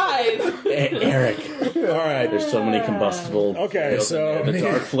alive. Eric, All right. there's so many combustible. Okay, potatoes so in there. the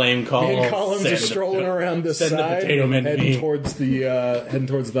dark flame call. Me and Collins are strolling around this send the side, potato men to heading me. towards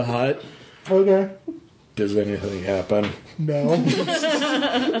the hut. Okay. Does anything happen? No.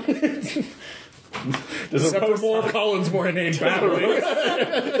 Except for more Collins more inane battling.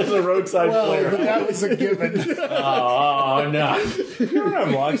 There's a roadside Well, flare. that was a given. Oh no, You don't have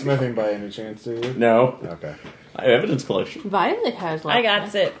locksmithing by any chance, do you? no. Okay. I have evidence collection. Violet has I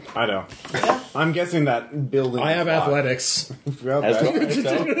got it. I know. I'm guessing that building. I have is locked. athletics. Well, As okay.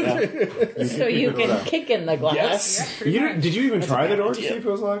 well, yeah. So you can kick in the glass. Yes. Did you even try the door to see if it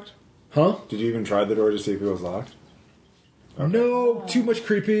was locked? Huh? Did you even try the door to see if it was locked? No, too much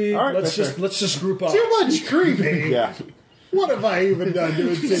creepy. All right, let's that's just group up. Too much creepy. Yeah. What have I even done to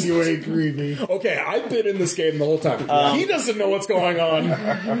insinuate creepy? Okay, I've been in this game the whole time. He doesn't know what's going on.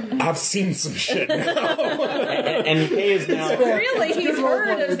 I've seen some shit now. And McKay is now. Really, he's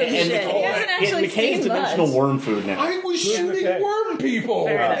heard of some And shit. He hasn't actually McKay is seen dimensional much. worm food now. I was shooting okay? worm people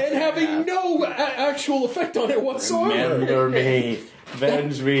Fair enough. and having no actual effect on it whatsoever. Remember me.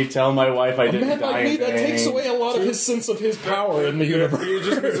 Venge me. Tell my wife I A didn't man die like me, in that takes vain. away a lot of his sense of his power in the universe.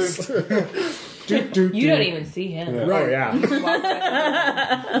 You don't even see him. Right,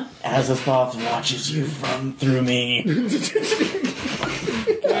 yeah. As a spoth watches you from through me.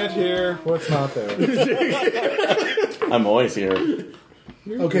 Can't hear what's not there. I'm always here.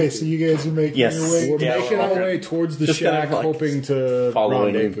 Okay, so you guys are making Yes. your way. We're Yeah, making we're our okay. way towards the Just kind shack, of like hoping to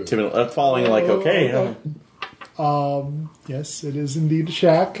Following, rendezvous. following like okay. Yes, it is indeed a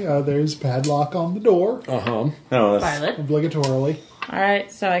shack. There's a padlock on the door, Uh-huh. No, that's, Violet. obligatorily. All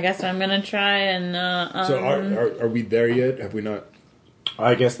right, so I guess I'm gonna try and. So are we there yet? Have we not?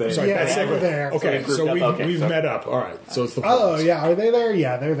 I guess they. Sorry, Yeah, that's we're separate. there. Okay, So so we've we've, grouped up. Okay, we've so- met up. All right, so it's the Oh, Fords. yeah, are they there?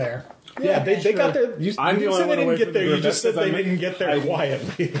 Yeah, they're there. Yeah, they got there. You, I'm you the said only they one away didn't get from there. the You group. just said That's- they didn't get there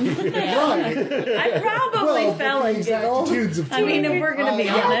quietly. Right. I probably Well, fell but and these giggled. attitudes of I mean, if we're gonna be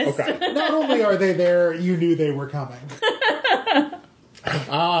yeah. honest. Okay. Not only are they there, you knew they were coming.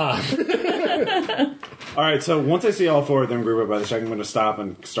 All right, so once I see all four of them group up by the shack, I'm going to stop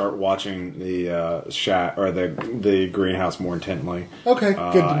and start watching the shack or the greenhouse more intently. Okay,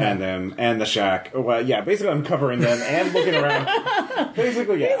 good to know. And the shack. Well, yeah, basically I'm covering them and looking around.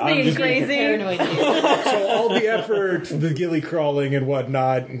 Basically, yeah, I'm Being just crazy. Paranoid. So all the effort, the gilly crawling and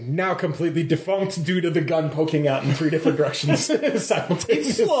whatnot, now completely defunct due to the gun poking out in 3 different directions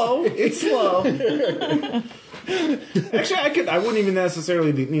simultaneously. It's slow. Actually, I wouldn't even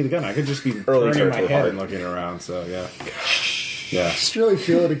necessarily need a gun. I could just be Early turning my turn to the head heart. and looking around. So yeah, yeah. Just really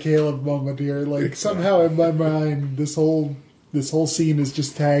feeling a Caleb moment here. Like somehow in my mind, this whole scene is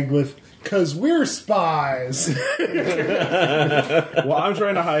just tagged with "'cause we're spies." Well, I'm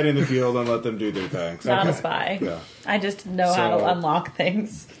trying to hide in the field and let them do their thing. So. Not a spy. Yeah. I just know how So- to unlock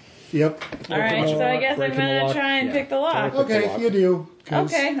things. Yep. All right, so I guess I'm breaking the gonna lock. try and Yeah. pick the lock. Okay, you do.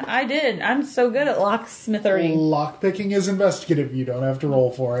 'cause Okay, I did. I'm so good at locksmithery. Lockpicking is investigative. You don't have to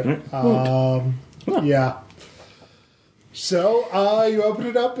roll for it. Yeah. So you open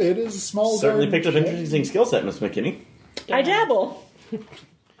it up. It is a small. certainly garden picked up shed. interesting skill set, Miss McKinney. I dabble.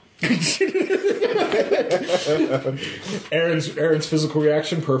 Aaron's physical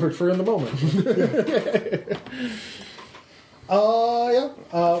reaction perfect for in the moment. Yeah.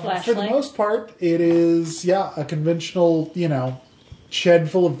 For the Flashlight. most part, it is a conventional shed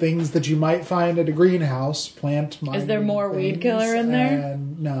full of things that you might find at a greenhouse. Plant. Is there mining more weed things, killer in there?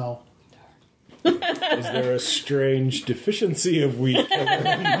 And no. Is there a strange deficiency of weed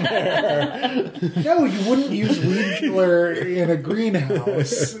killer? No, you wouldn't use weed killer in a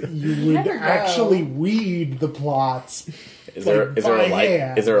greenhouse. You would Never go. actually weed the plots. Is there Like, is there a by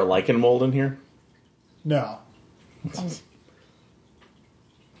hand. is there a lichen mold in here? No.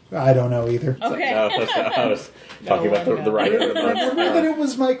 I don't know either. Okay. No, I was talking about the writer of the Remember that month. it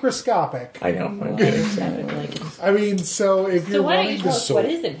was microscopic. I know. I'm kidding. I mean, so if So you're why don't wanting you to... tell us what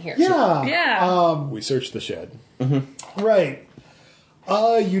is in here? Yeah. Yeah. We searched the shed. Right.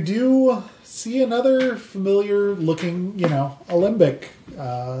 You do see another familiar looking, alembic.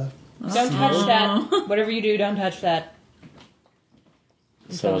 Don't touch that. Whatever you do, don't touch that.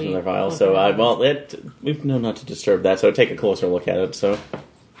 So Until another we vial. open So it. we've known not to disturb that. So take a closer look at it. So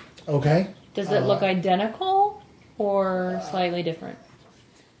Okay. Does it look identical or slightly different?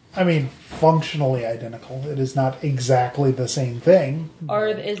 I mean, functionally identical. It is not exactly the same thing. Or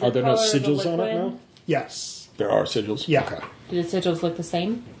is the Are there no color of the sigils on it liquid- now? Yes. There are sigils? Yeah. Okay. Do the sigils look the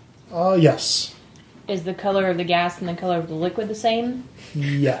same? Yes. Is the color of the gas and the color of the liquid the same?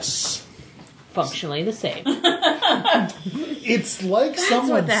 Yes. Functionally the same. It's like someone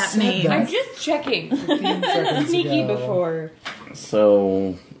what that said means. that I'm just checking. 15 seconds Sneaky ago. before.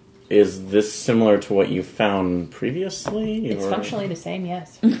 So, is this similar to what you found previously? It's or functionally the same,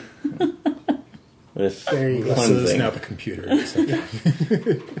 yes. This There you go. So this is cleansing? now the computer.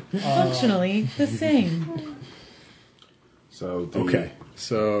 Functionally the same. So the, Okay.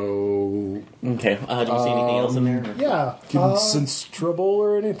 So, Okay. Do you see anything else in there? Yeah. can you sense trouble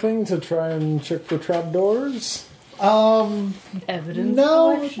or anything to try and check for trapdoors? Evidence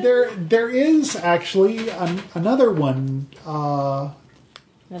No, collection? there is actually another one.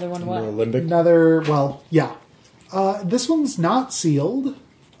 Another one what? Limbic? Another, well, yeah. This one's not sealed.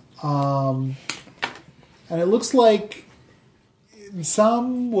 And it looks like in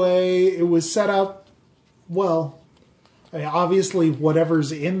some way it was set up, well, I mean, obviously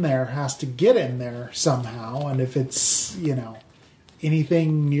whatever's in there has to get in there somehow. And if it's,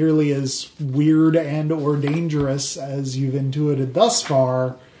 anything nearly as weird and or dangerous as you've intuited thus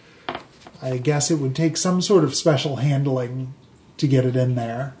far, I guess it would take some sort of special handling to get it in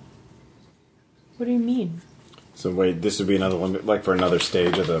there. What do you mean? So wait, this would be another one, like for another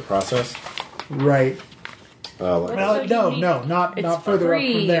stage of the process. Right. Like- so No, unique. not It's further up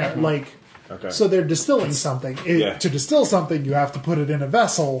free. from there. Like, okay. so they're distilling something. Yeah. To distill something, you have to put it in a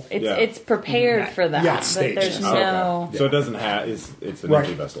vessel. It's Yeah. it's prepared for that, Yeah, but staged. there's Oh, no. okay. So it doesn't have. It's an Right.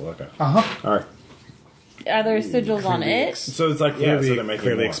 empty vessel. Okay. Uh huh. All right. Are there sigils on it? So it's like yeah. So they're making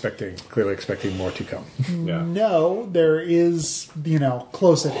clearly more. expecting more to come. Yeah. No, there is,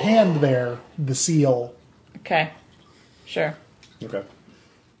 close at hand there, the seal, Okay, sure. Okay.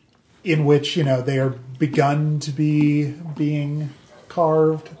 in which, they are begun to be being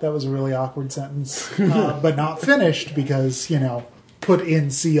carved. That was a really awkward sentence. But not finished because, put in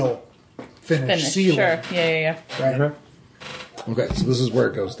seal. Finish sealing. Sure. Yeah. Right. Okay. Okay, so this is where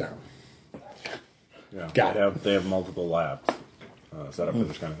it goes down. Yeah. Got it. They have multiple labs set up for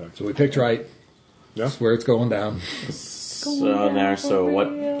this kind of thing. So we picked right. Yeah. That's where it's going down. So what?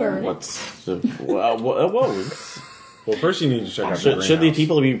 Burn it. What's the, whoa? Well, first you need to check out the Should greenhouse. these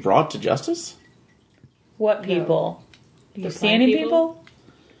people be brought to justice? What people? Do you The see plant any people? people?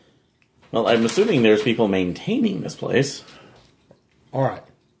 Well, I'm assuming there's people maintaining this place. All right.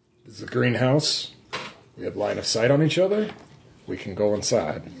 This is a greenhouse. We have line of sight on each other. We can go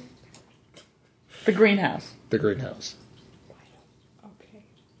inside The greenhouse. the greenhouse. Okay.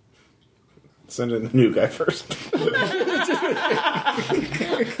 Send in the new guy first.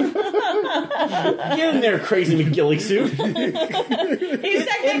 Get in there, crazy McGilly suit. He's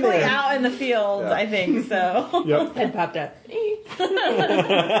technically out in the field, I think. So Yep. Head popped up.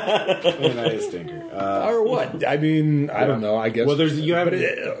 And I stinker. Or what? I mean, I don't know. I guess. Well, there's- you have-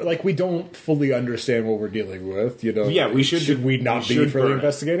 but like we don't fully understand what we're dealing with. Yeah, we should- Should we not we be should further burn it.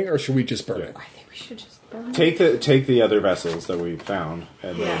 investigating, or should we just burn it? I think we should just burn it. Take the other vessels that we found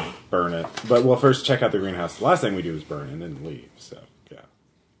and then burn it. But we'll first check out the greenhouse. The last thing we do is burn and then leave. So yeah.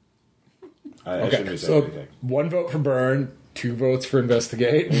 I shouldn't Okay, be so saying anything. 1 vote for burn, 2 votes for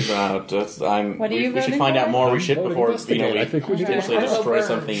investigate. Mm-hmm. What are you we should voting find out for? more. We should voting before investigate. we I think we should potentially Okay. destroy She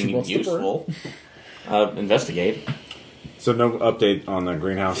something wants to burn. useful. Investigate. So no update on the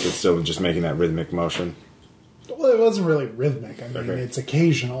greenhouse. It's still just making that rhythmic motion. Well, it wasn't really rhythmic. I mean, Okay. it's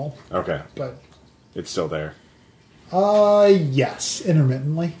occasional, Okay, but it's still there. yes,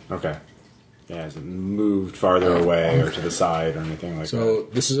 intermittently. Okay. Yeah, it hasn't moved farther away or to the side or anything like that. So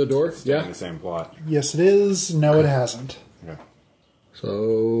this is a door. In Yeah. the same plot. Yes, it is. No, it hasn't. Okay.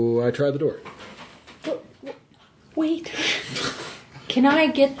 So I try the door. Wait. Can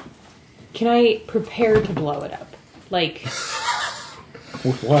I prepare to blow it up? Like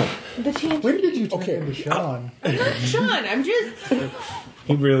With what? the TNT. When did you turn Okay. into Sean? Sean, I'm just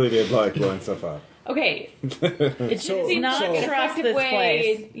He really did like blowing stuff up. okay. It's So- just not an trust effective this way.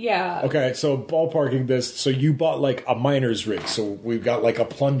 place. Yeah. Okay, so ballparking this. So you bought like a miner's rig. So we've got like a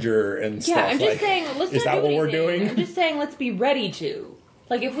plunger and stuff. Yeah, I'm just like, saying. Let's is not that do what we're anything. doing? I'm just saying. Let's be ready to.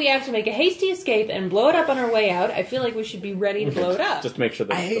 Like, if we have to make a hasty escape and blow it up on our way out, I feel like we should be ready to blow it up. Just to make sure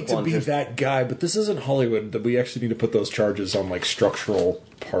that I hate the to be plungers- that guy, but this isn't Hollywood. That we actually need to put those charges on like structural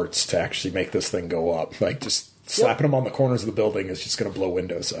parts to actually make this thing go up. Like just slapping them on the corners of the building is just going to blow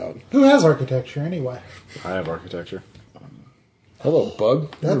windows out. Who has architecture anyway? I have architecture. Hello,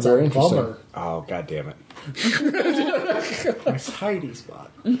 Bug. That's You're very a interesting. bummer. Oh, god damn it. My hidey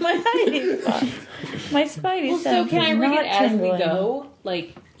spot. My hiding spot. My spidey Well, so sense can I is rig not it as tingling. we go?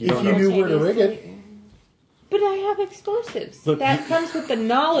 Like, If you knew where to rig it. but I have explosives. Look- That comes with the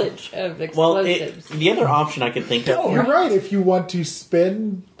knowledge of Well, explosives. the other option I could think of. Oh, you're right. If you want to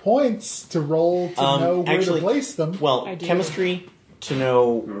spend points to roll to know where actually- to place them, Well, I do. chemistry to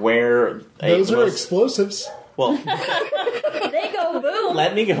know where those a are most- explosives. Well, They go boom.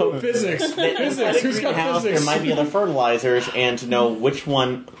 let me go. Physics. Inside Physics. a Who's got greenhouse, physics? there might be other fertilizers, and to know which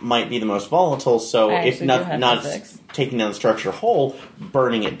one might be the most volatile. So, I if actually do not have physics. taking down the structure whole,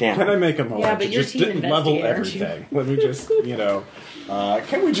 burning it down. Can I make a moment Yeah, but to you're just team level investigator, aren't you? everything? Let me just,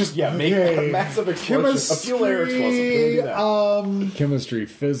 can we just, make Okay. a massive explosion, a fuel air explosive? Can we do that? Chemistry,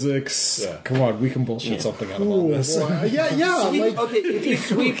 physics. Yeah. Come on, we can bullshit something out of all Ooh, this. boy. Yeah, like Okay, if you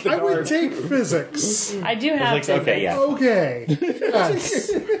sweep the I would guard. take physics. I do have Physics, okay, physics. yeah. Okay.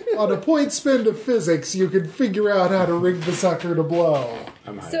 Yes. On a point spend of physics, you can figure out how to rig the sucker to blow.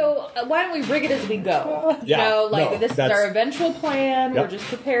 I'm hiding. So why don't we rig it as we go? Yeah, no, this is that's- our eventual plan. Yep. We're just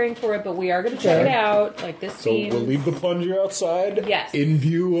preparing for it, but we are going to check Okay. it out. Like this So seems. we'll leave the plunger outside. Yes. In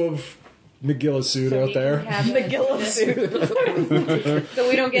view of McGillis suit so we out can there. have The a- Gillis suit. so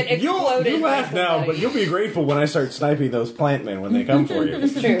we don't get You exploded. by laugh now, somebody. but you'll be grateful when I start sniping those plant men when they come for you.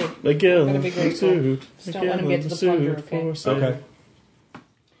 It's true. Miguel, gonna be grateful. Just don't let him get to the plunger, okay? Okay.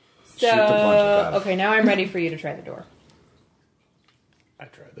 So, Shoot the plunger, got it. okay, now I'm ready for you to try the door. I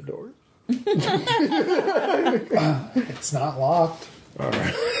tried the door. It's not locked.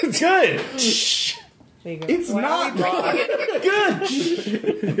 Good. There you go. It's Why not don't we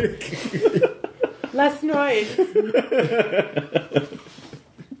Good. Less noise.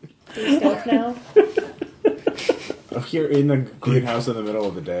 Stealth now? Here in the greenhouse in the middle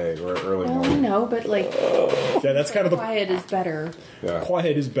of the day or early Well, morning. no, but like Yeah, that's kind of the quiet is better. Yeah.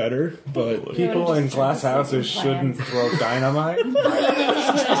 quiet is better, but People in just glass try to houses see some shouldn't throw dynamite.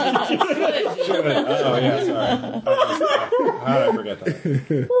 Oh yeah, sorry. How did I forget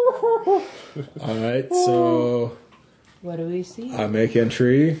that? all right. So What do we see? I make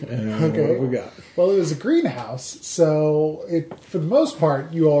entry, and what Okay. have we got? Well, it was a greenhouse, so for the most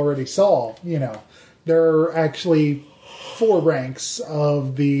part, you already saw, there are actually 4 ranks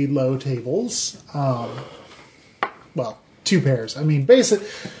of the low tables. Well, 2 pairs. I mean,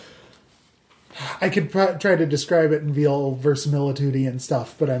 I could try to describe it in real verisimilitude and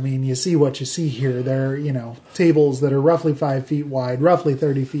stuff, but I mean, you see what you see here. They're, tables that are roughly 5 feet wide, roughly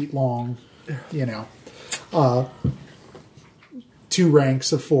 30 feet long, 2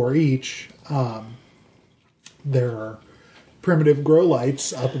 ranks of 4 each. There are primitive grow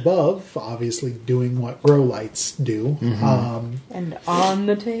lights up above, obviously doing what grow lights do. And on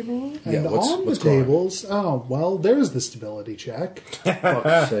the table? And Yeah, what's on the growing? tables, oh, well, there's the stability check.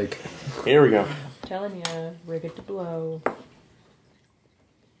 Fuck's sake. Here we go. Telling you, rig it to blow.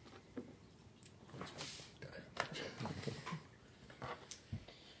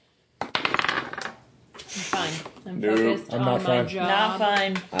 I'm fine. I'm No, focused I'm on not my fine. job. Not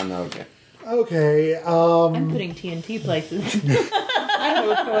fine. I'm not okay. Okay, I'm putting TNT places. I don't know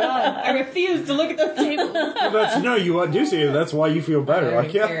what's going on. I refuse to look at those tables. No, you do see it. That's why you feel better.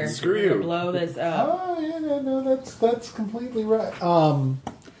 Like, yeah, Here, screw we're gonna you. blow this up. oh, yeah, no, that's completely right.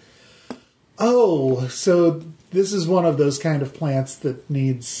 So this is one of those kind of plants that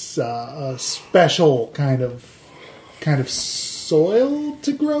needs a special kind of soil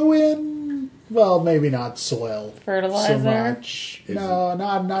to grow in. Well, maybe not soil. Fertilizer? So much. No,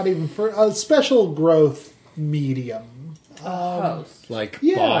 not even for a special growth medium. Host. Like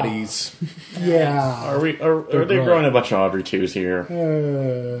Yeah. bodies. Yeah. Are they growing a bunch of Audrey 2s here?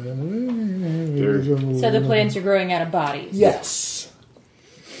 So the plants are growing out of bodies. Yes.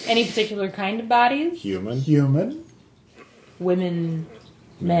 Any particular kind of bodies? Human. Human. Women,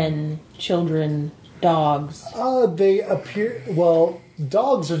 men, children, dogs. They appear. Well,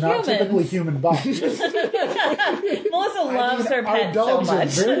 dogs are not Humans. typically human bodies. Melissa loves her Our pets so dogs are much.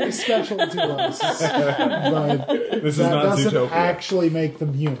 very special to us, but This is that not doesn't Zootopia. actually make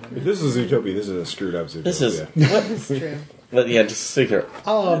them human. If this is Zootopia, this is a screwed up Zootopia. This is- That's true. But yeah, just see here.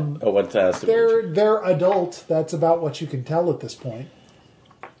 What They're adult. That's about what you can tell at this point.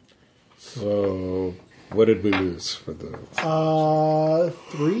 So, what did we lose for the?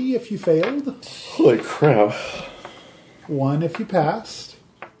 3 if you failed, Holy crap. 1 if you passed.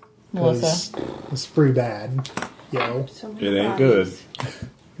 Melissa. It's pretty bad. Yo. So many It ain't bodies. good.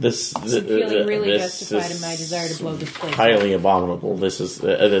 This I'm feeling really this justified is in my desire to blow this place up. highly abominable. This is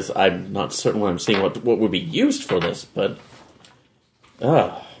this. I'm not certain what I'm seeing. What would be used for this, but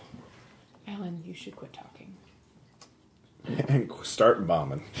Alan, you should quit talking. and start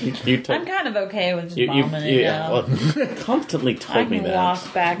bombing. I'm kind of okay with just bombing it yeah, now. well, constantly I told me can that.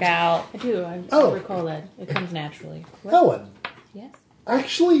 walk back out. I do. I Oh. recall that. It comes naturally. What? Helen, Yes.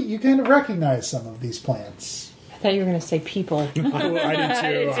 actually, you kind of recognize some of these plants. I thought you were going to say people. I did too.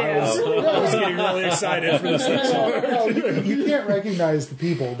 I I was getting really excited for this episode. Well, you can't recognize the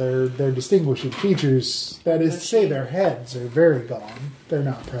people. Their distinguishing features, that is to say, their heads are very gone. They're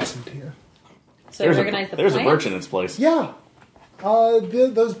not present here. So recognize the there's a plants? birch in its place. Yeah.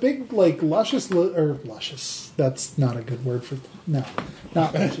 Those big, like, luscious, that's not a good word for, no,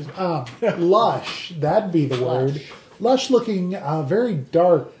 not luscious. Lush, that'd be the word. Lush looking, very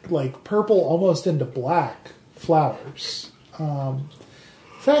dark, like purple almost into black flowers. In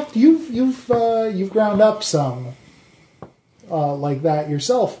fact, you've ground up some, like that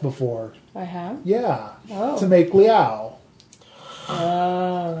yourself before. I have? Yeah. Oh. To make liao.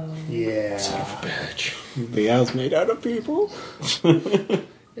 Oh. Yeah. Bitch. Liao's made out of people?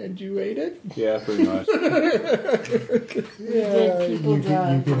 And you ate it? Yeah, pretty much. Yeah, people you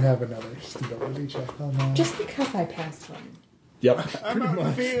die? can have another stability check on that. Just because I passed one. Yep. Pretty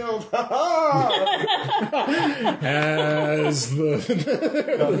much. Field. As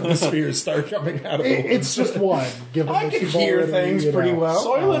the spheres start coming out of the It's just one. Given I that can you've hear already, things you know. pretty well.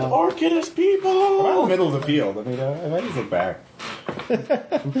 Soylent Orchid is people. I'm in the middle of the field. I mean, I might just look back.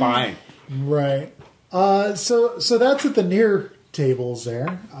 I'm fine. Right. So that's at the near tables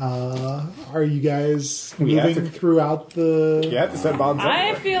there. Are you guys We have moving to- throughoh the? You have to set bombs I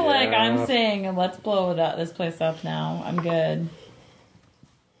everywhere. feel like I'm saying, let's blow it up. This place up now. I'm good.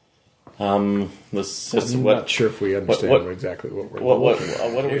 This is I'm what. not sure if we understand what- exactly what we're What are we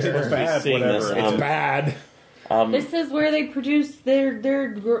It's supposed to be bad, seeing whatever. this? It's It's bad. This is where they produce their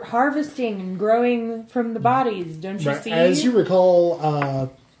harvesting and growing from the bodies. Don't you Right. see? As you recall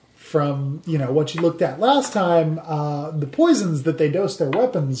from what you looked at last time, the poisons that they dose their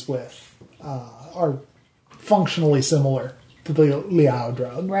weapons with are functionally similar to the Liao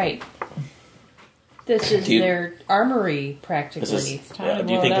drug. Right. This is Do you- their armory, practically. This is, It's time to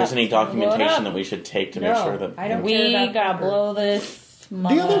do you blow think it there's up. any Blow it documentation up. that we should take to No, make sure that I don't We care about gotta the blow this.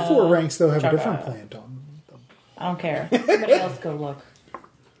 The other four ranks, though, have a Chugga. different plant on them. I don't care. Somebody else go look.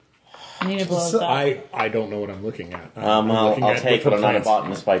 I need to blow this So up. I don't know what I'm looking at. I'm looking I'll at take it. different I'm not a plants.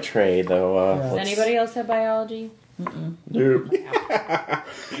 botanist by trade, though. Does anybody else have biology? Nope.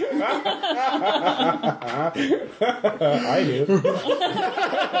 I do.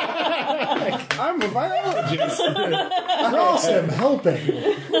 I'm a biologist. Ross, am helping.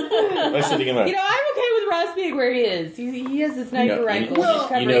 I'm sitting in You know, I'm okay with Ross being where he is. He has a sniper know- rifle. you- well, He's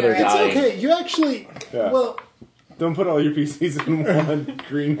covering you know they're our ass. dying. Okay, you actually. Yeah. Well, Don't put all your PCs in one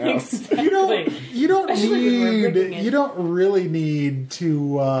greenhouse. you don't. You don't Especially when we're ripping need. it. You don't really need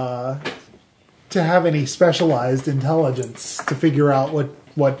to have any specialized intelligence to figure out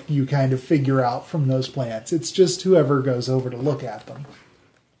what you kind of figure out from those plants. It's just whoever goes over to look at them.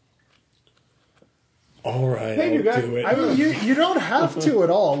 All right, Hey, you I'll guys- do it. I mean, you don't have to at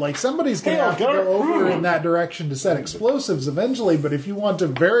all. Like, somebody's going to have to go over in that direction to set explosives eventually, but if you want to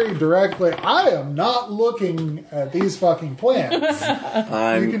very directly, I am not looking at these fucking plants.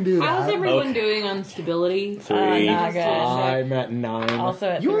 You can do How's that. everyone doing on stability? Three. Not good. I'm at 9. Also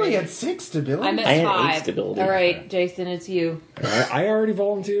at You only 3. had 6 stability. I'm at I had 5. 8 stability. All right, Jason, it's you. I already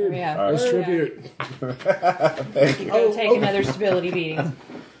volunteered. Yeah. As Yeah. tribute. Go take another stability beating.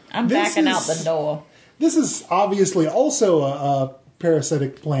 I'm This backing out is- the door. This is obviously also a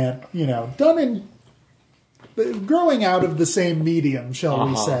parasitic plant, done in growing out of the same medium, shall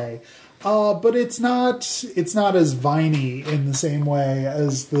we say? But it's not as viney in the same way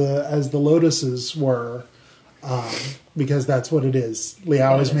as the lotuses were, because that's what it is.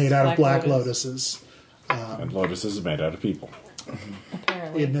 Liao is made out of black Black lotuses. And Lotus is made out of people.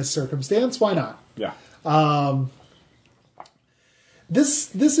 Apparently. In this circumstance, why not? Yeah.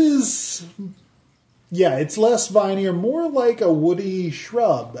 This is. Yeah, it's less viney, or more like a woody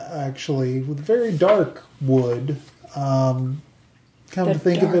shrub, actually, with very dark wood. Come to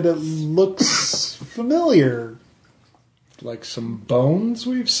think of it, it looks familiar. Like some bones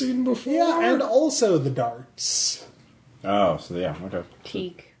we've seen before. Yeah, and also the darts. Oh, so yeah, okay.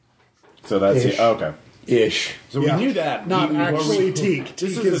 Teak. So that's Ish. okay. Ish. So Yeah. we knew that. Not We- actually teak.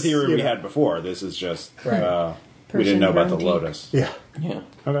 This Teak is the theory you we know, had before. This is just Right. we didn't know about the Person-grown lotus. Yeah, Yeah.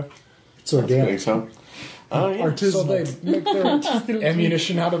 Okay. it's I organic. think so. Oh, yeah. Artisanal. So they make their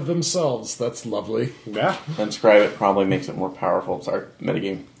ammunition out of themselves. That's lovely. Yeah. Transcribe it probably makes it more powerful. Sorry,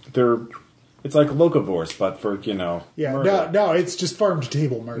 metagame. It's like locavores, but for Yeah, murder. no, it's just farm to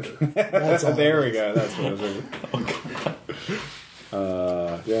table murder. That's all. There it we is. go. That's what I was thinking.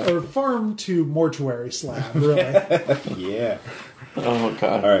 Yeah. Or farm to mortuary slab, really. Yeah. Oh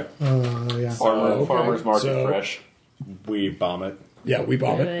god. All right. Yeah. Farmers market So- fresh. We bomb it. Yeah, we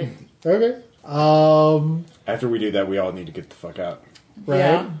bomb it. Good. Okay. After we do that, we all need to get the fuck out. Right.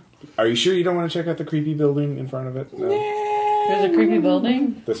 Yeah. Are you sure you don't want to check out the creepy building in front of it? No. There's a creepy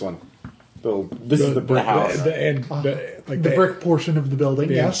building. This one. This is the brick house. The The brick portion of the building,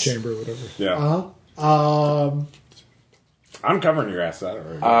 the yes. chamber or whatever. Yeah. I'm covering your ass. I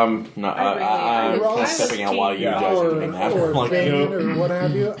don't know. No, I I'm was- kind of stepping out while you Yeah. guys are or, doing that. or Like, Bane or what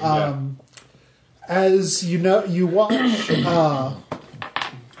have you. As you know, you watch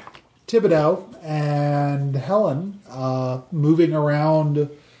Thibodeau and Helen moving around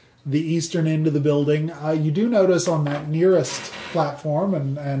the eastern end of the building. You do notice on that nearest platform,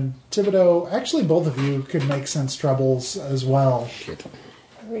 and Thibodeau, actually both of you could make sense troubles as well.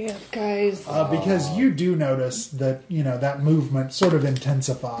 Hurry up, guys. Because you do notice that, that movement sort of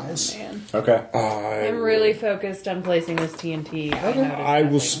intensifies. Man. Okay. I'm really focused on placing this TNT. I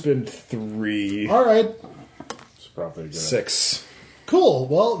will spend 3, All right. It's probably good. 6. Cool.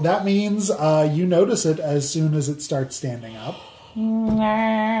 Well, that means you notice it as soon as it starts standing up. Do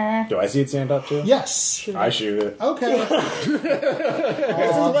I see it stand up too? Yes. I shoot it. Okay. This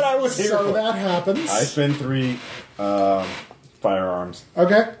is what I was here So for. that happens. I spend 3 firearms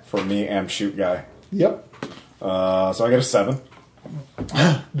Okay. for me and shoot guy. Yep. So I get a 7.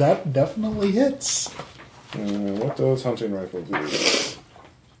 That definitely hits. What does hunting rifle do?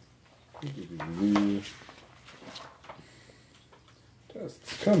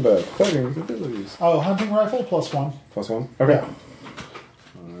 Tests combat fighting abilities. Oh, hunting rifle +1. +1. Okay.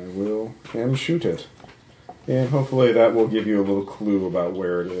 I will and shoot it, and hopefully that will give you a little clue about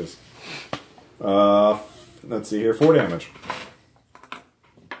where it is. Let's see here. 4 damage.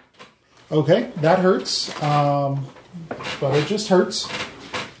 Okay, that hurts. But it just hurts.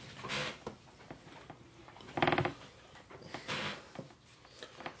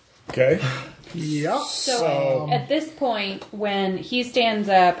 Okay. Yep. So at this point, when he stands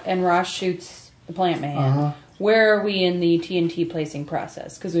up and Ross shoots the plant man, where are we in the TNT placing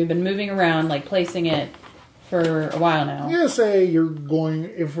process? Because we've been moving around, like placing it for a while now. I'm gonna say you're going.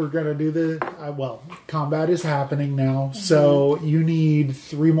 If we're gonna do the combat is happening now, so you need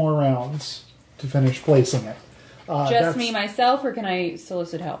 3 more rounds to finish placing it. Just that's- me, myself, or can I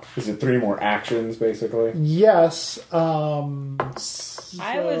solicit help? Is it 3 more actions, basically? Yes. I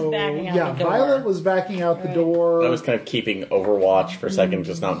was backing out yeah, the door. Violet was backing out the door. I was kind of keeping Overwatch for a second,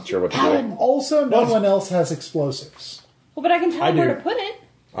 just not sure what to do. Also, no one else has explosives. Well, but I can tell him do. where to put it.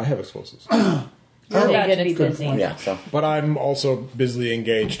 I have explosives. You're about good to be at good busy. point. Yeah, so But I'm also busily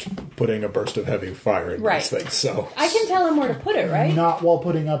engaged putting a burst of heavy fire into Right. this thing, so... I can tell him where to put it, right? Not while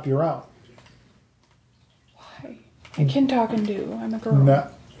putting up your own. I can talk and do. I'm a girl. No.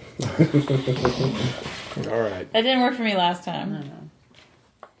 Alright. That didn't work for me last time.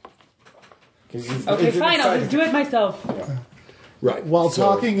 Okay, fine. I'll just do it myself. Right. While so-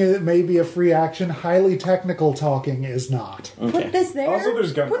 talking it may be a free action, highly technical talking is not. Put this there. Also,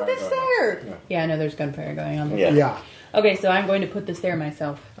 there's gunfire Put this going on. there. Yeah, I know there's gunfire going on. yeah. Yeah. Okay, so I'm going to put this there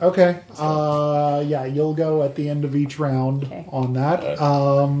myself. Okay. Yeah, you'll go at the end of each round Okay. on that.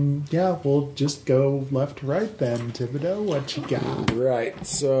 Yeah, we'll just go left to right then. Thibodeau, what you got? Right,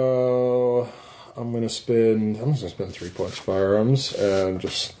 so... I'm just gonna spend 3 points of firearms and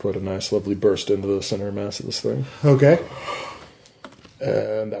just put a nice lovely burst into the center mass of this thing. Okay.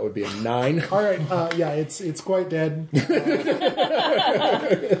 And that would be a 9. All right. Yeah, it's quite dead. Is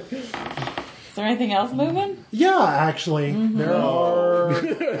there anything else moving? Yeah, actually, there are.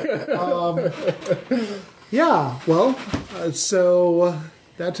 Yeah, well, so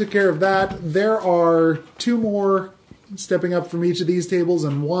that took care of that. There are 2 more stepping up from each of these tables,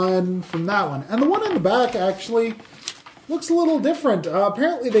 and 1 from that one. And the one in the back actually looks a little different.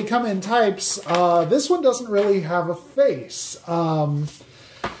 Apparently, they come in types. This one doesn't really have a face.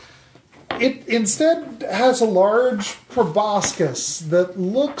 It instead has a large proboscis that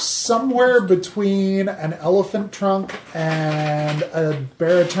looks somewhere between an elephant trunk and a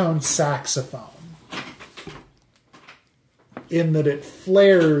baritone saxophone. In that it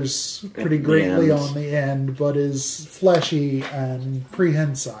flares pretty greatly end. on the end, but is fleshy and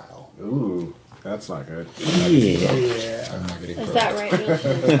prehensile. Ooh, that's not good. Yeah. I'm not getting Is that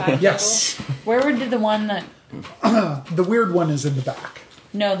right? Neil? Yes. Where did the one that... The weird one is in the back.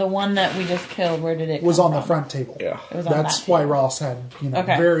 No, the one that we just killed, where did it Was come on the from? front table. Yeah. It was on That's that why table. Ross had,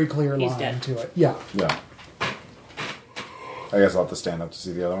 Okay. very clear He's line dead. to it. Yeah. Yeah. I guess I'll have to stand up to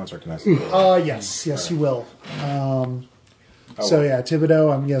see the other ones, or can I see? Yes, you will. So yeah,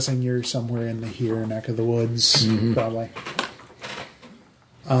 Thibodeau, I'm guessing you're somewhere in the here neck of the woods, probably.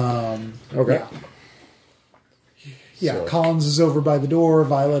 Okay. Yeah, So- Collins is over by the door.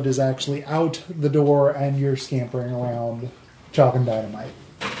 Violet is actually out the door, and you're scampering around, chalk and dynamite.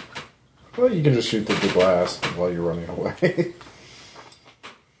 Well, you can just shoot through the glass while you're running away.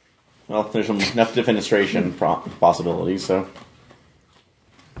 Well, there's enough defenestration possibilities, so.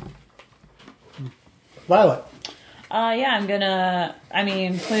 Violet. Yeah, I'm gonna. I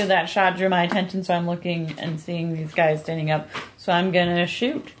mean, clearly that shot drew my attention, so I'm looking and seeing these guys standing up. So I'm gonna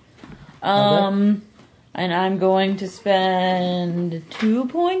shoot. And I'm going to spend 2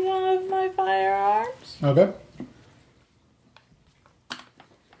 points of my firearms. Okay.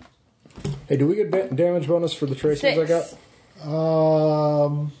 Hey, do we get damage bonus for the tracers 6. I got?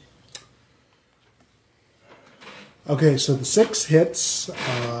 Okay, so the 6 hits.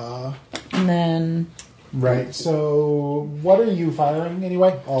 And then Right. So, what are you firing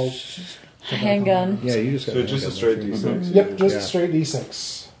anyway? I'll handgun. Yeah, you just got So just a straight D6. Yep, just Yeah. a straight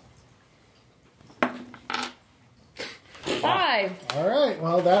D6. 5. All right.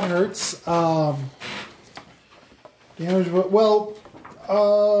 Well, that hurts. Damage. Well,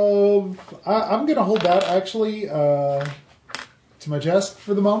 I'm going to hold that actually to my chest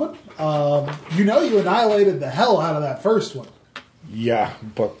for the moment. You annihilated the hell out of that first one. Yeah,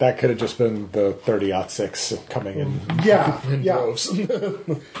 but that could have just been the 30-06 coming in. Yeah. In Yeah. droves.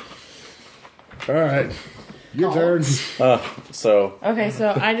 All right. Your turn. So, Okay,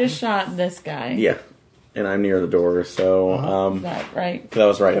 so I just shot this guy. yeah. And I'm near the door, so, Is that right? that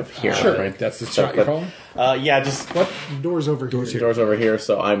was right up here. Sure. Right? That's the shot you're calling? Yeah, just What? The door's over here. the door's over here,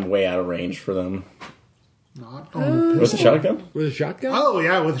 so I'm way out of range for them. Not on a With the pistol. shotgun? With a shotgun? Oh,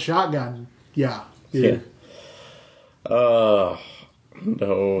 yeah, with a shotgun. Yeah. Yeah.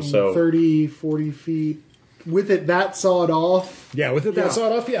 No, so. 30, 40 feet. With it that sawed off. Yeah, with it Yeah. that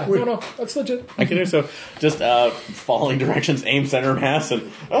sawed off, yeah. No, that's legit. I can do so. Just following directions, aim center mass,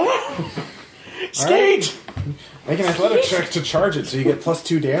 and. Stage! Make an athletics check to charge it so you get plus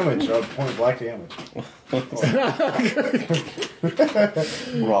 2 damage of point blank damage.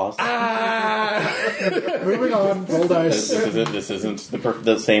 Ross. Moving on. Roll dice. This isn't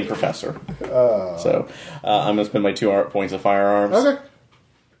the same professor. So I'm going to spend my 2 points of firearms. Okay.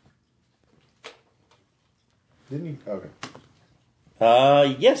 Didn't you? Okay.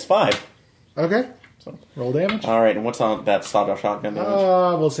 Yes, 5. Okay. So. Roll damage. All right, and what's on that sawed-off shotgun damage?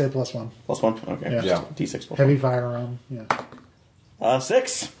 We'll say +1. Plus 1? Okay. Yeah. Yeah. D6 plus Heavy firearm. Yeah.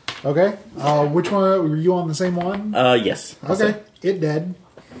 6. Okay. Which one? Were you on the same one? Yes. Okay. It dead.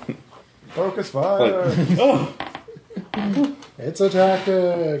 Focus fire. Oh, It's a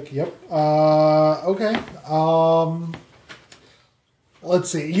tactic. Yep. Okay. Let's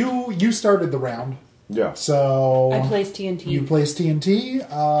see. You started the round, Yeah. so I placed TNT. you place TNT.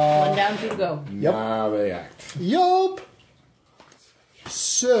 One down, 2 to go. Yep. Now they act. Yup.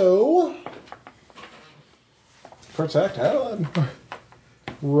 So Protect Helen.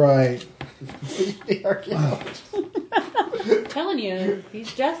 right. telling you,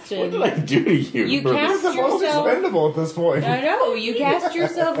 he's Justin. what did I do to you? You for cast this? Most yourself. expendable at this point. I know. You cast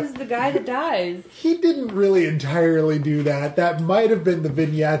yourself as the guy that dies. He didn't really entirely do that. That might have been the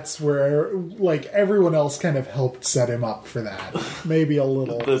vignettes where, like, everyone else kind of helped set him up for that. Maybe a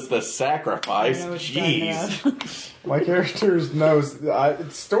little. This the sacrifice. I know what you're talking Jeez. My character knows,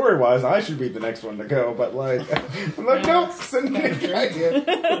 story-wise, I should be the next one to go, but, like, I'm like, nope, send me the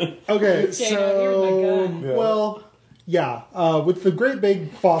idea. Okay, Okay, now here's my gun. Yeah. well, yeah, with the great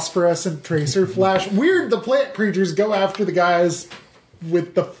big phosphorescent tracer flash, weird the plant creatures go after the guys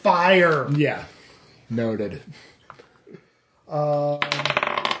with the fire. Yeah. Noted. So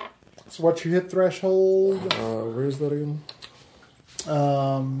what's your hit threshold? Where's that again?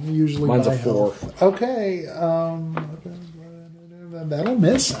 Usually Mine's by a 4. health. Okay, that'll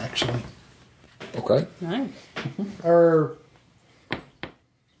miss, actually. Okay. Nice. Or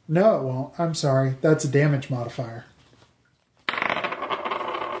no, it won't. I'm sorry. That's a damage modifier.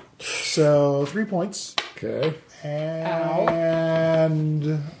 So 3 points, Okay.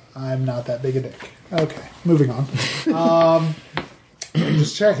 and I'm not that big a dick. Okay, moving on.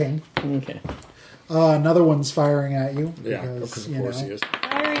 Just checking. Okay. Another one's firing at you. Yeah, because, because you of course know. he is.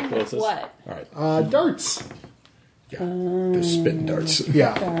 Firing with Closest. what? All right. Darts. Yeah. The spitting darts.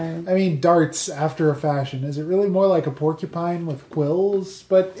 Yeah. Darn. I mean, darts after a fashion. Is it really more like a porcupine with quills?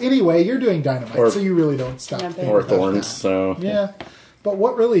 But anyway, you're doing dynamite, Or- so you really don't stop. Nothing. thinking Or about thorns, that. so. Yeah. But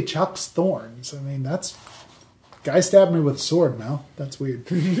what really chucks thorns? I mean, that's... Guy stabbed me with a sword now. That's weird.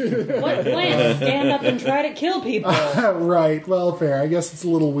 What plants stand up and try to kill people? Right. Well, fair. I guess it's a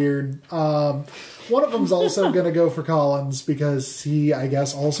little weird. One of them's also going to go for Collins because he, I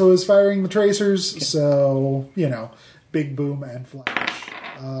guess, also is firing the tracers. So, big boom and flash.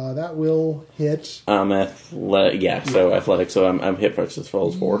 That will hit. Athletic. Yeah, so athletic. So I'm hit versus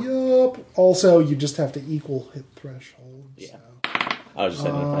rolls 4. Yup. Also, you just have to equal hit threshold. Yeah. So. I was just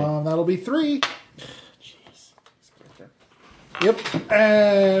saying. That'll be 3. Yep.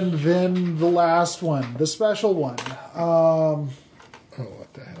 And then the last one, the special one. Oh,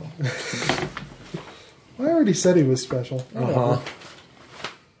 what the hell? I already said he was special.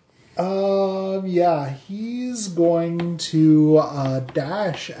 Yeah, he's going to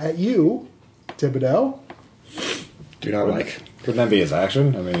dash at you, Thibodeau. Do not like. Couldn't that be his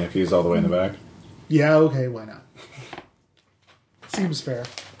action? I mean, if he's all the way in the back. Yeah, okay, why not? Seems fair.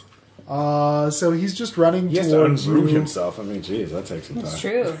 So he's just running He has to towards unroot you. himself. I mean, geez, that takes some time. It's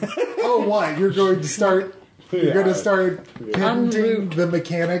true. Oh, what? You're going to start... You're Yeah. going to start patenting Unroot. the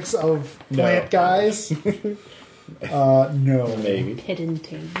mechanics of No. plant guys? No. Maybe.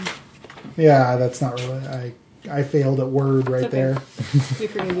 Piddington. Yeah, that's not really... I failed at word right okay. there. We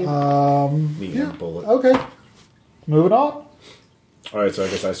forgive you. Needing a bullet. Okay. Moving on. All right, so I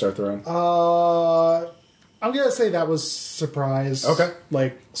guess I start the round. I'm gonna say that was surprise. Okay.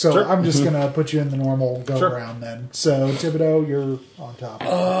 So Sure. I'm just gonna put you in the normal go Sure. around then. So Thibodeau, you're on top.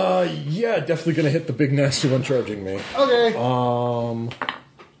 Yeah, definitely gonna hit the big nasty one charging me. Okay.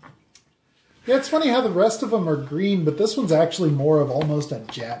 Yeah, it's funny how the rest of them are green, but this one's actually more of almost a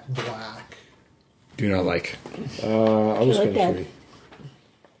jet black. do not like. I was like gonna that. 3.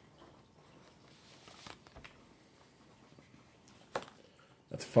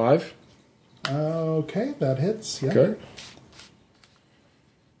 That's 5. Okay, that hits. Yeah. Okay.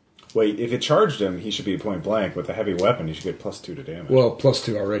 Wait, if it charged him, he should be point blank. With a heavy weapon, he should get +2 to damage. Well,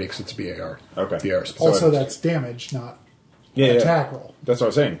 +2 already because it's a BAR. Okay. BAR So Also, it's- that's damage, not yeah, yeah. attack roll. That's what I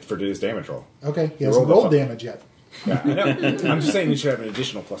was saying for his damage roll. Okay, he You hasn't rolled rolled a- damage yet. Yeah, I know. I'm just saying you should have an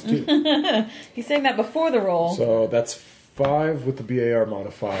additional +2. He's saying that before the roll. So that's 5 with the BAR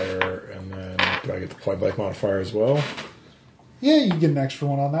modifier, and then do I get the point blank modifier as well? Yeah, you get an extra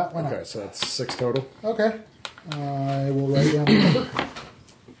one on that. Why not? Okay, so that's 6 total. Okay. I will write down the number.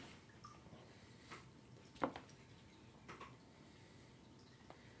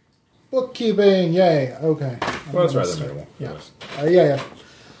 Bookkeeping, yay. Okay. Well, that's rather minimal. Yeah. Yeah.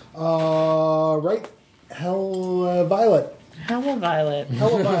 Right. Hell Violet. Hella Violet.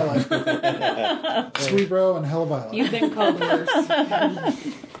 Hella Violet. Sweet Bro and Hella Violet. You've been called worse.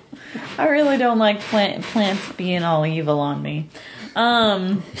 I really don't like plants being all evil on me.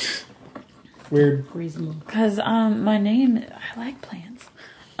 Weird. Reasonable. Cause my name, I like plants.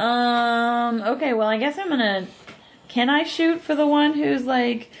 Okay, well I guess I'm gonna. Can I shoot for the one who's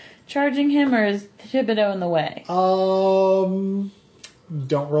like charging him, or is Thibodeau in the way? Don't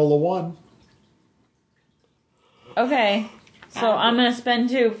roll a 1. Okay, so I'm gonna spend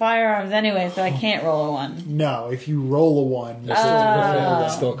 2 firearms anyway, so I can't roll a 1. No, if you roll a 1,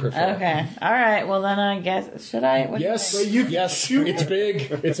 That's still a crit fail. Okay, all right. Well then I guess should I? What do you Yes, think? you can yes, shoot- it's big.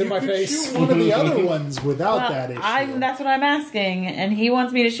 It's in my face. shoot one of the other ones without Well, that issue. that's what I'm asking, and he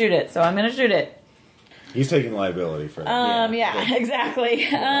wants me to shoot it, so I'm gonna shoot it. He's taking liability for that. Yeah, exactly.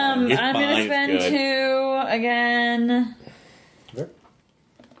 I'm His gonna mind's spend good. 2 again.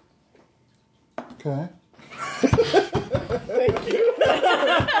 Okay.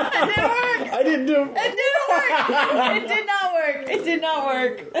 I didn't do it. It didn't work. It did not work. It did not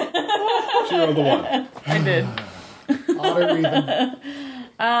work. She rolled the 1. I did. Odd or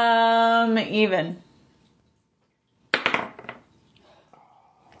even. Even.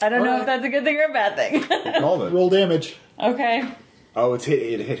 I don't know if that's a good thing or a bad thing. Called it. Roll damage. Okay. Oh, it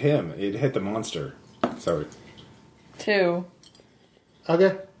hit him. It hit the monster. Sorry. 2.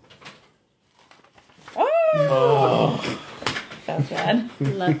 Okay. Oh! That's bad.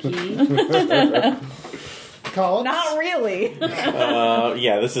 Lucky. Collins? Not really.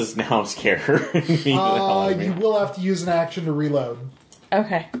 Yeah, this is now scaring me. the hell out of me. You will have to use an action to reload.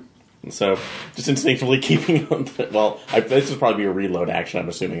 Okay. So, just instinctively keeping on. This would probably be a reload action, I'm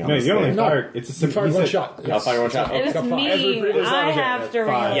assuming. On No, this you only thing. fired. It's a You simple. fired he one said- shot. I'll fire one shot. It was got five. me. Every I have to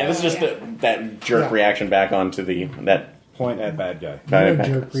five. reload. Yeah, this is just that jerk Yeah. reaction back onto that. Point at bad guy. No Okay,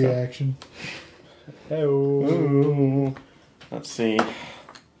 jerk so- reaction. Hey-oh. Let's see.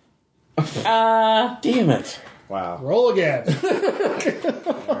 Uh, Damn it! Wow. Roll again.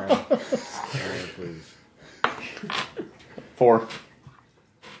 Please. 4.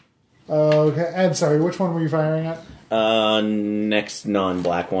 Okay. I'm sorry, which one were you firing at? Next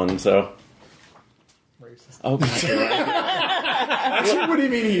non-black one. So. Racist. Oh god. Actually, what do you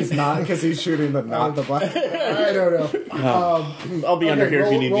mean he's not? Because he's shooting the not the black. I don't know. I'll be under Okay, here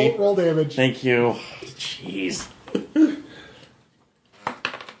if you need me. Roll damage. Thank you. Jeez.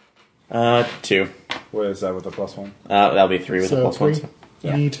 2. What is that with the +1? That'll be 3 with So the +1. 3.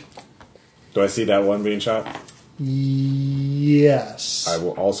 Yeah. Neat. Do I see that one being shot? Yes. I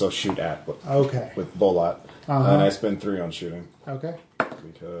will also shoot at Okay. with Bolat. And I spend 3 on shooting. Okay.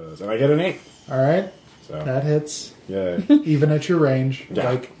 And I get an 8. All right. So, That hits. yay. Even at your range. Yeah,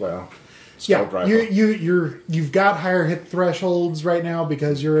 Like, well, yeah, scope rifle. you've got higher hit thresholds right now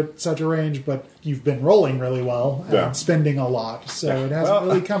because you're at such a range, but you've been rolling really well and Yeah. spending a lot, so Yeah. it hasn't Well,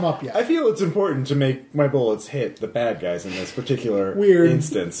 really come up yet. I feel it's important to make my bullets hit the bad guys in this particular Weird.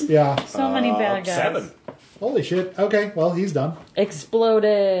 instance. Yeah. So many bad guys. 7. Holy shit. Okay, well, he's done.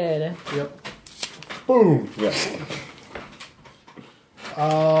 Exploded. Yep. Boom. Yes.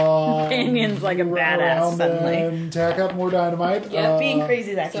 Companion's like a badass Around suddenly. and tack up more dynamite. Yeah, Being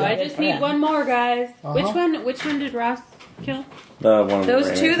crazy is So actually I good just for need them. one more, guys. Uh-huh. Which one did Ross kill? The one Those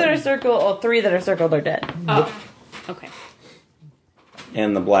right 2 that are circled, or 3 that are circled, are dead. Oh, okay.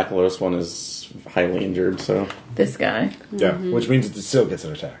 And the Black Lotus one is highly injured, so. This guy. Yeah, which means it still gets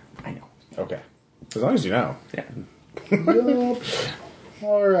an attack. I know. Okay. As long as you know. Yeah. Yep.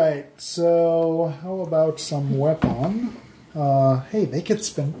 All right. So how about some weapon? Hey, they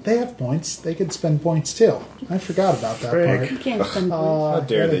have points. They could spend points too. I forgot about that Frick. You can't spend How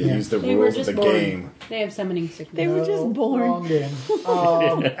dare they yeah. use the They were rules of just the born. game? They have summoning sickness. They were just born. Wrong game.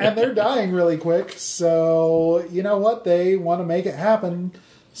 And they're dying really quick. So you know what? They want to make it happen.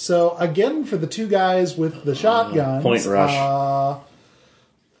 So again, for the 2 guys with the shotguns, Point rush.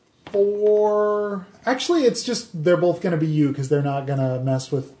 Actually, it's just they're both going to be you because they're not going to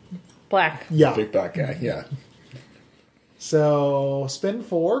mess with. Black. Yeah. Big bad guy, yeah. So spin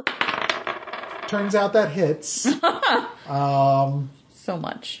 4. Turns out that hits. So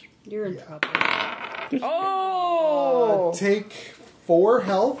much. You're in trouble. Oh! Take 4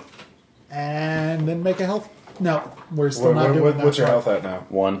 health and then make a health. No, we're still not doing that. What's your part. health at now?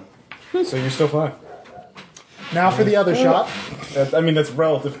 1. So you're still fine. Now for the other shot. I mean, that's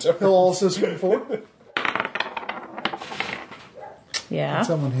relative to. He'll also spin 4. Yeah.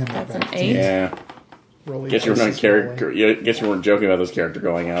 Someone hit me That's an back. 8. Yeah. Really Guess you weren't close to rolling. guess you weren't joking about this character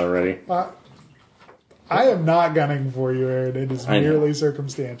going out already. I am not gunning for you, Aaron. It is I know. merely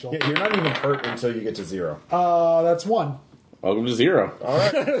circumstantial. Yeah, you're not even hurt until you get to 0. That's 1. Welcome to 0. All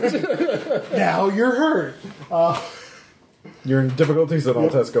right. Now you're hurt. Your difficulties on all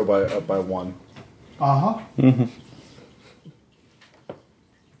tests go up by 1. Uh-huh.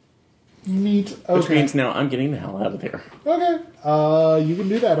 Neat. Okay. Which means now I'm getting the hell out of here. Okay. You can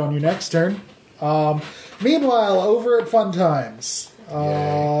do that on your next turn. Meanwhile, over at Fun Times.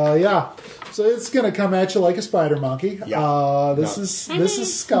 Yeah. So it's gonna come at you like a spider monkey. Yeah. This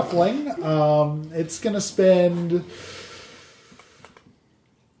is scuffling. It's gonna spend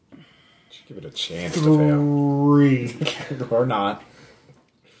Should give it a chance to fail. 3. Or not.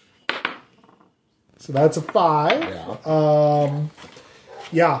 So that's a 5. Yeah.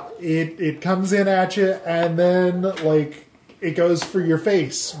 Yeah, it comes in at you, and then like it goes for your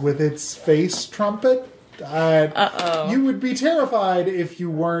face with its face trumpet. You would be terrified if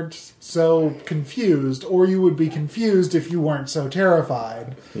you weren't so confused, or you would be confused if you weren't so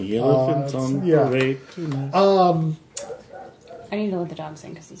terrified. The elephants on yeah. parade. I need to let the dogs in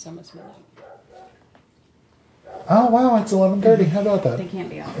because it's almost midnight. Oh wow, it's 11:30. How about They that? can't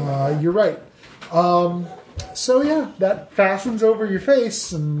be out. You're right. So yeah, that fastens over your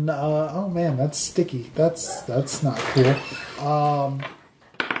face, and oh man, that's sticky. That's not cool.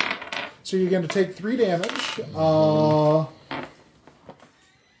 So you're going to take 3 damage. Oh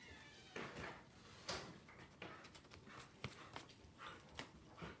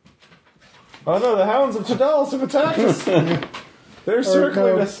no, the Hounds of Tadals have attacked us! They're Or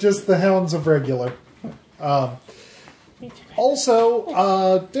circling no, us. just the Hounds of Regular.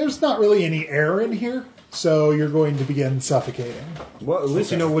 Also, there's not really any air in here, so you're going to begin suffocating. Well, at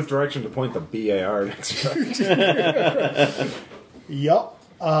least you know what direction to point the BAR next time. Yup.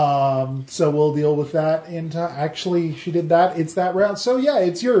 So we'll deal with that in time. Actually, she did that. It's that round. So yeah,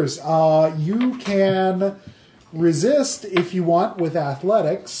 it's yours. You can resist if you want with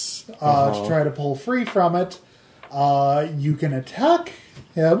athletics to try to pull free from it. You can attack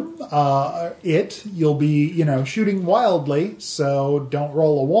him. You'll be, shooting wildly. So don't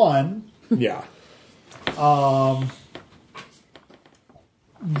roll a 1. Yeah.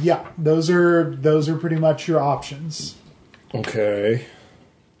 Yeah, those are pretty much your options. Okay.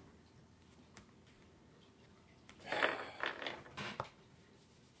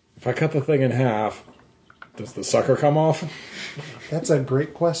 If I cut the thing in half, does the sucker come off? That's a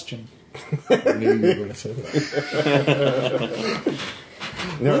great question. I knew you were going to say that.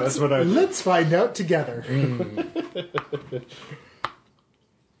 No, that's what I. Let's find out together. Do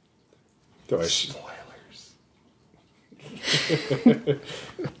I Spoilers.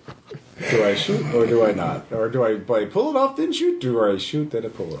 Do I shoot or do I not? Or do I pull it off then shoot? Do I shoot then I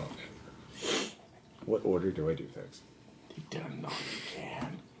pull it off? What order do I do things? You don't know you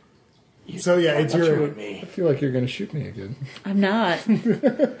can. So yeah, it's your. Shoot me. I feel like you're going to shoot me again. I'm not.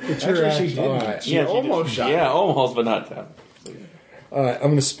 It's your Actually, she action. did. Alright. She almost shot. Yeah, almost, but not that. All right, I'm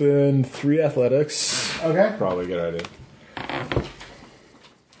going to spend 3 athletics, Okay. Probably a good idea.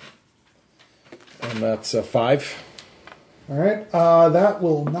 and that's a 5. All right. That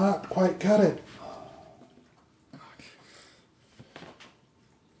will not quite cut it.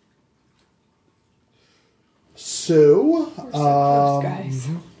 So, Those guys.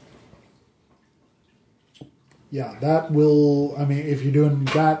 yeah, that will. I mean, if you're doing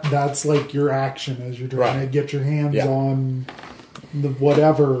that, that's like your action as you're trying to Right. get your hands Yeah. on the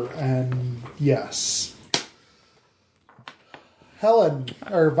whatever. And yes, Helen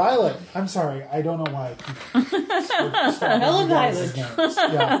or Violet. I'm sorry, I don't know why. Helen Violet.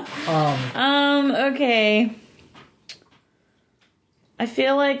 Yeah. Okay. I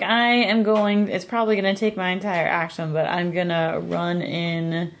feel like I am going. It's probably going to take my entire action, but I'm gonna run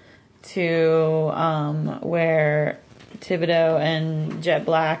in to where Thibodeau and Jet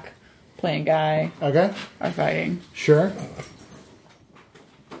Black, playing Guy, Okay. are fighting. Sure.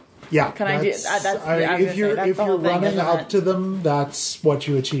 Yeah. Can I do- that's- I was if gonna you're say, that's if the you're whole thing, running isn't up it? to them, that's what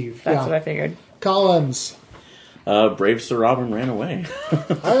you achieve. That's yeah. what I figured. Collins. Brave Sir Robin ran away.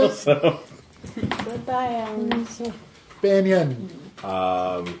 So, Goodbye, Alan. Banyan.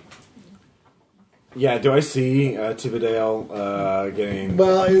 Yeah, do I see Thibodeau getting...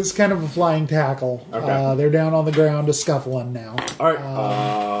 Well, it's kind of a flying tackle. Okay. They're down on the ground, a scuffling now. All right.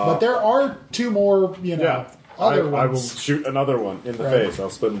 But there are 2 more, yeah. other I will ones. shoot another one in the Right. face. I'll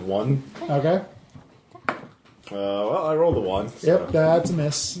spend 1. Okay. Well, I rolled a 1. So. Yep, that's a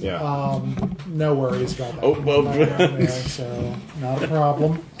miss. Yeah. No worries about that. Oh, well. Not down there, so not a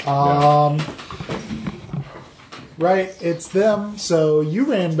problem. Right, it's them. So you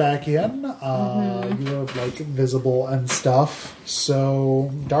ran back in. You were like visible and stuff.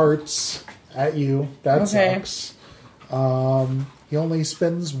 So darts at you. That Okay. sucks. He only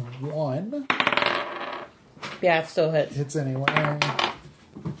spends 1. Yeah, it still hits. Hits anyway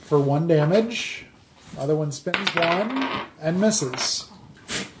for 1 damage. Other one spins 1 and misses.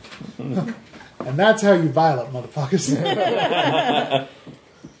 And that's how you Violet, motherfuckers.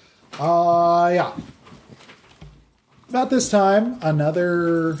 Yeah. About this time,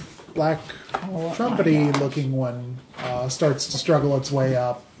 another black trumpety looking one starts to struggle its way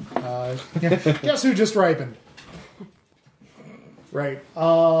up. Guess who just ripened? Right.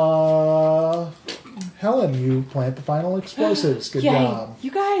 Helen, you plant the final explosives. Good Yay. job.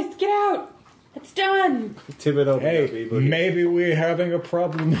 You guys, get out! It's done! Thibodeau. Hey, maybe we're having a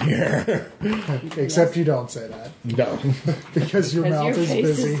problem here. Except you don't say that. No. Because your Because mouth your is face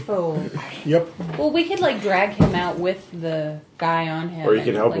busy. is full. Yep. Well, we could like drag him out with the guy on him. Or you and,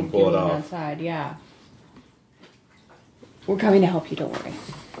 could help like, him pull do it off. Outside, yeah. We're coming to help you. Don't worry.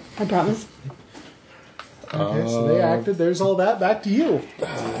 I promise. Okay, so they acted. There's all that. Back to you.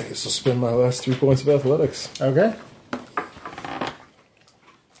 I guess I'll spend my last 3 points of athletics. Okay.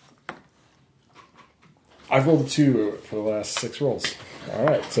 I've rolled 2 for the last 6 rolls. All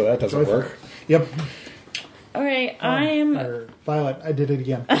right, so that doesn't work. Yep. Okay, I'm. Or Violet, I did it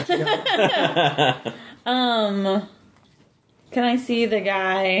again. Can I see the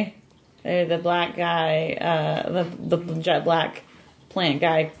guy, the black guy, the jet black plant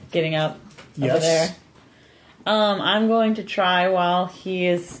guy getting up over Yes. there? I'm going to try while he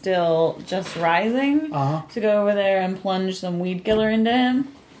is still just rising Uh-huh. to go over there and plunge some weed killer into him.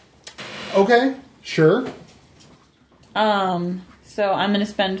 Okay, sure. So I'm going to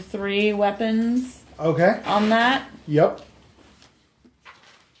spend 3 weapons Okay. on that. Yep.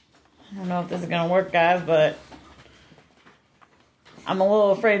 I don't know if this is going to work, guys, but I'm a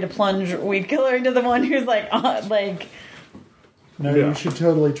little afraid to plunge weed killer into the one who's like, No, Yeah. you should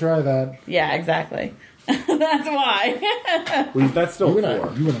totally try that. yeah, exactly. That's why. That's still 4.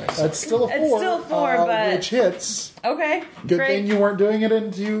 You were nice. That's still a 4. It's still 4, but- which hits. Okay, Good great. thing you weren't doing it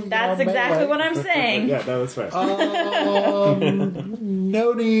into. That's exactly what I'm saying. Yeah, no, that's fair.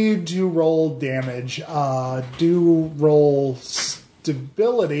 No need to roll damage. Do roll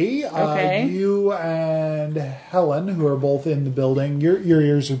stability. Okay. You and Helen, who are both in the building, your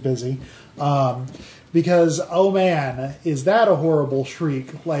ears are busy. Because, oh man, is that a horrible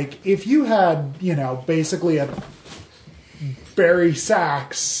shriek. Like, if you had, basically a Barry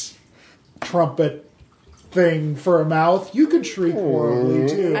Sachs trumpet thing for a mouth, you could shriek horribly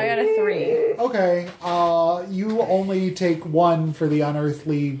too. I got a 3. Okay, you only take 1 for the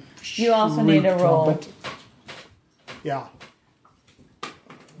unearthly You also need shriek to roll. trumpet. Yeah.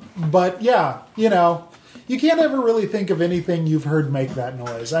 But yeah, you can't ever really think of anything you've heard make that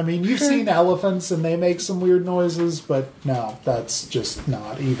noise. I mean, you've seen elephants and they make some weird noises, but no, that's just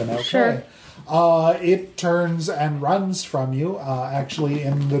not even okay. Sure. It turns and runs from you, actually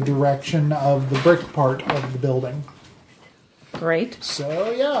in the direction of the brick part of the building. Great.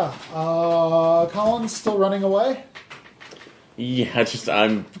 So yeah, Colin's still running away. Yeah,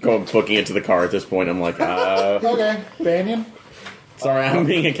 I'm booking it to the car at this point. I'm like, Okay, Banyan. sorry, I'm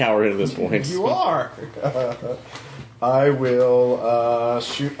being a coward at this point. You are. I will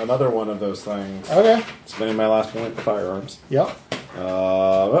shoot another one of those things. Okay. Spending my last point for firearms. Yep.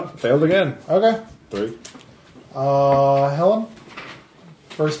 Failed again. Okay. 3. Helen.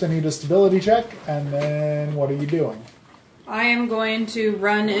 First, I need a stability check, and then what are you doing? I am going to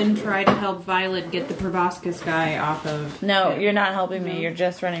run and try to help Violet get the proboscis guy off of... No, you're not helping me. You're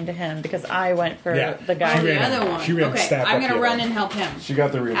just running to him because I went for Yeah. the guy. Oh, the ran- other one. she ran Okay, stab I'm up going to the run other and help him. She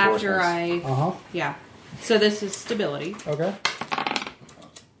got the reinforcements. After I... Uh-huh. Yeah. So this is stability. Okay.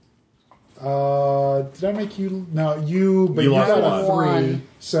 Did I make you... No, you... But You you lost got a 3, one.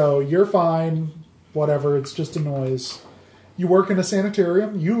 so you're fine. Whatever, it's just a noise. You work in a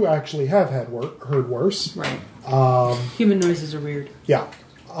sanitarium. You actually have heard worse. Right. Human noises are weird. Yeah.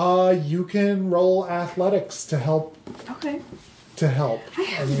 You can roll athletics to help. Okay. To help. I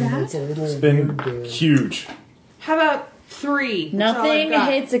have that. It's a little It's been weird. huge. How about 3? That's all Nothing I've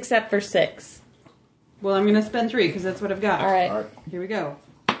got. hits except for 6. Well, I'm going to spend 3 because that's what I've got. All right. All right. Here we go.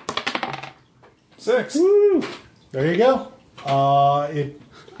 6. There you go. It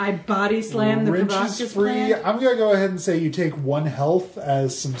I body slam the wrenches proboscis free. plant. I'm gonna go ahead and say you take 1 health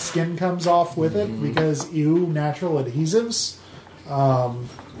as some skin comes off with it because natural adhesives.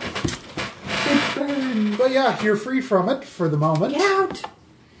 But yeah, you're free from it for the moment. Get out!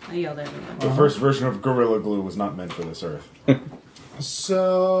 I yelled at everyone. The first version of Gorilla Glue was not meant for this earth.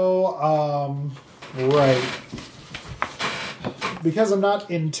 So, right. Because I'm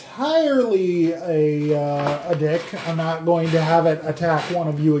not entirely a dick, I'm not going to have it attack one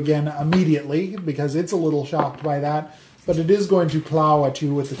of you again immediately, because it's a little shocked by that. But it is going to plow at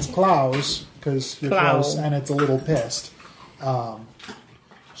you with its claws, because you're Plow. close, and it's a little pissed. You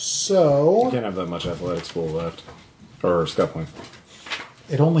So, can't have that much athletics pool left. Or scuffling.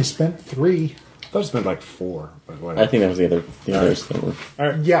 it only spent 3. I thought it spent like 4. But I whatever. think that was the others that were.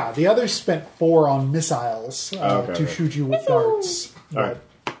 Yeah, the others spent 4 on missiles Okay, to okay. shoot you with darts. All right.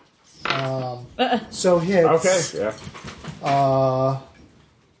 So hits. Okay, yeah.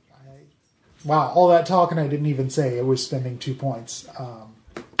 Wow, all that talking I didn't even say. It was spending 2 points.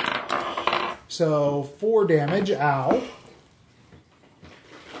 So 4 damage. Ow.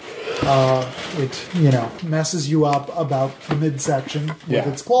 It, messes you up about the midsection with Yeah.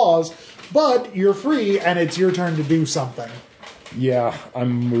 its claws. But you're free, and it's your turn to do something. Yeah,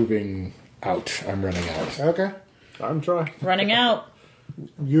 I'm moving out. I'm running out. Okay. I'm trying. Running out.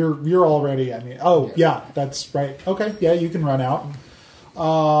 You're already, yeah, that's right. Okay, yeah, you can run out.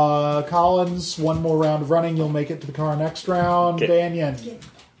 Collins, 1 more round of running. You'll make it to the car next round. Okay. Banyan.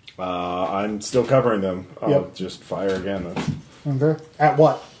 I'm still covering them. I'll Yep. just fire again. That's Okay. At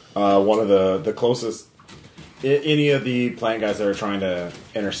what? one of the closest. Any of the plant guys that are trying to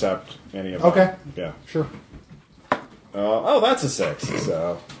intercept any of them. Okay. Yeah. Sure. That's a 6.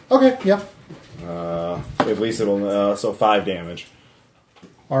 So Okay, yeah. at least it'll. So 5 damage.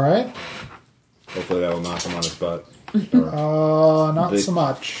 All right. Hopefully that will knock him on his butt. Not The- so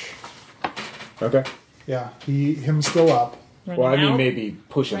much. Okay. Yeah, him still up. Well, I mean, out. maybe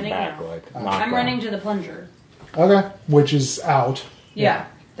push him Running back, out. like I'm knock running down. to the plunger. Okay, which is out. Yeah,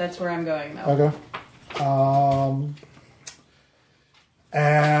 that's where I'm going though. Okay.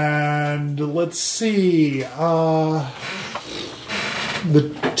 And let's see. The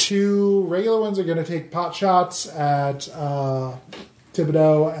 2 regular ones are going to take pot shots at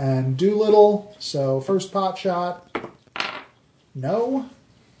Thibodeau and Doolittle. So first pot shot, no.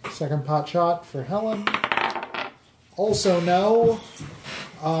 Second pot shot for Helen, also no.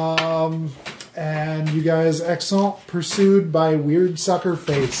 And you guys, excellent, pursued by weird sucker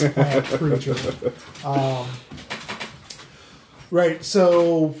face plant creature. Right,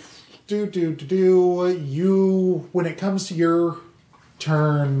 so you, when it comes to your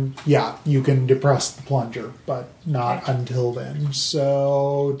turn, yeah, you can depress the plunger, but not until then.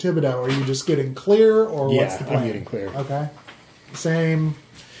 So, Thibodeau, are you just getting clear, or what's Yeah, the plan? I'm getting clear. Okay. Same.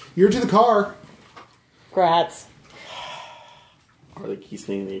 You're to the car. Grats. Are the keys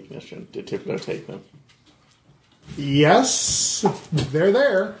in the ignition? Did Thibodeau take them? Yes, they're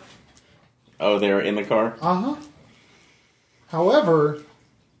there. Oh, they were in the car? Uh-huh. However,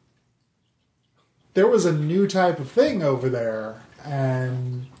 there was a new type of thing over there,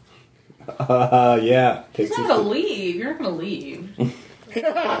 and Yeah. He's not gonna leave. You're not gonna leave. You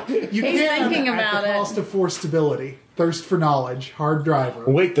He's can thinking at about the it. cost of force stability, thirst for knowledge, hard driver.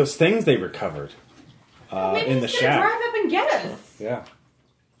 Wait, those things they recovered Maybe in the he's gonna shack. drive up and get us. Yeah.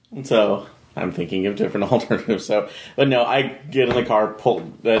 So I'm thinking of different alternatives. But no, I get in the car,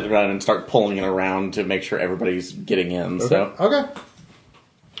 pull that around, and start pulling it around to make sure everybody's getting in. So Okay.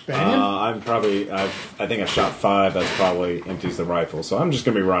 Banyan? I think I shot 5. That's probably empties the rifle. So I'm just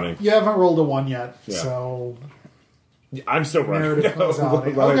gonna be running. You haven't rolled a 1 yet, Yeah. so I'm still running. narrative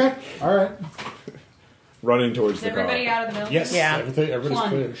causality. Running- Okay, all right. Running towards Is the everybody car. out of the building? Yes, Yeah. everybody's One.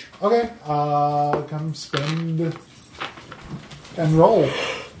 clear. Okay, come spend and roll.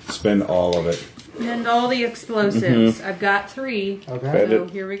 Spend all of it. And all the explosives. I've got 3. Okay. So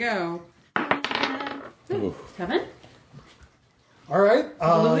here we go. 7. All right.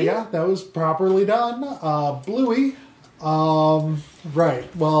 Bluey? Yeah, that was properly done. Bluey.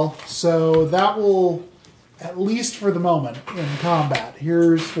 Right. Well, so that will, at least for the moment, in combat.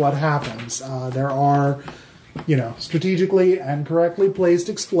 Here's what happens. There are, strategically and correctly placed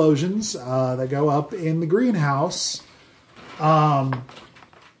explosions that go up in the greenhouse.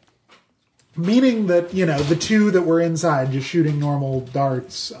 Meaning that, the 2 that were inside just shooting normal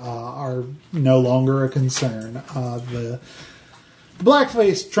darts are no longer a concern. The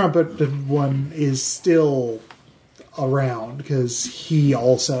black-faced trumpeted one is still around because he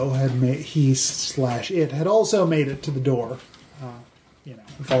also had it had also made it to the door.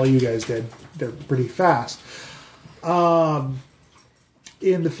 If all you guys did, they're pretty fast. In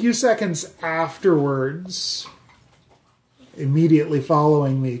the few seconds afterwards, immediately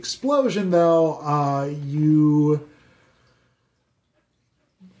following the explosion, though, you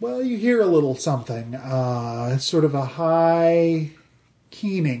hear a little something, sort of a high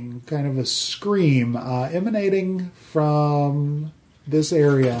keening, kind of a scream emanating from this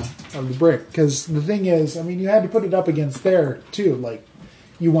area of the brick. Because the thing is, you had to put it up against there, too. Like,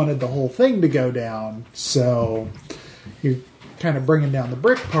 you wanted the whole thing to go down, so you're kind of bringing down the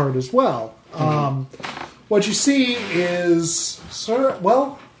brick part as well. What you see is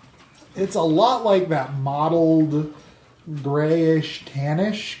it's a lot like that mottled grayish,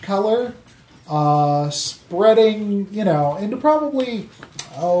 tannish color, spreading, into probably,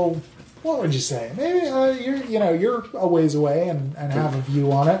 what would you say? Maybe you're a ways away and have a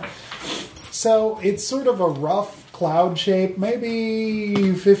view on it. So it's sort of a rough cloud shape,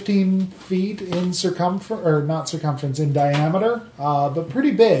 maybe 15 feet in circumference, or not circumference, in diameter, but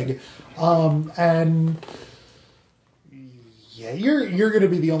pretty big. And yeah, you're going to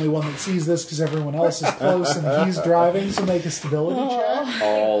be the only one that sees this because everyone else is close and he's driving. So make a stability check.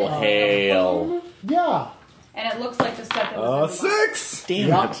 all hail. Yeah. And it looks like the stuff that was in the 6. Damn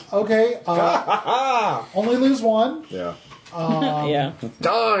Yeah. it. Okay. Only lose 1. Yeah. Yeah.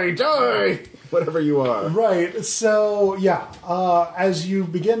 Die! Whatever you are. Right. So yeah. As you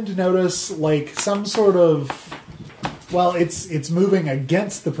begin to notice, like some sort of. Well, it's moving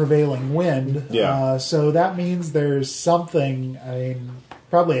against the prevailing wind. Yeah. So that means there's something,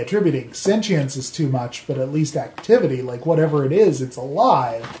 probably attributing sentience is too much, but at least activity, like whatever it is, it's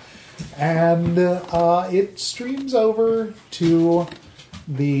alive. And it streams over to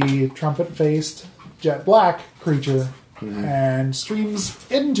the trumpet-faced jet black creature and streams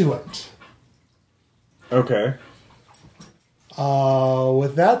into it. Okay.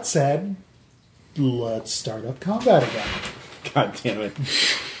 With that said, let's start up combat again. God damn it.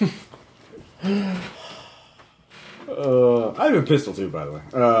 I have a pistol too, by the way.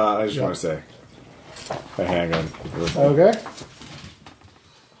 I just want to say. A handgun. Okay.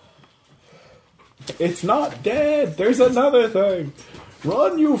 It's not dead. There's another thing.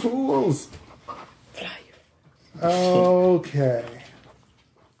 Run, you fools. Okay.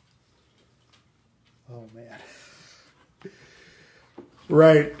 Oh, man.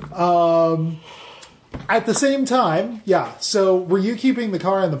 Right. At the same time, yeah. So were you keeping the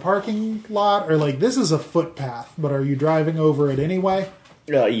car in the parking lot? Or this is a footpath, but are you driving over it anyway?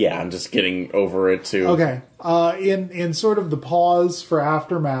 Yeah, I'm just getting over it too. Okay. In sort of the pause for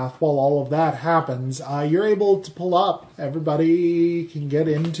aftermath while all of that happens, you're able to pull up. Everybody can get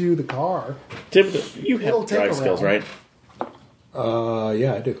into the car. Tim, you It'll have take drive a skills, round. right?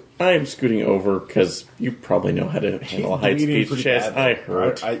 Yeah, I do. I'm scooting over because you probably know how to handle a high-speed chest. I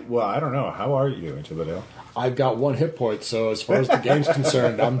hurt. I don't know. How are you doing, Thibodeau? I've got 1 hit point, so as far as the game's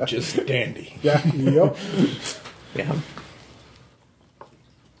concerned, I'm just dandy. Yeah. Yep. Yeah.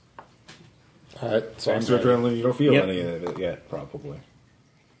 All right, so Thanks to ready. adrenaline, you don't feel Yep. any of it yet, probably.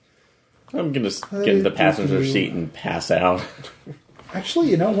 I'm going to get in the passenger seat and pass out. Actually,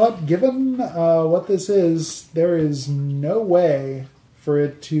 you know what? Given what this is, there is no way for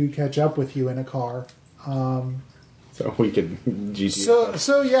it to catch up with you in a car. So we could GT.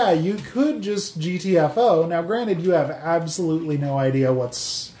 So yeah, you could just GTFO. Now, granted, you have absolutely no idea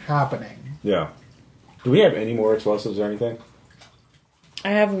what's happening. Yeah. Do we have any more explosives or anything? I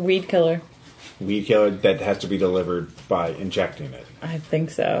have weed killer. Weed killer that has to be delivered by injecting it. I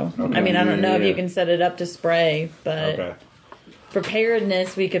think so. Okay. I mean, I don't know if Yeah. you can set it up to spray, but Okay.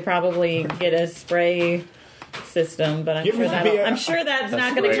 preparedness, we could probably get a spray system. But I'm Give sure me that the- I'm sure that's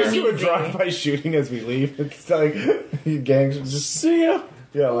not going great. to Just come do a easy. drive-by shooting as we leave. It's like gangs are just See ya.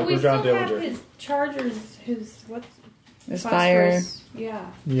 yeah, Well, like we we're John still have Dillinger. his chargers, his what's This fire. phosphorus. Yeah.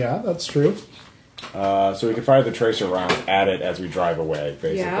 Yeah, that's true. So we can fire the tracer rounds at it as we drive away.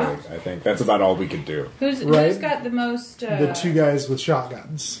 Basically, Yeah. I think that's about all we could do. Who's Right. got the most? The two guys with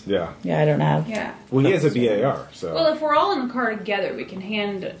shotguns. Yeah. Yeah, I don't have. Yeah. Well, he has a BAR, so Well, if we're all in the car together, we can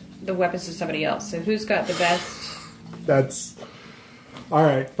hand the weapons to somebody else. So who's got the best? That's all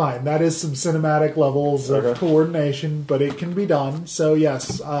right. Fine. That is some cinematic levels of Okay. coordination, but it can be done. So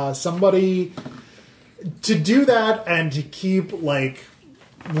yes, somebody to do that and to keep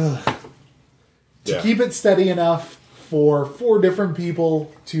keep it steady enough for 4 different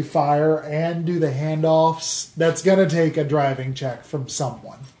people to fire and do the handoffs. That's going to take a driving check from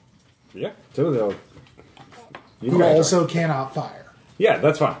someone yeah, Thibodeau. You who guys also are- cannot fire. yeah,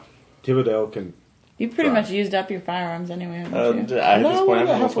 that's fine. Thibodeau can. You pretty Right. much used up your firearms anyway, haven't you? At No, this point, we're I'm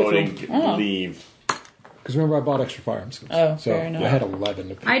about almost halfway voting Oh. leave. Because remember, I bought extra firearms. Oh, so fair enough. I had 11.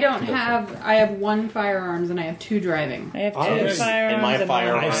 To I don't have. I have 1 firearms and I have 2 driving. I have 2 Alright. firearms. And my and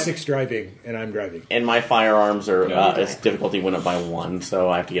firearm- I have one- 6 driving, and I'm driving. And my firearms are Yeah. its difficulty went up by 1, so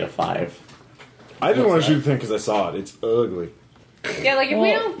I have to get a 5. I didn't want to shoot the thing because I saw it. It's ugly. Yeah, like if we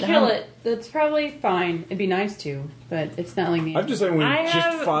Well, don't kill how- it, that's probably fine. It'd be nice to, but it's not like the. I'm just saying we I just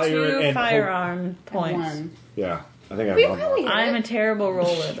have fire 2 it and hope- firearm points. 1. Yeah, I think I We have one probably. more. I'm a terrible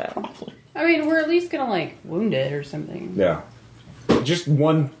roller, though. I mean, we're at least gonna wound it or something. Yeah, just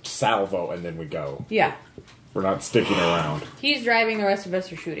one salvo and then we go. Yeah. We're not sticking around. He's driving. The rest of us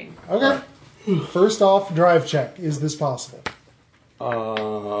are shooting. Okay. First off, drive check. Is this possible?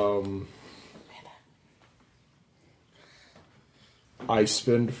 I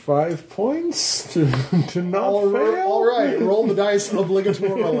spend 5 points to not fail. All right, roll the dice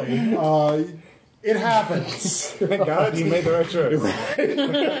obligatorily. It happens. Thank God you made the right choice.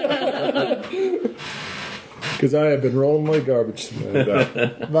 Because I have been rolling like garbage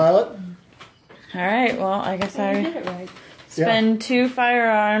tonight. Violet? All right, well, I guess You I did it right. spend 2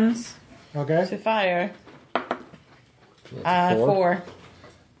 firearms Okay. to fire. 4. 4.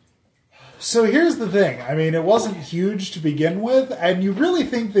 So here's the thing. I mean, it wasn't huge to begin with, and you really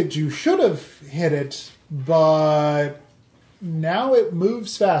think that you should have hit it, but now it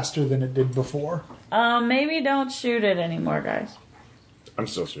moves faster than it did before. Maybe don't shoot it anymore, guys. I'm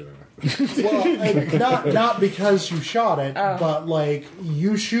still shooting it. Well, not because you shot it, but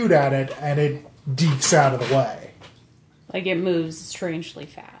you shoot at it and it dekes out of the way. Like it moves strangely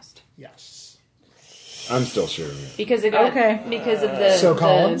fast Yes. I'm still shooting it. because it got, Okay. because of the So the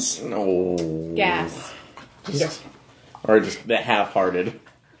Collins? No. gas. Or just the half-hearted.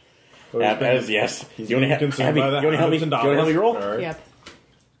 As yes. You want to consumed Abby, by the you want to help me? $100s. You want to help me roll? All right. Yep.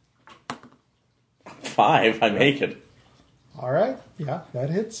 5. I make it. All right. Yeah, that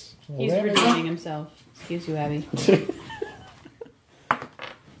hits. Roll He's damage. redeeming himself. Excuse you, Abby.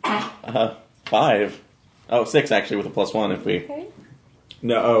 5. Oh, 6 actually with a +1 if we. Okay.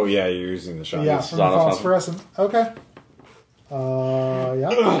 No, oh yeah, you're using the shotgun. Yeah, This from is the awesome. phosphorescent. Okay.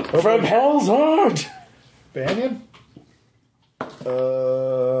 Yeah. From Hell's Heart! Banyan?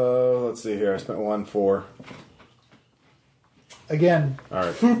 Let's see here. I spent 1 4. Again, All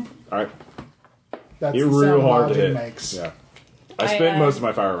right. All right. that's You're the real sound hard to Logic hit. makes. Yeah. I spent I, most of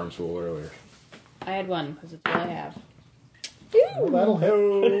my firearms pool earlier. I had 1 because it's all I have. Well, that'll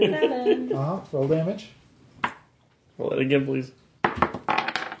hit. Roll damage. Roll it again, please.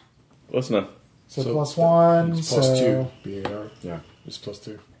 Close enough. So, So +1. It's so, +2. BAR. Yeah. It's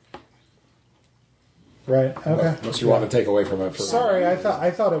 +2. Right. Okay. Unless you want to take away from it for. Sorry, I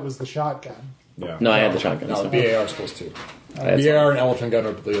thought it was the shotgun. Yeah. No, I had the shotgun. No, so. the BAR is +2. had BAR and elephant gun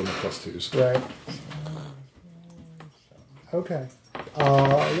are the only +2s. Right. Okay.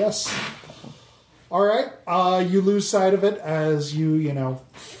 Yes. All right. You lose sight of it as you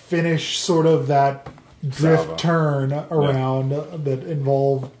finish sort of that drift Salvo. turn around that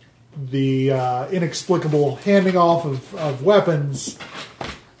involved the inexplicable handing off of weapons.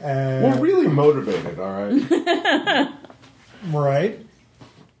 We're really motivated, all right? Right.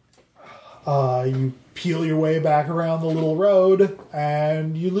 You peel your way back around the little road,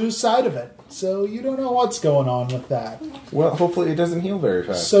 and you lose sight of it. So you don't know what's going on with that. Well, hopefully it doesn't heal very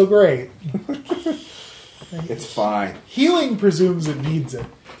fast. So great. It's fine. Healing presumes it needs it.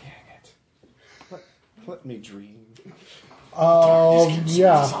 Dang it. Let me dream.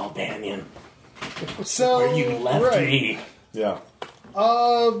 Yeah. Saul Banyan, So where you left right. me. Yeah.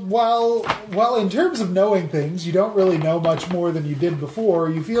 Well, in terms of knowing things, you don't really know much more than you did before.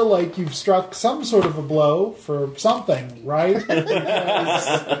 You feel like you've struck some sort of a blow for something, right? Because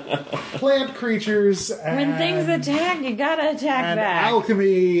plant creatures and When things attack, you gotta attack and back.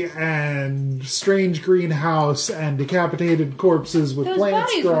 alchemy and strange greenhouse and decapitated corpses with Those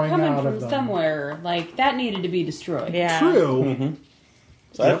plants bodies were growing coming out of from them. somewhere. Like, that needed to be destroyed. Yeah. True.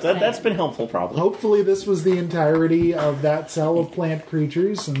 So that's been helpful, probably. Hopefully this was the entirety of that cell of plant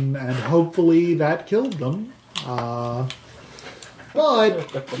creatures, and hopefully that killed them.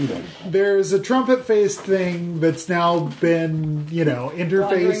 But there's a trumpet-faced thing that's now been, Wandering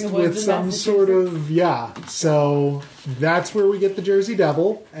interfaced the with woods of some sort of, so that's where we get the Jersey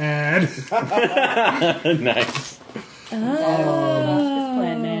Devil, and Nice.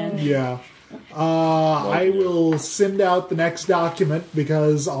 Plant man. yeah. I will send out the next document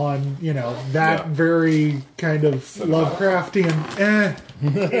because on, that very kind of Lovecraftian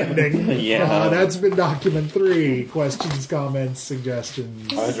ending. Yeah. That's been document 3. Questions, comments,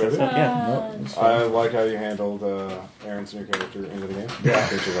 suggestions. I enjoyed it. Yeah. I like how you handled Aaron's new character into the game. Yeah.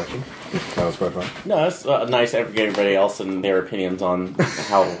 Introduction. That was quite fun. No, it's nice. Everybody else and their opinions on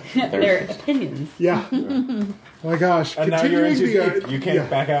how Their opinions. Yeah. My gosh. And now you're in too continuing deep. You can't yeah.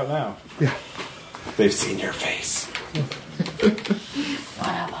 back out now. Yeah. They've seen your face.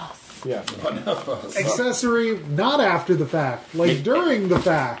 Yeah. Accessory, not after the fact. Like during the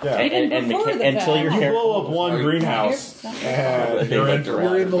fact. Yeah. before the until fact. your You character blow up one greenhouse, and you're in.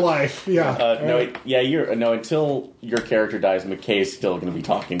 You're in the life. Yeah. Until your character dies, McKay's still going to be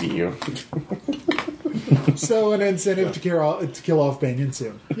talking to you. So an incentive to kill off Banyan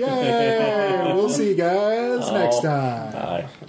soon. Yay! We'll see you guys next time. Bye.